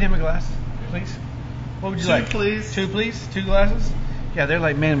 Tyler, will you get him a glass, please? What would you Two, like? please. Two, please? 2 glasses? Yeah, they're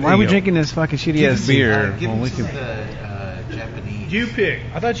like, man, why There are we you go. drinking this fucking shitty ass beer when we can? the Japanese. You pick.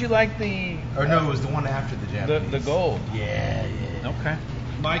 I thought you liked the Or no, it was the one after the Japanese. the gold. Yeah. Okay.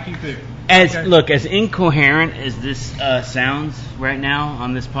 Mike, you pick. Look, as incoherent as this sounds right now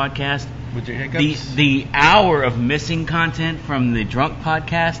on this podcast, With your hiccups? the hour of missing content from the drunk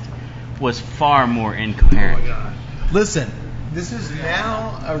podcast was far more incoherent. Oh my God. Listen, this is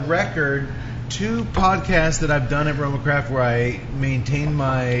now a record. 2 podcasts that I've done at Roma Craft where I maintain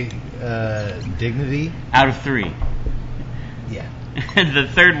my dignity. Out of 3. Yeah. And the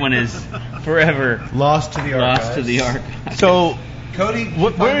third one is forever Lost to the archives. lost to the archive. So, Cody,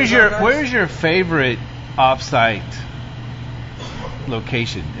 where's your favorite offsite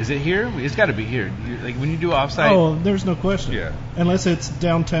location? Is it here? It's got to be here. Like when you do offsite. Oh, there's no question. Yeah. Unless it's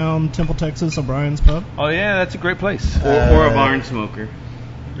downtown Temple, Texas, O'Brien's Pub. Oh yeah, that's a great place. Or a barn smoker.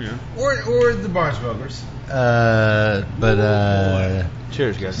 Yeah. or the Barn Smokers.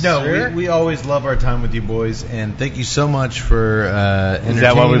 Cheers, guys. No, we always love our time with you boys, and thank you so much for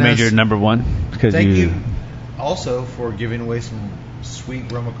entertaining us. number one? Because Thank you also for giving away some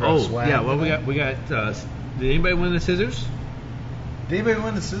sweet Roma Craft Oh swag. yeah. Well, we got. Did anybody win the scissors? Did anybody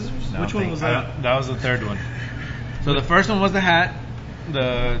win the scissors? Which one was that? That was the third one. So the first one was the hat,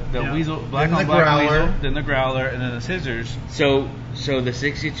 the Yeah. weasel, black Then on the black growler. weasel, then the growler, and then the scissors. So the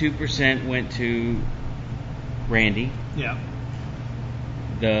 62% went to Randy. Yeah.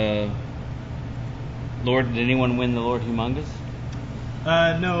 The Lord, did anyone win the Lord Humongous?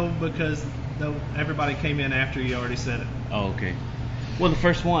 No, because everybody came in after you already said it. Oh, okay. Well, the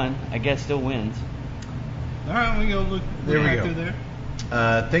first one, I guess, still wins. All right, we go look. There we back go. through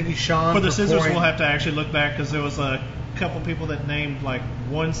there. Thank you, Sean. For the scissors, pouring- we'll have to actually look back because there was a couple people that named like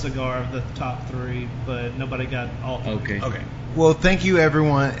one cigar of the top 3, but nobody got all 3. Okay. Okay. Well, thank you,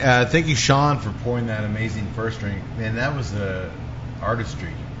 everyone. Thank you, Sean, for pouring that amazing first drink. Man, that was artistry.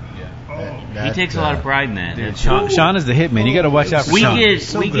 Yeah. He takes a lot of pride in that. Dude, That's- Sean is the hitman. You got to watch out for we Sean. get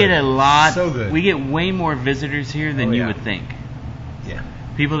So we good. get a lot. So good. We get way more visitors here than Oh, you yeah. would think. Yeah.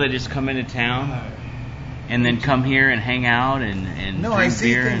 People that just come into town and then come here and hang out and No, drink I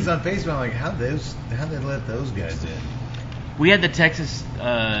see beer. things and- on Facebook. I'm like, how they let those guys in? We had the Texas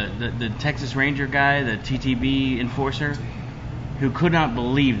the Texas Ranger guy, the TTB enforcer, who could not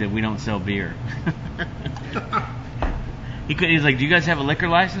believe that we don't sell beer. He's like, "Do you guys have a liquor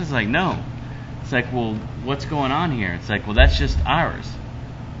license?" Like, no. It's like, well, what's going on here? It's like, well, that's just ours.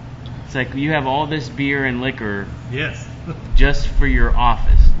 It's like, you have all this beer and liquor Yes. just for your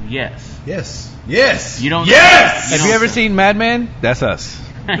office. Yes. Yes. Yes. You don't. Yes. Have you ever seen Mad Men? That's us.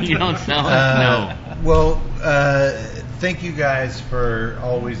 You don't sell it. No. Well, thank you guys for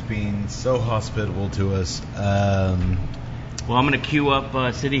always being so hospitable to us. Well, I'm going to queue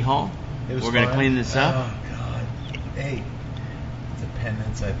up City Hall. We're going to clean this up. Oh, God. Hey, it's a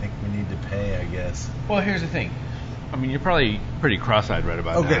penance I think we need to pay, I guess. Well, here's the thing. I mean, you're probably pretty cross-eyed right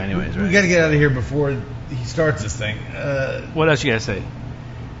about now anyways, right? We got to get out of here before he starts this thing. What else you got to say?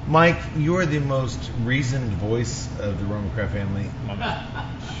 Mike, you're the most reasoned voice of the Roma Craft family.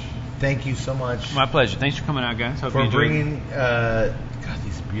 Thank you so much. My pleasure. Thanks for coming out, guys. Hope you for enjoyed bringing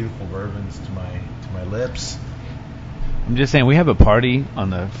these beautiful bourbons to my lips. I'm just saying, we have a party on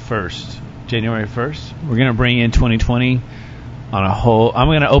the 1st, January 1st. We're going to bring in 2020 on a whole. I'm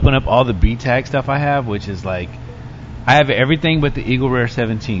going to open up all the B-Tag stuff I have, which is like, I have everything but the Eagle Rare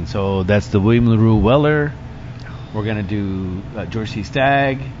 17. So that's the William LaRue Weller. We're going to do George C.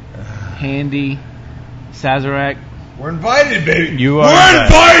 Stagg, Handy, Sazerac. We're invited, baby. You are We're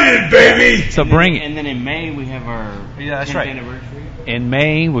invited, baby. So bring it. And then in May, we have our 10th anniversary. In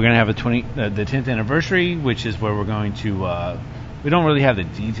May, we're going to have the 10th anniversary, which is where we're going to. We don't really have the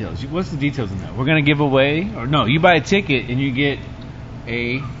details. What's the details in that? We're going to give away, or no? You buy a ticket and you get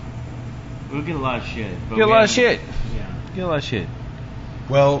a. We'll get a lot of shit. Get a lot of shit. Yeah. Get a lot of shit.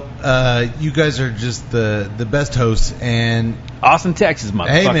 Well, you guys are just the best hosts, and Austin, Texas, motherfucker.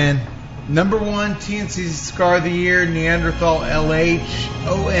 Hey, man. Number 1 TNC Cigar of the Year, Neanderthal LH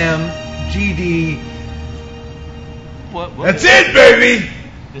OMGD. What That's it, baby.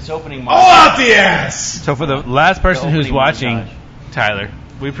 This opening All out the ass. So for the last person The who's opening watching, montage. Tyler,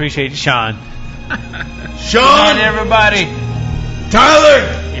 we appreciate Sean. Sean, everybody. Tyler,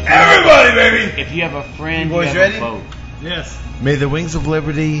 everybody, baby. If you have a friend, You boys have ready? a vote. Yes. May the wings of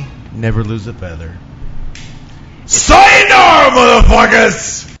liberty never lose a feather. Sayonara,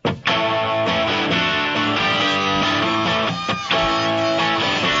 motherfuckers.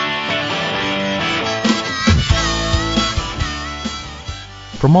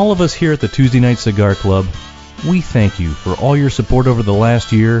 From all of us here at the Tuesday Night Cigar Club, we thank you for all your support over the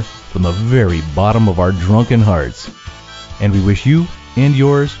last year from the very bottom of our drunken hearts. And we wish you and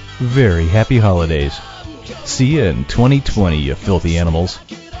yours very happy holidays. See you in 2020, you filthy animals.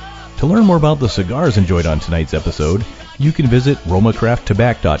 To learn more about the cigars enjoyed on tonight's episode, you can visit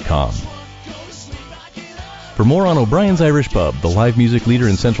RomaCraftTobacco.com. For more on O'Brien's Irish Pub, the live music leader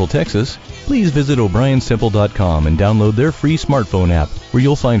in Central Texas, please visit O'Brien'sTemple.com and download their free smartphone app, where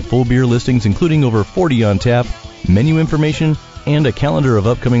you'll find full beer listings including over 40 on tap, menu information, and a calendar of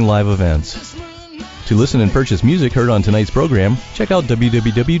upcoming live events. To listen and purchase music heard on tonight's program, check out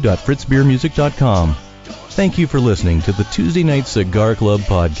www.fritzbeermusic.com. Thank you for listening to the Tuesday Night Cigar Club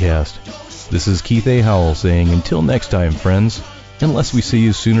podcast. This is Keith A. Howell saying until next time, friends, unless we see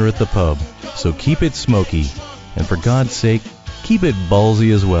you sooner at the pub. So keep it smoky, and for God's sake, keep it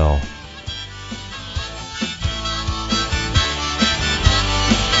ballsy as well.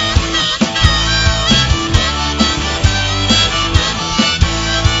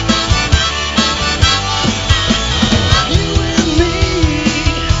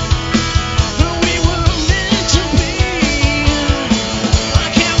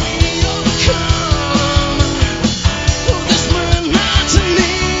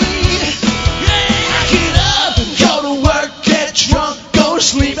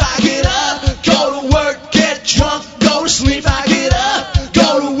 Sleep, I